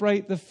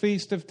celebrate the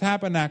Feast of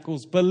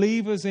Tabernacles,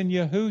 believers in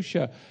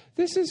Yahushua.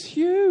 This is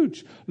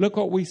huge. Look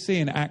what we see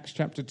in Acts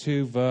chapter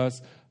 2,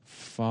 verse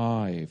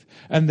 5.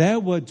 And there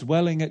were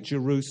dwelling at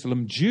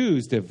Jerusalem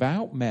Jews,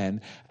 devout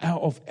men,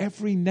 out of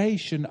every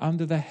nation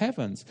under the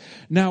heavens.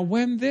 Now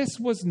when this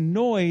was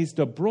noised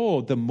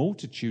abroad, the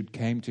multitude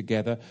came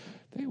together.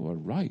 They were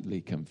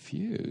rightly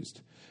confused,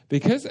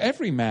 because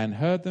every man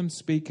heard them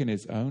speak in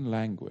his own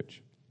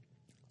language.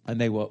 And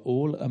they were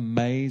all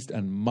amazed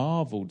and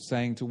marveled,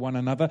 saying to one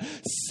another,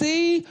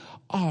 "See,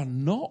 are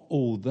not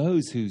all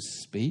those who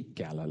speak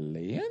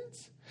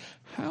Galileans?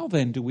 How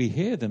then do we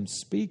hear them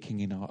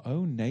speaking in our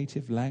own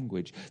native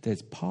language?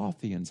 There's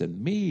Parthians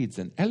and Medes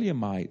and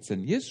Elamites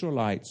and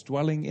Israelites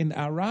dwelling in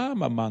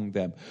Aram among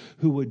them,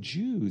 who were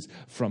Jews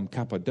from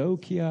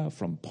Cappadocia,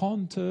 from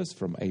Pontus,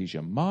 from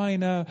Asia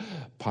Minor,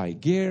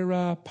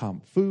 Phrygia,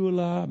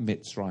 Pamphylia,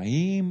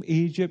 Mitzrayim,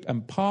 Egypt,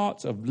 and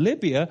parts of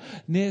Libya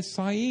near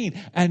Syene,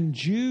 and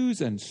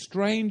Jews and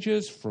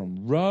strangers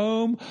from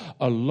Rome,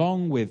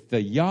 along with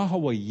the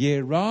Yahweh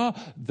Yireh,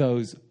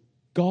 those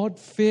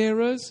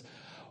God-fearers."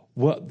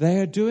 What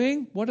they're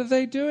doing? What are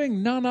they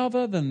doing? None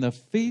other than the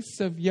feasts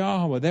of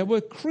Yahweh. There were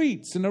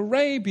Cretes and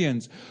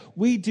Arabians.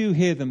 We do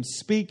hear them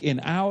speak in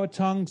our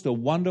tongues the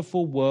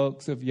wonderful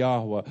works of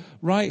Yahweh.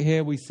 Right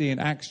here we see in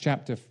Acts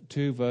chapter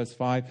 2, verse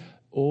 5,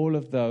 all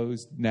of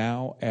those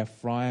now,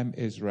 Ephraim,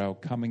 Israel,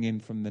 coming in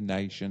from the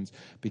nations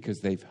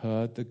because they've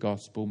heard the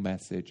gospel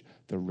message,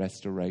 the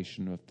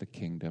restoration of the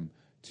kingdom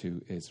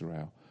to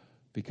Israel.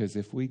 Because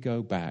if we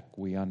go back,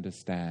 we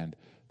understand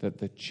that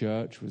the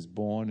church was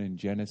born in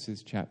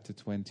Genesis chapter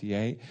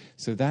 28.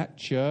 So that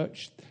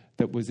church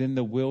that was in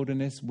the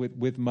wilderness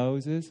with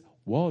Moses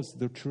was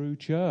the true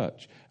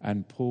church.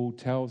 And Paul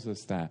tells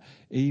us that,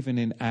 even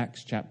in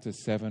Acts chapter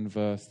 7,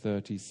 verse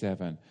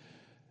 37.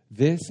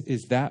 This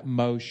is that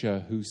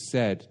Moshe who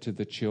said to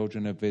the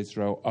children of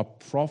Israel, "A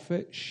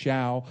prophet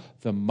shall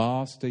the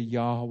Master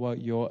Yahweh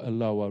your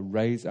Eloah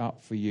raise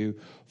up for you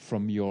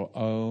from your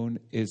own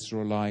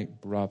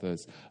Israelite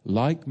brothers.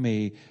 Like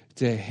me,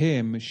 to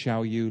him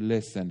shall you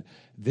listen.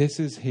 This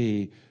is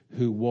he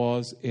who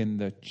was in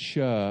the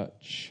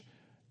church,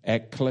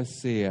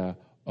 ecclesia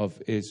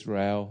of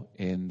Israel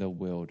in the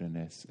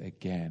wilderness."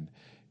 Again,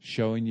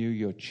 showing you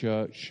your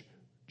church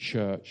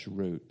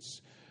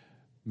roots.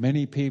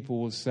 Many people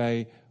will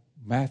say,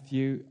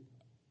 "Matthew,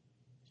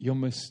 you're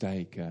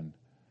mistaken.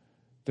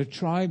 The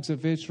tribes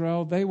of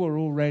Israel, they were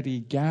already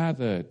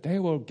gathered. They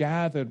were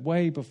gathered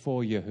way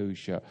before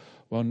Yahushua."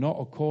 Well, not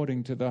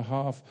according to the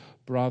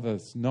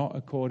half-brothers, not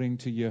according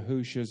to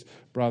Yahushua's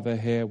brother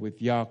here with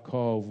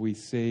Yaakov. We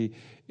see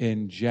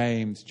in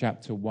James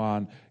chapter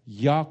 1,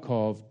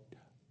 Yaakov,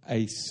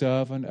 a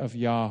servant of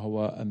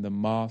Yahweh, and the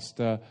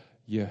master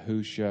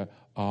Yahushua,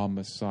 our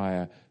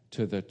Messiah,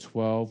 to the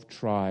 12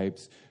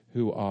 tribes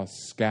who are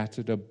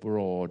scattered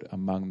abroad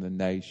among the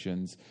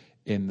nations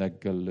in the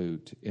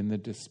galut, in the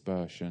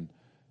dispersion.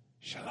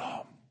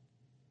 Shalom,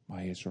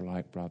 my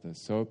Israelite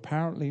brothers. So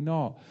apparently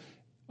not.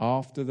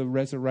 After the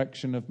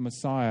resurrection of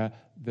Messiah,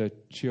 the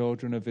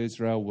children of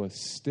Israel were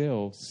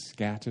still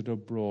scattered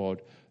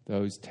abroad.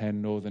 Those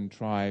 10 northern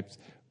tribes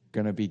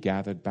going to be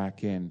gathered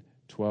back in.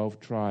 12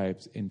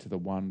 tribes into the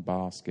one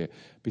basket.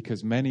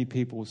 Because many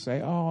people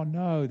say, "Oh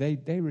no,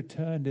 they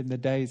returned in the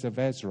days of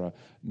Ezra."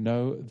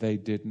 No, they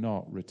did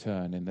not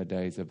return in the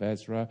days of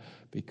Ezra,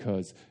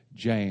 because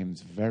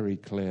James very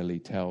clearly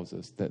tells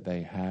us that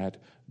they had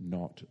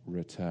not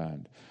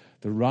returned.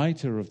 The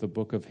writer of the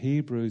book of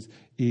Hebrews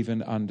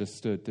even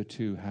understood the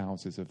two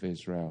houses of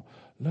Israel.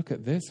 Look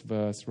at this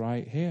verse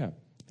right here.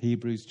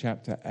 Hebrews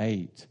chapter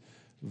 8,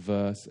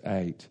 verse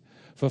 8.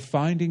 "For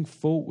finding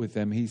fault with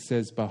them, he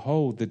says,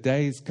 Behold, the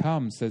days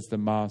come, says the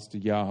Master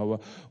Yahweh,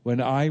 when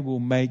I will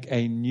make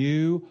a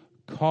new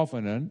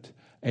covenant,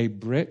 a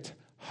Brit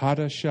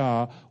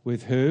Hadashah,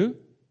 with who?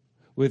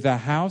 With the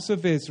house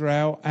of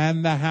Israel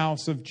and the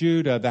house of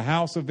Judah." The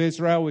house of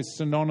Israel is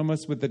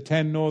synonymous with the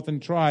 10 northern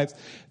tribes.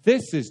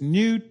 This is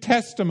New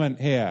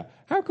Testament here.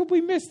 How could we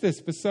miss this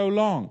for so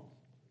long?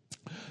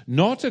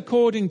 Not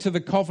according to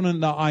the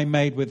covenant that I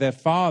made with their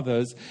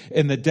fathers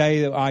in the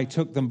day that I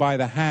took them by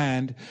the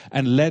hand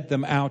and led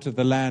them out of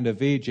the land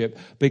of Egypt,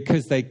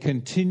 because they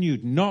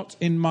continued not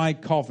in my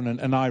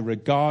covenant, and I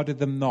regarded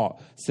them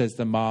not, says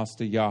the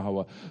Master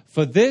Yahweh.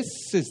 For this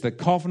is the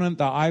covenant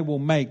that I will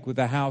make with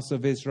the house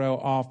of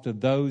Israel after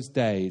those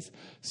days,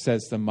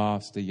 says the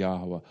Master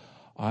Yahweh.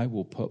 I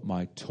will put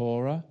my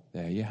Torah,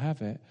 there you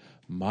have it,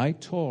 my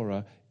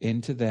Torah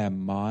into their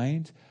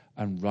mind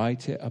and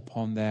write it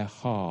upon their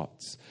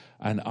hearts,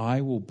 and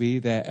I will be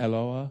their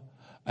Eloah,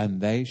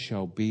 and they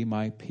shall be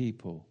my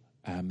people,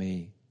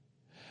 Ami.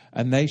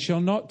 And they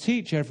shall not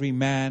teach every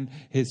man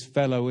his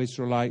fellow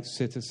Israelite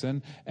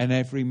citizen, and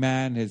every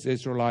man his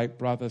Israelite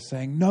brother,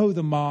 saying, Know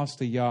the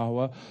Master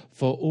Yahweh,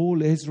 for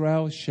all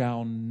Israel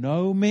shall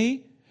know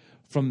me,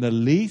 from the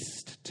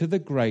least to the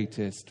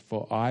greatest,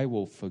 for I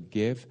will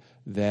forgive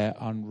their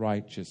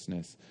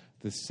unrighteousness.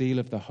 The seal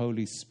of the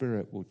Holy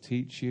Spirit will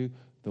teach you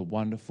the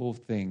wonderful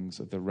things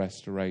of the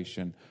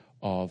restoration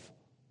of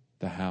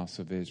the house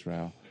of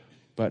Israel.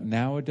 But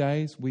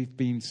nowadays, we've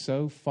been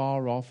so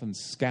far off and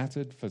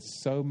scattered for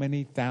so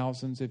many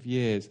thousands of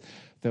years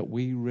that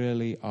we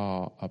really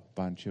are a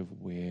bunch of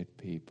weird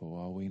people,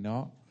 are we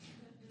not?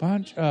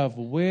 Bunch of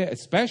weird,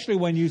 especially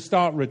when you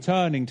start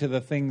returning to the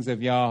things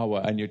of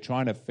Yahweh and you're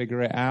trying to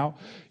figure it out,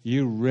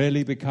 you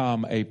really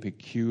become a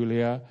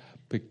peculiar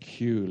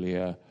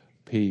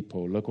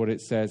people. Look what it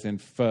says in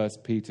 1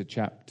 Peter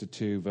chapter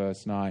 2,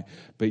 verse 9.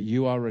 But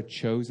you are a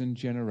chosen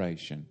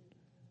generation.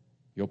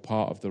 You're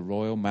part of the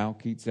royal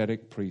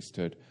Melchizedek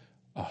priesthood,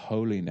 a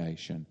holy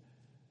nation,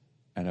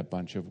 and a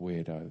bunch of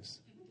weirdos.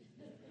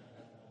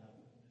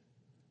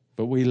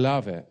 But we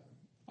love it.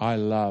 I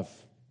love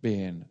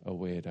being a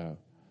weirdo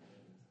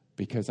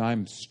because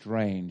I'm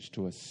strange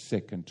to a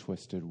sick and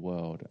twisted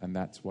world, and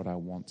that's what I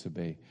want to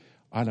be.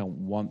 I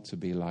don't want to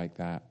be like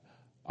that.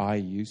 I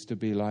used to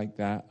be like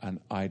that, and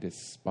I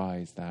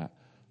despise that.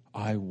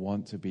 I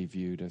want to be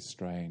viewed as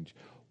strange.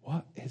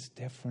 What is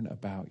different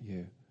about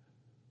you?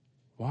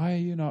 Why are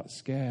you not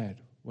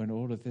scared when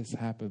all of this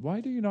happens?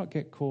 Why do you not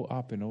get caught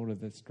up in all of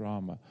this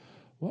drama?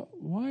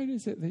 Why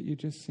is it that you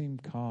just seem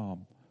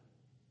calm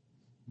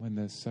when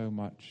there's so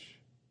much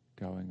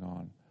going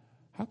on?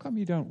 How come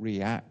you don't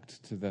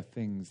react to the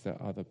things that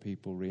other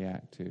people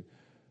react to?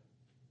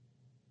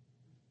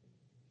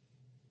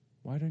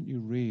 Why don't you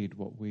read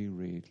what we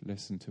read,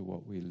 listen to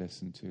what we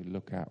listen to,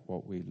 look at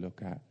what we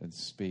look at, and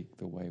speak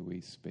the way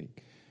we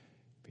speak?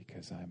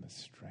 Because I'm a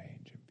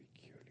strange and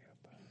peculiar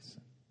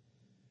person.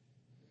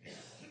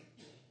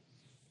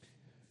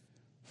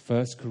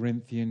 1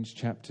 Corinthians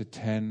chapter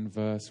 10,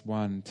 verse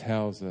 1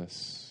 tells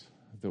us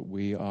that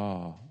we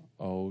are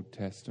Old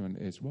Testament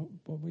Israel.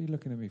 What were you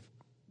looking at me for?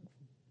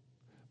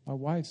 My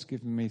wife's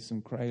giving me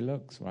some cray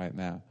looks right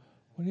now.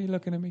 What are you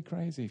looking at me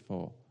crazy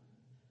for?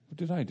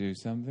 Did I do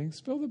something?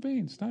 Spill the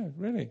beans. No,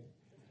 really.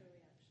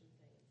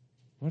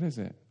 What is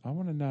it? I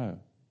want to know.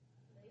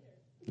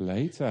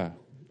 Later.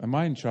 Am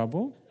I in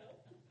trouble?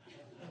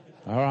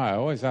 All right, I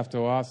always have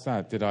to ask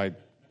that. Did I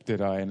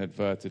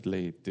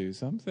inadvertently do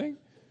something?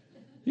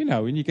 You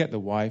know, when you get the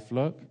wife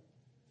look,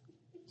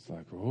 it's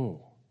like, oh,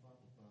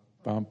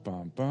 bum,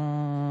 bum,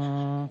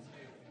 bum.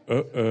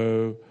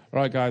 Uh-oh. All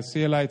right, guys,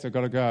 see you later.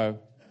 Got to go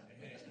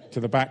to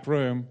the back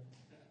room.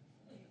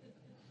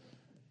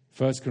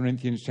 1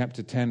 Corinthians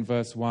chapter 10,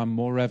 verse 1,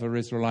 Moreover,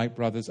 Israelite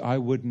brothers, I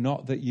would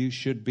not that you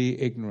should be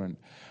ignorant,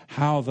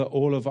 how that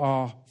all of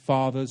our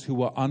fathers who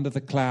were under the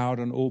cloud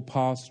and all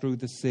passed through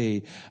the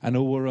sea, and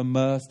all were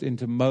immersed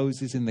into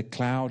Moses in the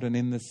cloud and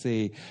in the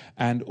sea,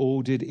 and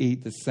all did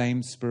eat the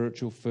same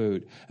spiritual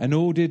food, and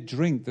all did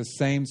drink the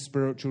same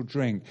spiritual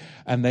drink,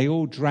 and they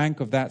all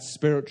drank of that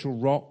spiritual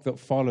rock that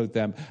followed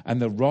them,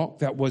 and the rock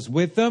that was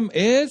with them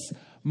is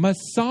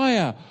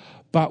Messiah.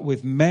 But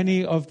with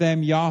many of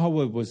them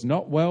Yahweh was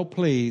not well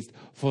pleased,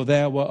 for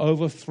they were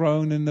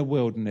overthrown in the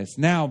wilderness.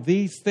 Now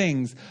these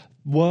things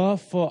were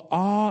for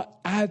our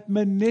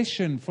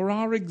admonition, for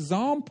our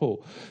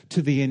example,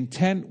 to the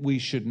intent we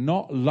should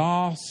not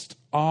lust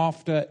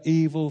after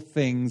evil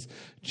things,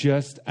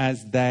 just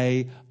as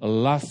they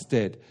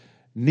lusted.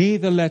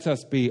 Neither let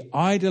us be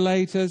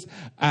idolaters,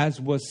 as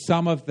were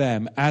some of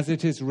them, as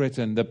it is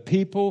written, the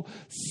people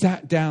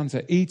sat down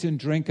to eat and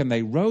drink, and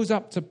they rose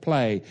up to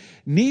play.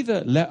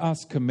 Neither let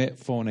us commit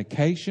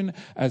fornication,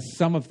 as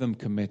some of them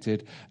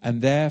committed,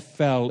 and there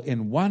fell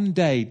in one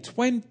day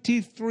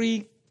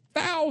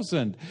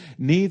 23,000.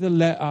 Neither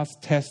let us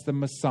test the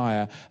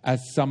Messiah,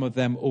 as some of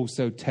them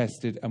also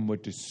tested and were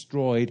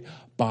destroyed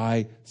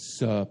by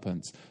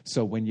serpents.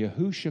 So when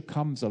Yahushua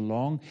comes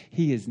along,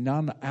 he is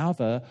none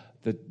other.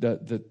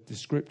 The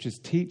scriptures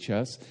teach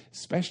us,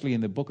 especially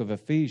in the book of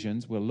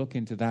Ephesians, we'll look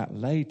into that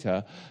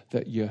later,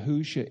 that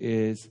Yahushua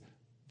is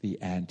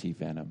the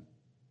anti-venom.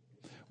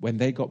 When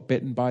they got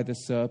bitten by the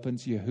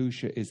serpents,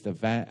 Yahushua is the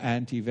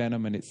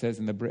anti-venom, and it says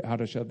in the Brit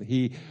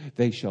Hadashah,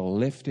 they shall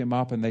lift him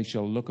up and they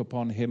shall look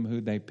upon him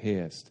who they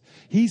pierced.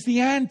 He's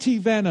the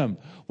anti-venom.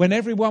 When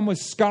everyone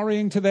was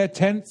scurrying to their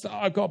tents,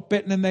 I got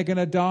bitten and they're going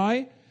to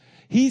die,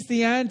 He's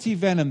the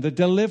anti-venom, the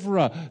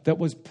deliverer that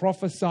was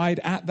prophesied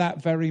at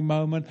that very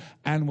moment.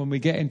 And when we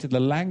get into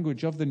the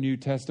language of the New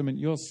Testament,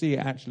 you'll see it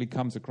actually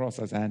comes across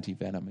as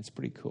anti-venom. It's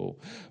pretty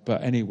cool.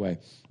 But anyway,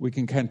 we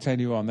can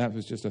continue on. That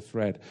was just a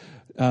thread.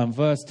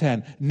 Verse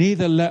 10,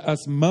 neither let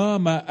us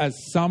murmur as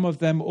some of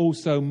them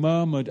also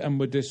murmured and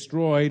were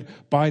destroyed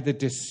by the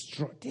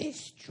destroyer.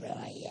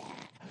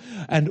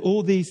 And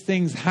all these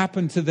things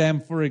happen to them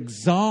for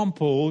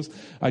examples.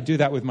 I do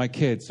that with my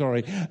kids,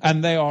 sorry.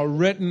 And they are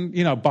written,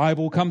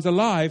 Bible comes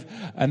alive.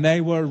 And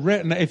they were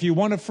written. If you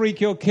want to freak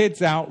your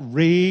kids out,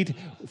 read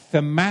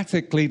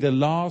thematically the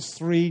last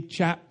 3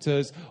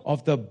 chapters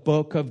of the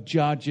book of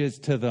Judges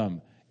to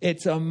them.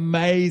 It's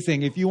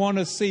amazing. If you want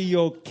to see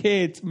your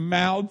kids'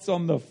 mouths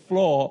on the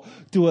floor,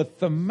 do a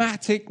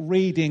thematic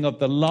reading of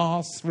the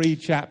last 3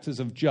 chapters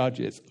of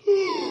Judges.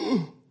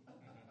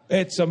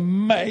 It's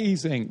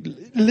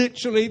amazing.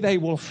 Literally, they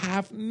will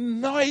have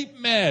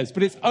nightmares,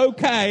 but it's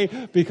okay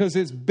because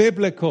it's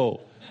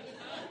biblical.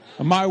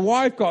 And my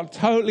wife got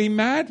totally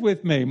mad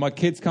with me. My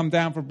kids come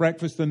down for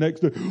breakfast the next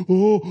day.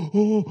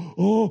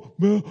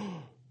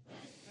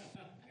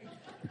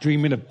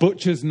 Dreaming of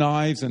butcher's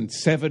knives and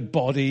severed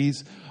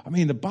bodies. I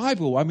mean, the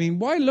Bible,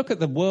 why look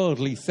at the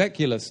worldly,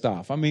 secular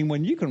stuff?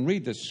 When you can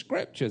read the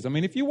scriptures.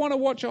 If you want to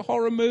watch a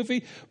horror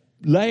movie,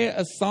 lay it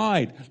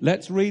aside.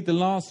 Let's read the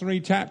last 3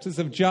 chapters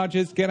of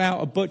Judges. Get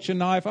out a butcher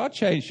knife. I'll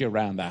chase you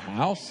around the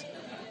house.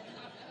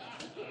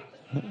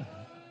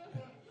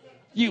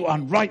 You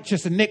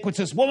unrighteous,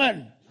 iniquitous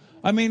woman.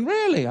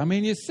 Really.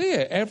 You see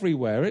it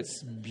everywhere.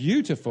 It's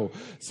beautiful.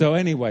 So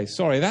anyway,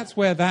 sorry, that's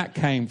where that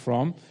came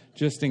from.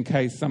 Just in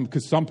case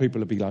because some people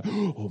would be like,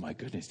 oh my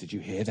goodness, did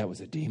you hear that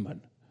was a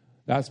demon?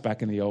 That's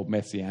back in the old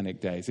Messianic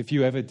days. If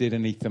you ever did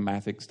any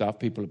thematic stuff,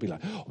 people would be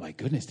like, oh my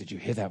goodness, did you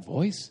hear that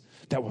voice?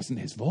 That wasn't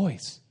his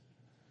voice.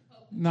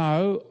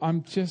 No,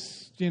 I'm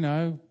just,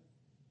 being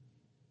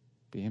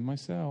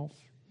myself.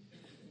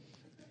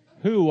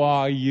 Who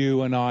are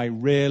you and I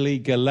really?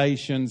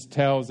 Galatians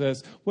tells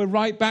us we're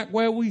right back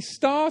where we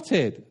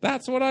started.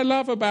 That's what I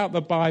love about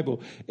the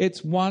Bible.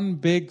 It's one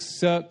big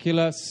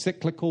circular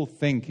cyclical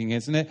thinking,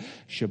 isn't it?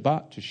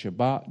 Shabbat to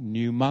Shabbat,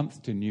 new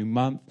month to new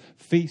month,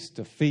 feast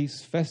to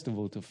feast,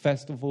 festival to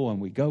festival, and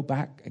we go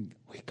back and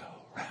we go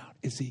around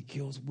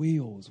Ezekiel's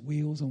wheels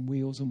and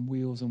wheels and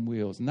wheels and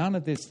wheels. None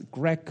of this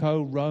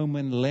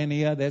Greco-Roman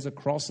linear. There's a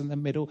cross in the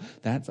middle.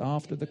 That's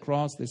after the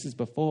cross. This is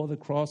before the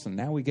cross, and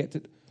now we get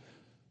to...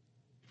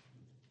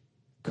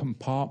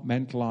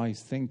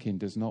 Compartmentalized thinking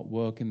does not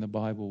work in the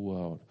Bible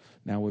world.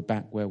 Now we're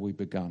back where we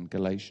begun,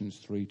 Galatians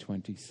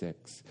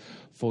 3:26.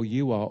 For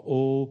you are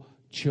all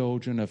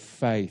children of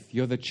faith.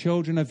 You're the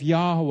children of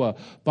Yahweh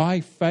by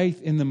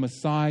faith in the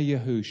Messiah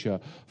Yahusha.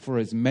 For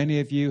as many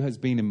of you has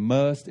been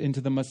immersed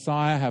into the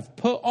Messiah have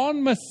put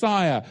on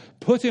Messiah,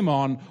 put him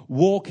on,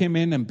 walk him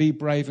in and be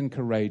brave and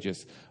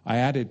courageous. I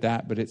added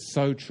that, but it's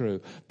so true.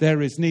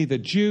 There is neither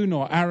Jew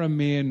nor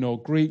Aramean nor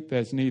Greek.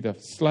 There's neither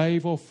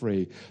slave or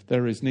free.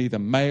 There is neither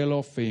male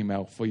or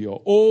female. For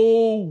you're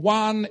all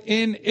one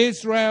in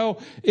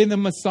Israel, in the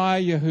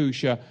Messiah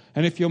Yahusha.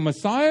 And if you're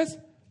Messiahs,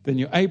 then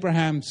you're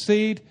Abraham's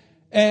seed,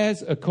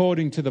 heirs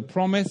according to the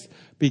promise,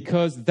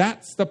 because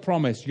that's the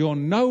promise. You're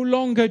no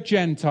longer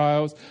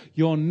Gentiles.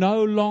 You're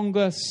no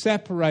longer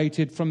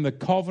separated from the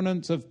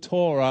covenants of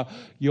Torah.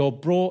 You're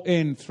brought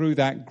in through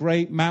that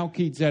great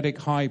Melchizedek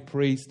high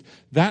priest.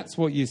 That's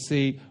what you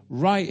see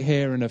right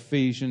here in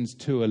Ephesians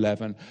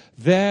 2:11.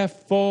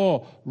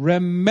 Therefore,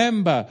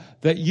 remember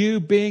that you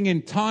being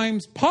in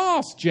times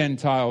past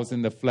Gentiles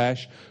in the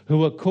flesh,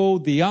 who are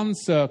called the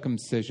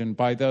uncircumcision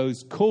by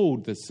those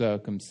called the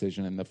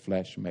circumcision in the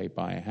flesh made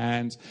by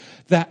hands,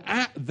 that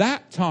at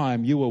that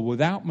time you were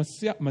without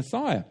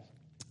Messiah,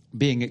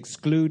 being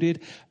excluded,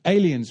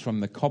 aliens from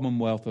the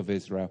commonwealth of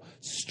Israel,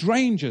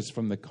 strangers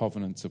from the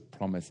covenants of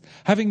promise,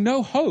 having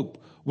no hope,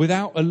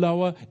 without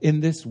Eloah in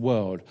this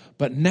world.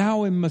 But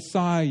now in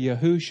Messiah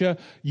Yahusha,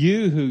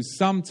 you who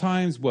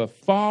sometimes were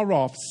far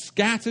off,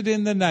 scattered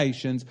in the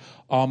nations,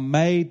 are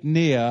made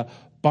near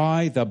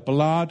by the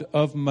blood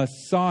of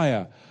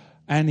Messiah.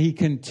 And he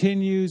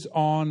continues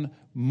on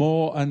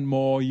more and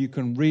more. You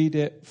can read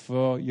it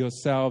for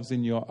yourselves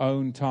in your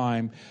own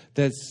time.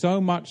 There's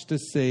so much to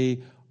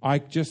see. I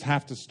just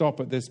have to stop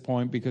at this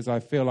point because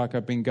I feel like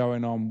I've been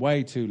going on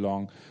way too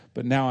long.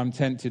 But now I'm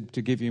tempted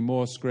to give you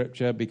more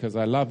scripture because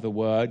I love the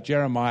word.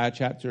 Jeremiah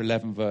chapter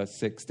 11, verse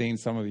 16.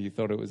 Some of you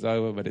thought it was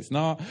over, but it's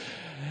not.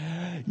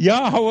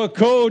 Yahweh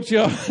called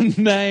your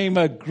name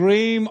a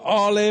green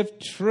olive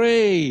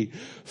tree,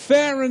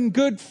 fair and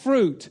good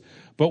fruit.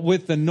 But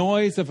with the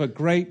noise of a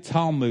great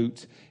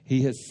tumult,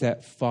 he has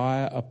set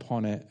fire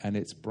upon it, and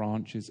its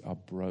branches are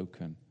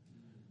broken.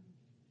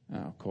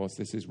 Now, of course,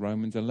 this is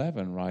Romans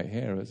 11 right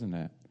here, isn't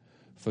it?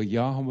 For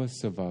Yahweh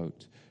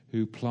Savot,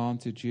 who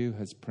planted you,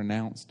 has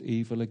pronounced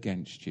evil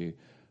against you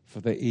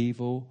for the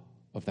evil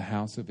of the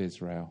house of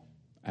Israel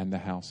and the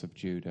house of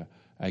Judah.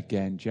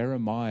 Again,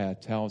 Jeremiah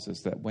tells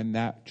us that when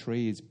that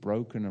tree is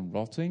broken and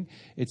rotting,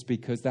 it's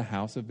because the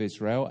house of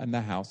Israel and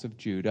the house of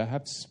Judah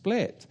have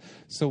split.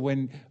 So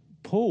when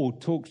Paul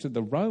talks to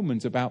the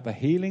Romans about the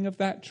healing of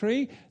that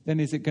tree, then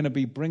is it going to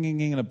be bringing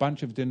in a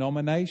bunch of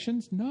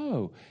denominations?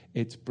 No,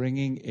 it's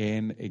bringing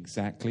in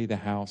exactly the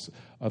house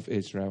of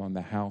Israel and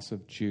the house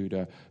of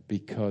Judah,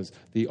 because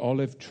the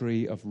olive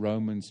tree of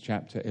Romans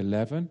chapter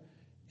 11,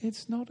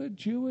 it's not a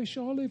Jewish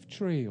olive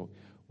tree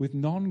with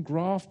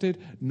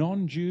non-grafted,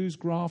 non-Jews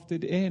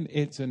grafted in.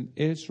 It's an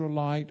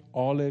Israelite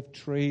olive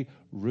tree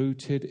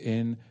rooted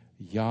in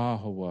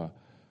Yahweh.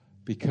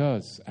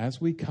 Because as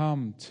we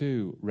come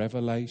to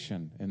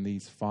Revelation in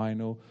these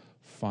final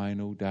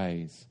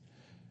days,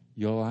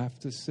 you'll have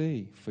to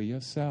see for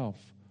yourself,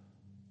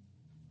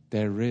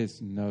 there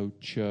is no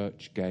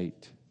church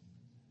gate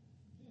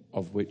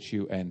of which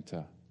you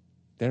enter.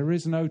 There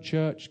is no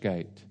church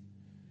gate.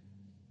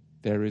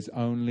 There is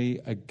only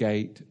a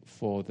gate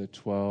for the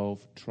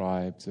 12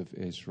 tribes of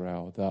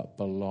Israel that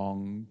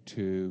belong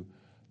to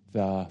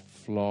the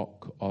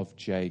flock of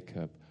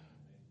Jacob.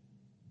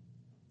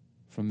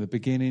 From the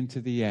beginning to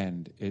the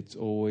end, it's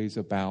always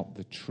about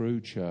the true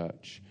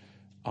church.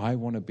 I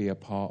want to be a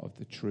part of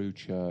the true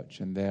church,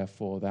 and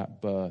therefore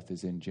that birth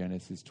is in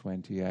Genesis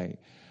 28.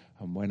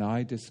 And when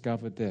I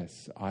discovered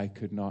this, I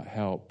could not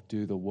help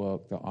do the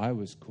work that I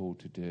was called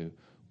to do,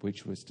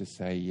 which was to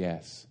say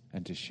yes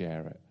and to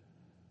share it.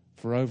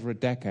 For over a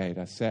decade,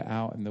 I set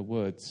out in the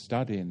woods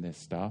studying this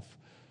stuff,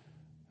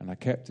 and I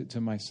kept it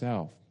to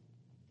myself.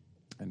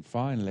 And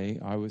finally,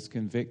 I was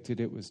convicted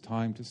it was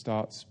time to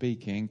start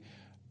speaking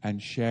and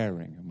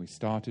sharing. And we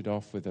started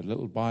off with a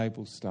little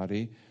Bible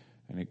study,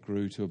 and it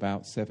grew to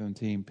about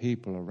 17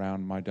 people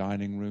around my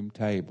dining room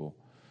table.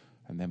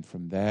 And then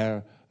from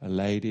there, a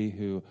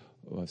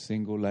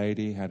single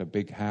lady, had a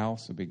big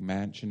house, a big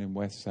mansion in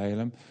West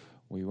Salem.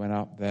 We went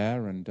up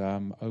there and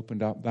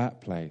opened up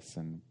that place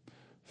and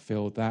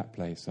filled that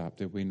place up,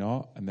 did we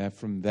not? And then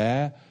from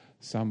there,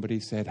 somebody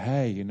said,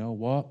 hey, you know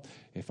what?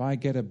 If I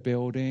get a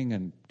building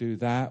and do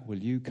that, will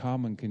you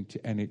come?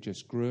 And it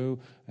just grew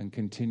and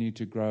continued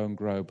to grow and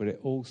grow. But it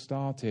all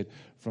started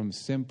from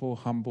simple,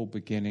 humble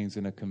beginnings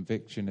and a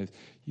conviction of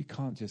you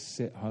can't just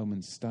sit home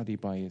and study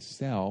by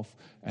yourself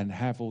and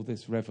have all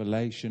this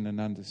revelation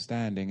and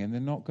understanding and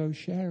then not go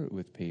share it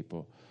with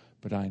people.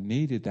 But I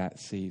needed that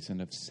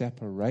season of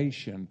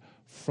separation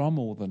from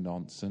all the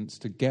nonsense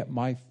to get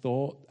my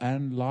thought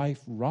and life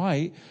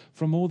right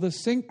from all the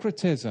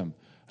syncretism.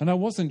 And I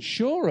wasn't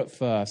sure at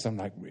first. I'm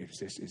like,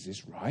 is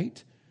this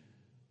right?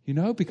 You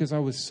know, because I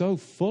was so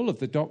full of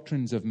the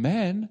doctrines of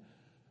men,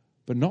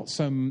 but not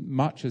so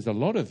much as a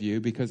lot of you,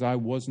 because I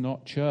was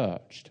not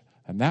churched.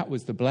 And that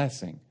was the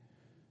blessing.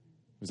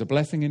 It was a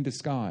blessing in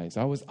disguise.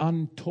 I was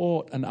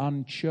untaught and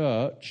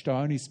unchurched.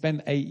 I only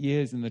spent 8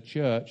 years in the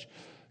church,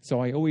 so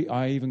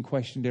I even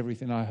questioned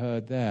everything I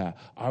heard there.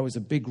 I was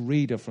a big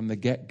reader from the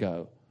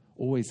get-go.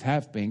 Always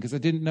have been, because I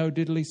didn't know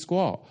diddly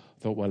squat.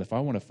 I thought, well, if I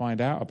want to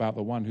find out about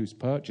the one who's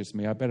purchased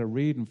me, I better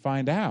read and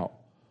find out.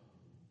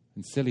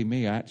 And silly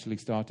me, I actually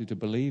started to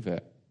believe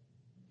it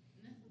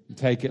and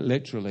take it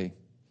literally.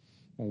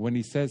 Well, when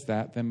he says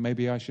that, then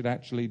maybe I should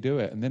actually do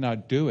it. And then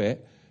I'd do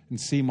it and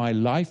see my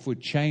life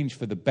would change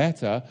for the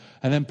better,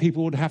 and then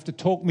people would have to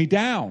talk me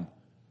down.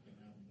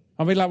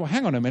 I'd be like, well,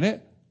 hang on a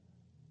minute.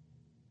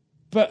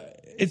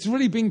 But it's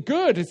really been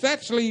good. It's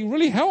actually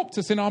really helped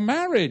us in our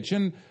marriage.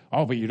 And,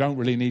 oh, but you don't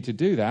really need to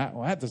do that.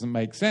 Well, that doesn't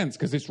make sense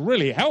because it's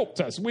really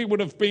helped us. We would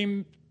have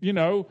been,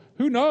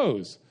 who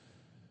knows?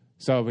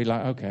 So I'll be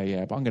like, okay,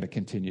 yeah, but I'm going to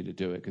continue to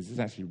do it because it's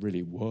actually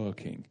really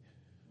working.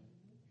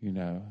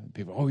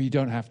 People, oh, you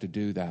don't have to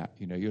do that.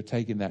 You're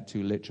taking that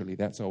too literally.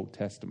 That's Old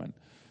Testament.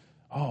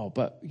 Oh,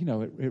 but,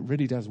 it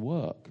really does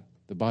work.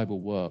 The Bible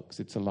works.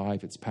 It's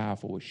alive. It's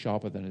powerful. It's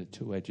sharper than a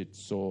two-edged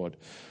sword.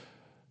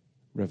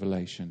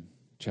 Revelation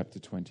chapter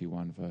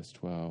 21, verse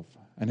 12.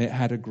 And it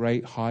had a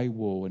great high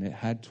wall, and it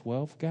had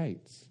 12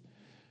 gates.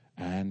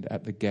 And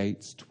at the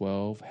gates,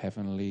 12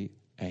 heavenly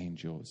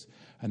angels.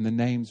 And the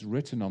names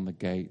written on the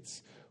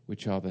gates,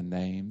 which are the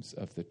names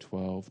of the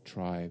 12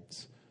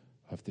 tribes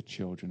of the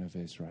children of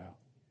Israel.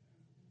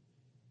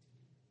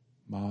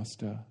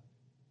 Master,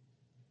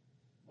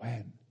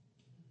 when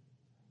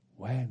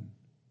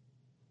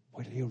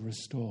will you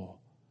restore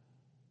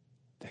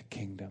the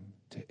kingdom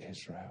to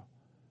Israel?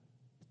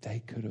 They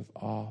could have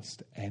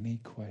asked any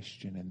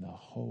question in the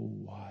whole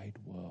wide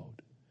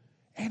world.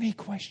 Any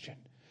question.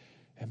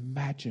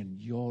 Imagine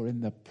you're in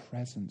the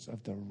presence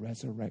of the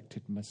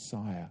resurrected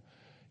Messiah.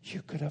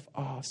 You could have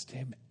asked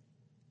him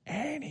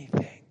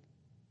anything.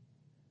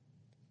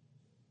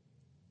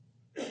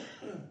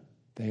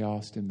 They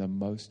asked him the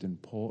most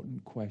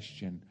important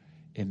question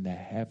in the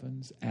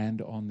heavens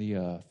and on the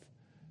earth.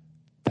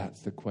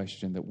 That's the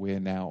question that we're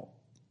now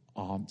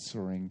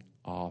answering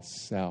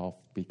ourselves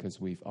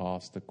because we've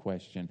asked the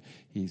question.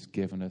 He's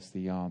given us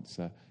the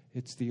answer.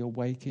 It's the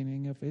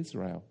awakening of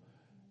Israel.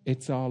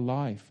 It's our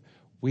life.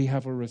 We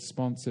have a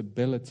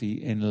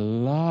responsibility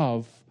in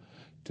love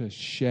to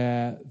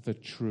share the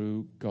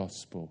true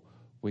gospel,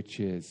 which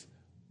is,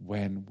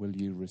 when will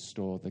you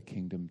restore the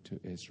kingdom to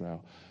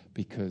Israel?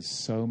 Because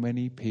so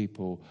many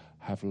people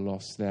have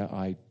lost their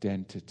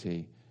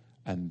identity,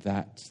 and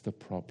that's the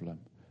problem.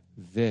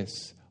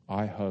 This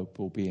I hope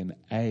will be an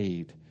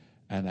aid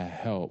and a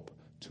help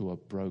to a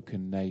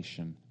broken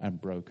nation and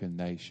broken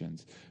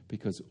nations.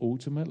 Because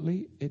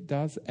ultimately it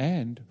does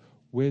end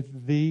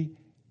with the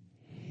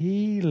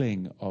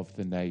healing of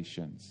the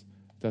nations.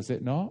 Does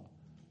it not?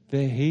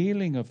 The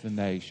healing of the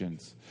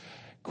nations.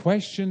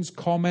 Questions,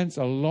 comments,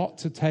 a lot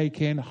to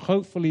take in.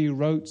 Hopefully you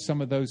wrote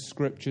some of those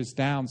scriptures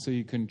down so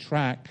you can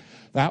track.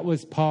 That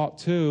was part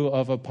 2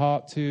 of a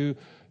part 2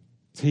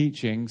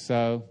 teaching.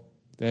 So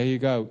there you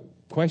go.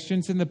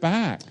 Questions in the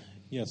back.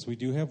 Yes, we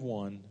do have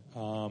one.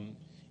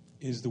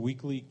 Is the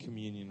weekly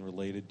communion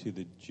related to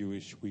the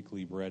Jewish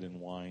weekly bread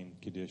and wine,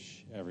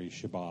 Kiddush, every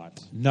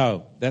Shabbat?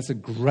 No, that's a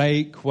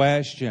great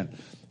question.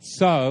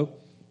 So,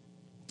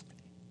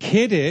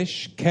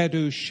 Kiddush,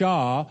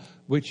 Kedushah,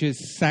 which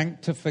is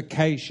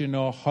sanctification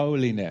or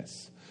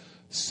holiness.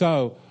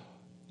 So,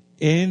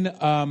 in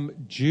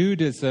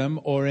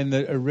Judaism or in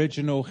the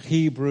original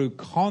Hebrew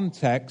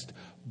context,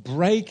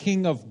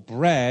 breaking of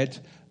bread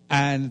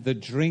and the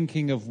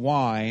drinking of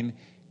wine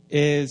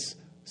is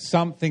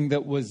something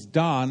that was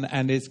done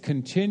and is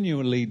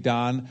continually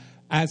done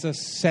as a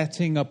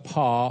setting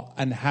apart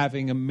and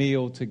having a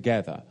meal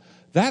together.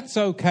 That's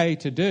okay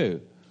to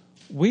do.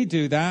 We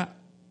do that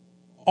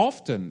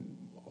often.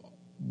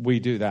 We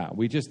do that.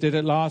 We just did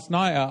it last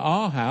night at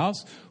our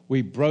house.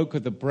 We broke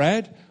of the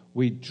bread.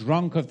 We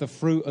drunk of the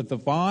fruit of the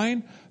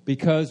vine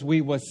because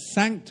we were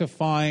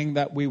sanctifying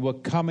that we were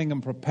coming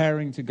and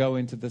preparing to go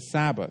into the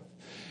Sabbath.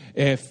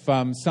 If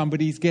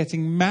somebody's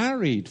getting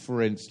married,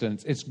 for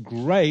instance, it's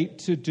great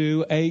to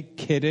do a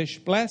Kiddush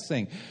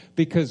blessing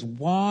because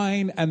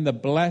wine and the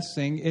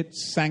blessing,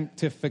 it's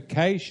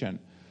sanctification.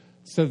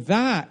 So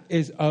that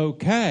is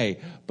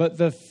okay. But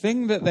the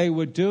thing that they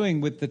were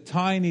doing with the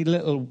tiny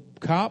little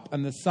cup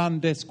and the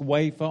Sundisk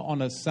wafer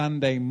on a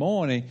Sunday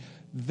morning,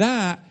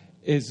 that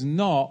is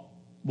not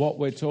what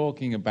we're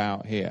talking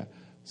about here.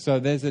 So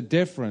there's a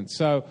difference.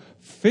 So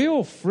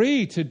feel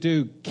free to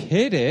do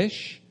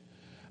Kiddush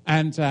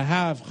and to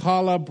have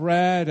challah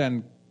bread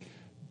and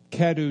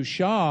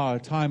kedushah, a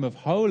time of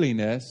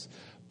holiness,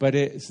 but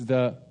it's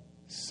the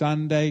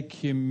Sunday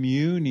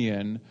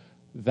communion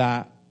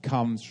that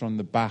comes from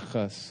the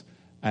Bacchus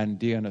and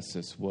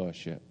Dionysus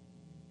worship.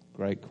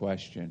 Great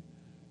question.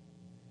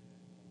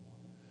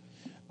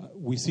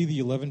 We see the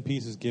 11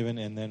 pieces given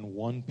and then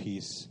one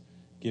piece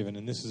given,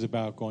 and this is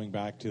about going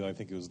back to, I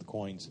think it was the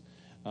coins.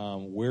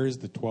 Where is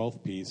the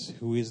 12th piece?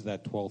 Who is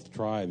that 12th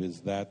tribe? Is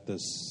that the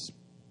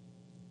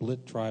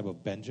split tribe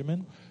of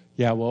Benjamin?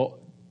 Yeah, well,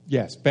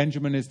 yes,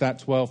 Benjamin is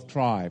that 12th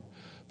tribe.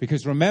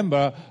 Because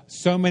remember,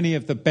 so many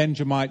of the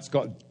Benjamites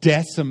got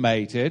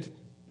decimated.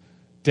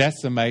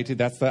 That's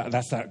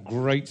that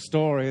great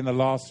story in the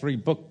last 3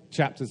 book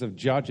chapters of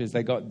Judges.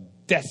 They got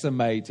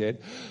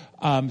decimated.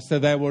 So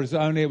it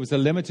was a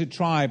limited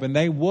tribe, and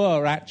they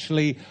were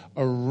actually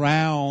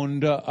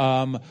around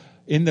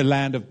in the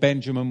land of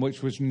Benjamin,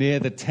 which was near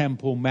the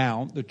Temple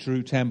Mount, the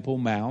true Temple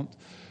Mount.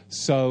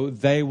 So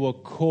they were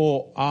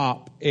caught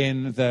up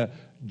in the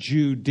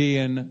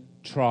Judean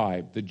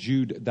tribe, the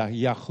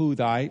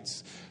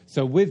Yahudites.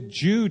 So with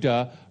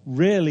Judah,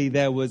 really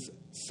there was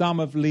some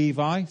of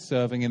Levi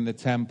serving in the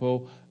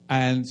temple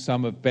and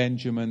some of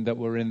Benjamin that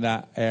were in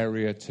that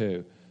area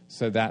too.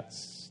 So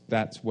that's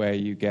where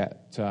you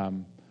get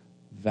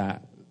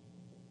that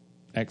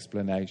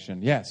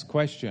explanation. Yes,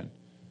 question.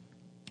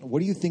 What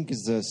do you think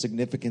is the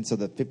significance of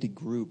the 50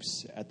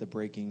 groups at the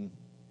breaking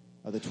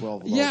of the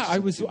 12 loaves? Yeah, I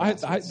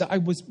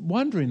was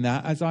wondering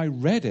that as I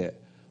read it.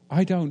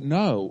 I don't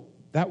know.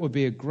 That would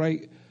be a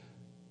great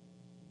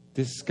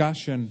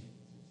discussion.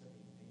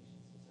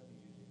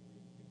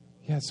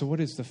 Yeah, so what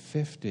is the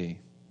 50?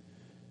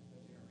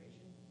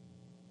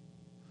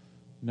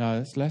 No,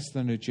 it's less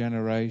than a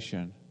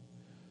generation.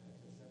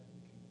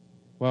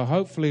 Well,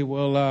 hopefully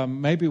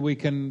maybe we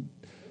can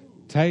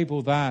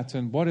table that.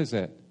 And what is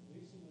it?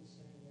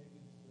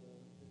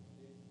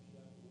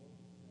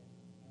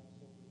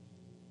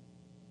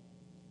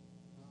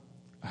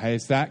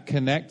 Is that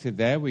connected?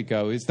 There we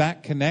go. Is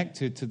that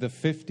connected to the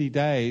 50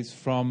 days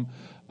from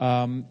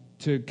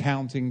to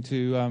counting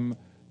to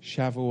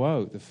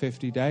Shavuot? The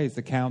 50 days,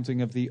 the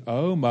counting of the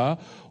Omer,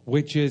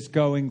 which is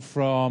going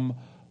from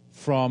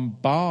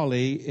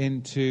barley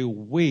into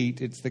wheat.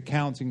 It's the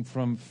counting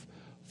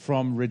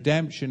from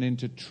redemption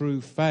into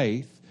true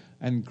faith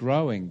and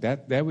growing.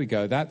 There we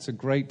go. That's a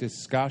great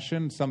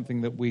discussion. Something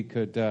that we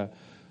could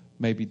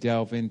maybe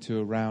delve into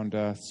around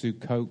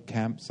Sukkot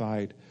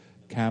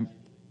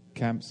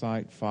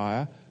campsite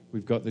fire.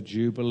 We've got the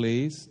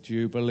Jubilees.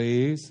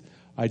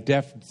 I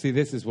see.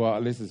 This is what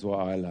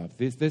I love.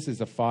 This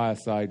is a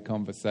fireside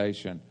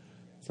conversation.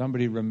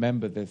 Somebody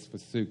remember this for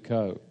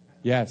Sukkot.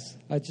 Yes.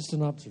 Just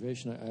an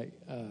observation.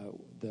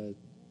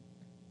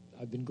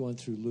 I've been going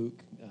through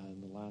Luke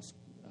in the last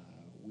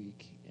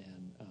week,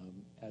 and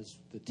as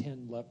the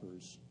 10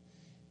 lepers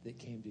that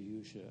came to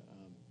Yeshua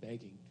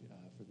begging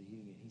for the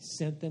healing, he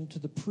sent them to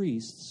the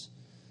priests,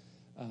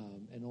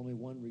 and only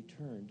one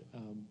returned.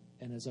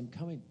 And as I'm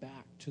coming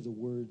back to the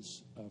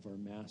words of our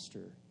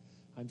Master,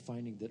 I'm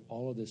finding that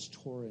all of this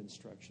Torah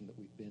instruction that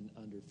we've been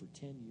under for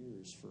 10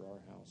 years for our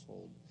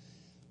household,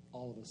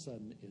 all of a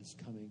sudden is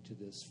coming to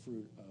this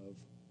fruit of,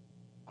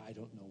 I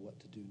don't know what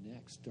to do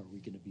next. Are we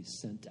going to be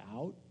sent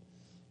out?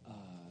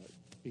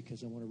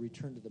 Because I want to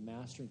return to the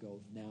master and go,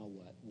 now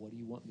what? What do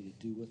you want me to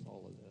do with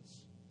all of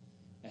this?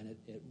 And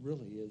it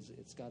really is,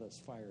 it's got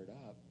us fired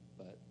up,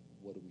 but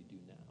what do we do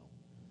now?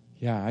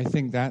 Yeah, I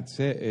think that's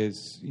it,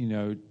 is,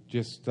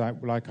 just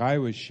like I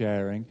was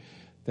sharing,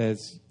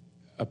 there's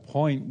a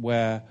point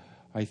where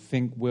I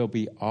think we'll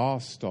be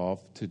asked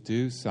of to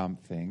do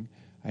something,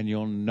 and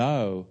you'll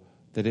know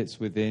that it's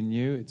within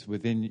you, it's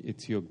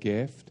your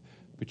gift,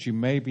 but you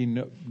maybe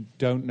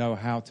don't know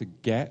how to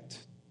get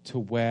to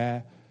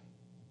where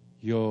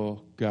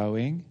you're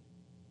going,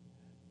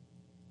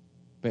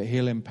 but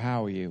he'll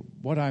empower you.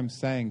 What I'm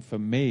saying for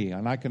me,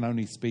 and I can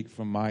only speak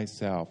for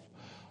myself,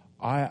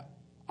 I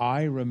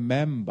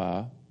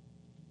remember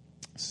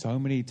so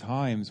many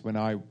times when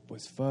I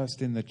was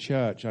first in the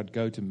church, I'd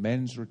go to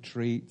men's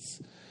retreats,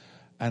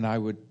 and I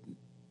would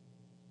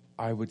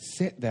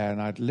sit there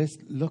and I'd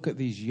look at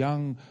these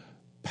young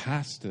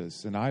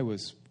pastors, and I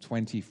was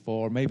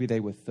 24, maybe they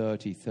were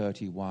 30,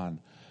 31,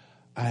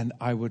 and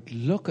I would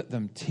look at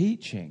them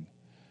teaching,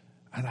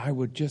 and I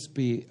would just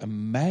be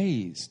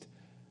amazed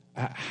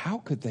at how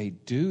could they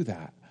do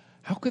that?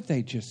 How could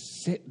they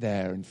just sit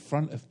there in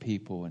front of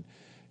people and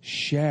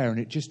share? And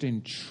it just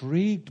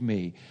intrigued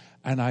me,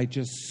 and I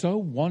just so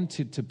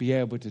wanted to be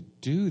able to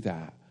do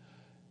that.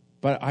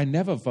 But I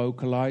never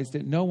vocalized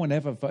it. No one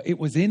ever, it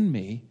was in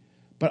me,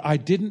 but I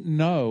didn't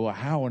know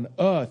how on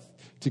earth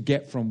to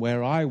get from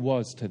where I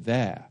was to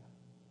there.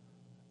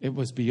 It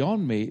was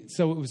beyond me.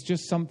 So it was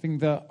just something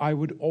that I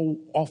would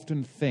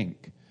often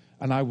think.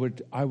 And I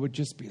would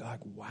just be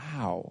like,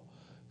 wow,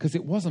 because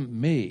it wasn't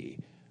me.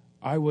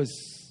 I couldn't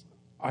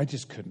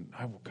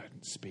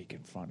speak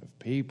in front of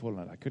people,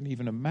 and I couldn't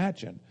even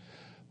imagine.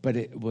 But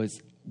it was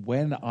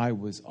when I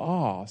was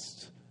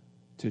asked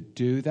to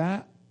do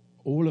that,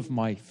 all of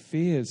my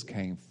fears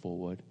came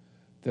forward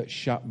that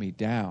shut me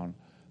down.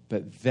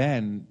 But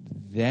then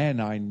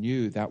I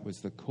knew that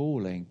was the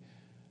calling,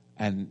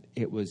 and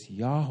it was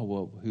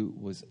Yahweh who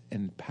was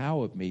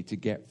empowered me to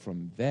get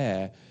from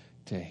there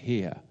to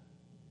here.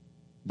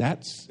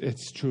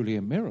 It's truly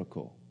a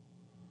miracle.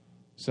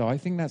 So I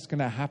think that's going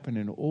to happen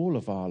in all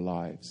of our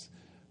lives,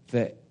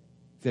 that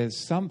there's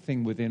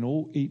something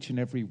within each and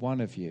every one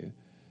of you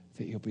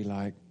that you'll be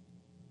like,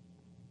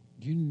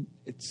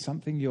 it's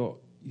something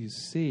you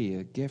see,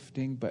 a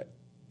gifting, but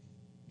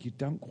you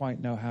don't quite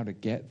know how to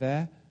get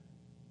there.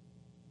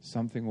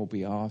 Something will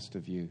be asked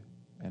of you,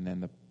 and then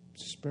the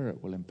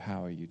Spirit will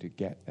empower you to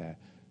get there,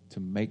 to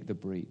make the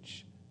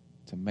breach,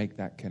 to make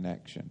that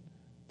connection.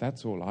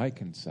 That's all I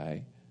can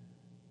say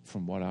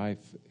from what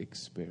I've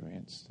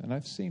experienced. And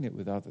I've seen it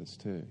with others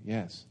too.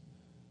 Yes.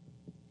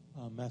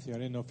 Matthew, I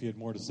didn't know if you had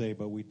more to say,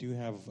 but we do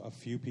have a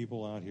few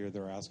people out here that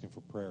are asking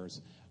for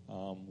prayers.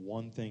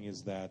 One thing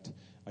is that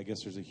I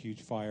guess there's a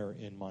huge fire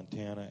in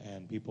Montana,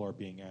 and people are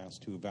being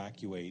asked to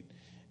evacuate.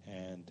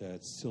 And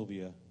it's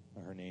Sylvia,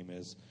 her name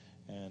is,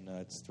 and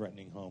it's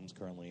threatening homes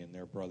currently, and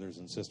their brothers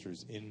and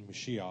sisters in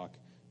Mashiach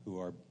who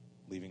are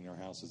leaving their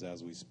houses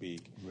as we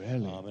speak.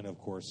 Really? And of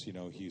course,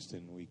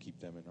 Houston, we keep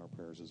them in our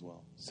prayers as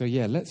well. So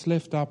let's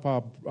lift up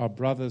our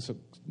brothers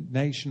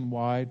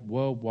nationwide,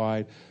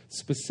 worldwide.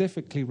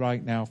 Specifically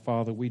right now,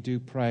 Father, we do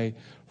pray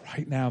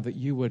right now that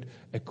you would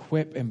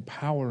equip,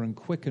 empower, and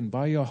quicken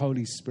by your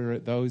Holy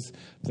Spirit those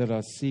that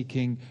are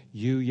seeking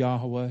you,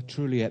 Yahweh,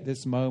 truly at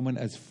this moment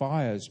as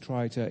fires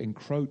try to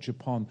encroach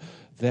upon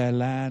their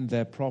land,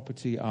 their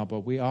property, Abba.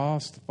 We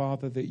ask,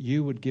 Father, that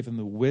you would give them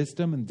the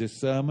wisdom and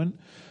discernment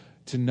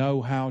to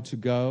know how to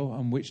go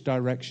and which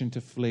direction to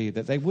flee,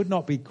 that they would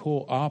not be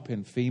caught up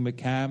in FEMA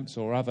camps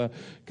or other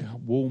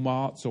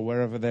Walmarts or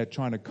wherever they're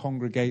trying to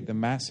congregate the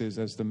masses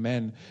as the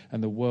men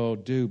and the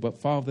world do.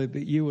 But, Father,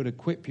 that you would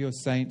equip your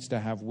saints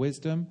to have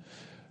wisdom,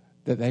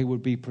 that they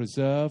would be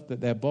preserved, that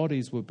their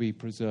bodies would be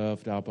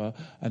preserved, Abba,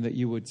 and that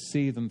you would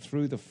see them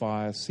through the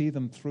fire, see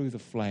them through the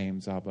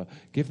flames, Abba.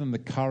 Give them the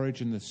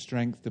courage and the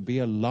strength to be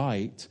a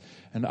light.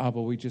 And,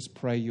 Abba, we just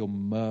pray your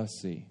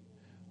mercy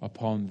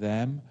upon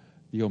them,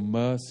 your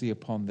mercy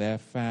upon their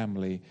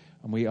family,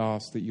 and we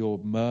ask that your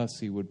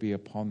mercy would be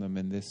upon them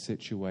in this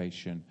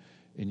situation,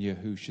 in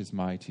Yahushua's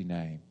mighty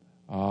name.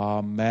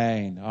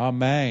 Amen.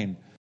 Amen.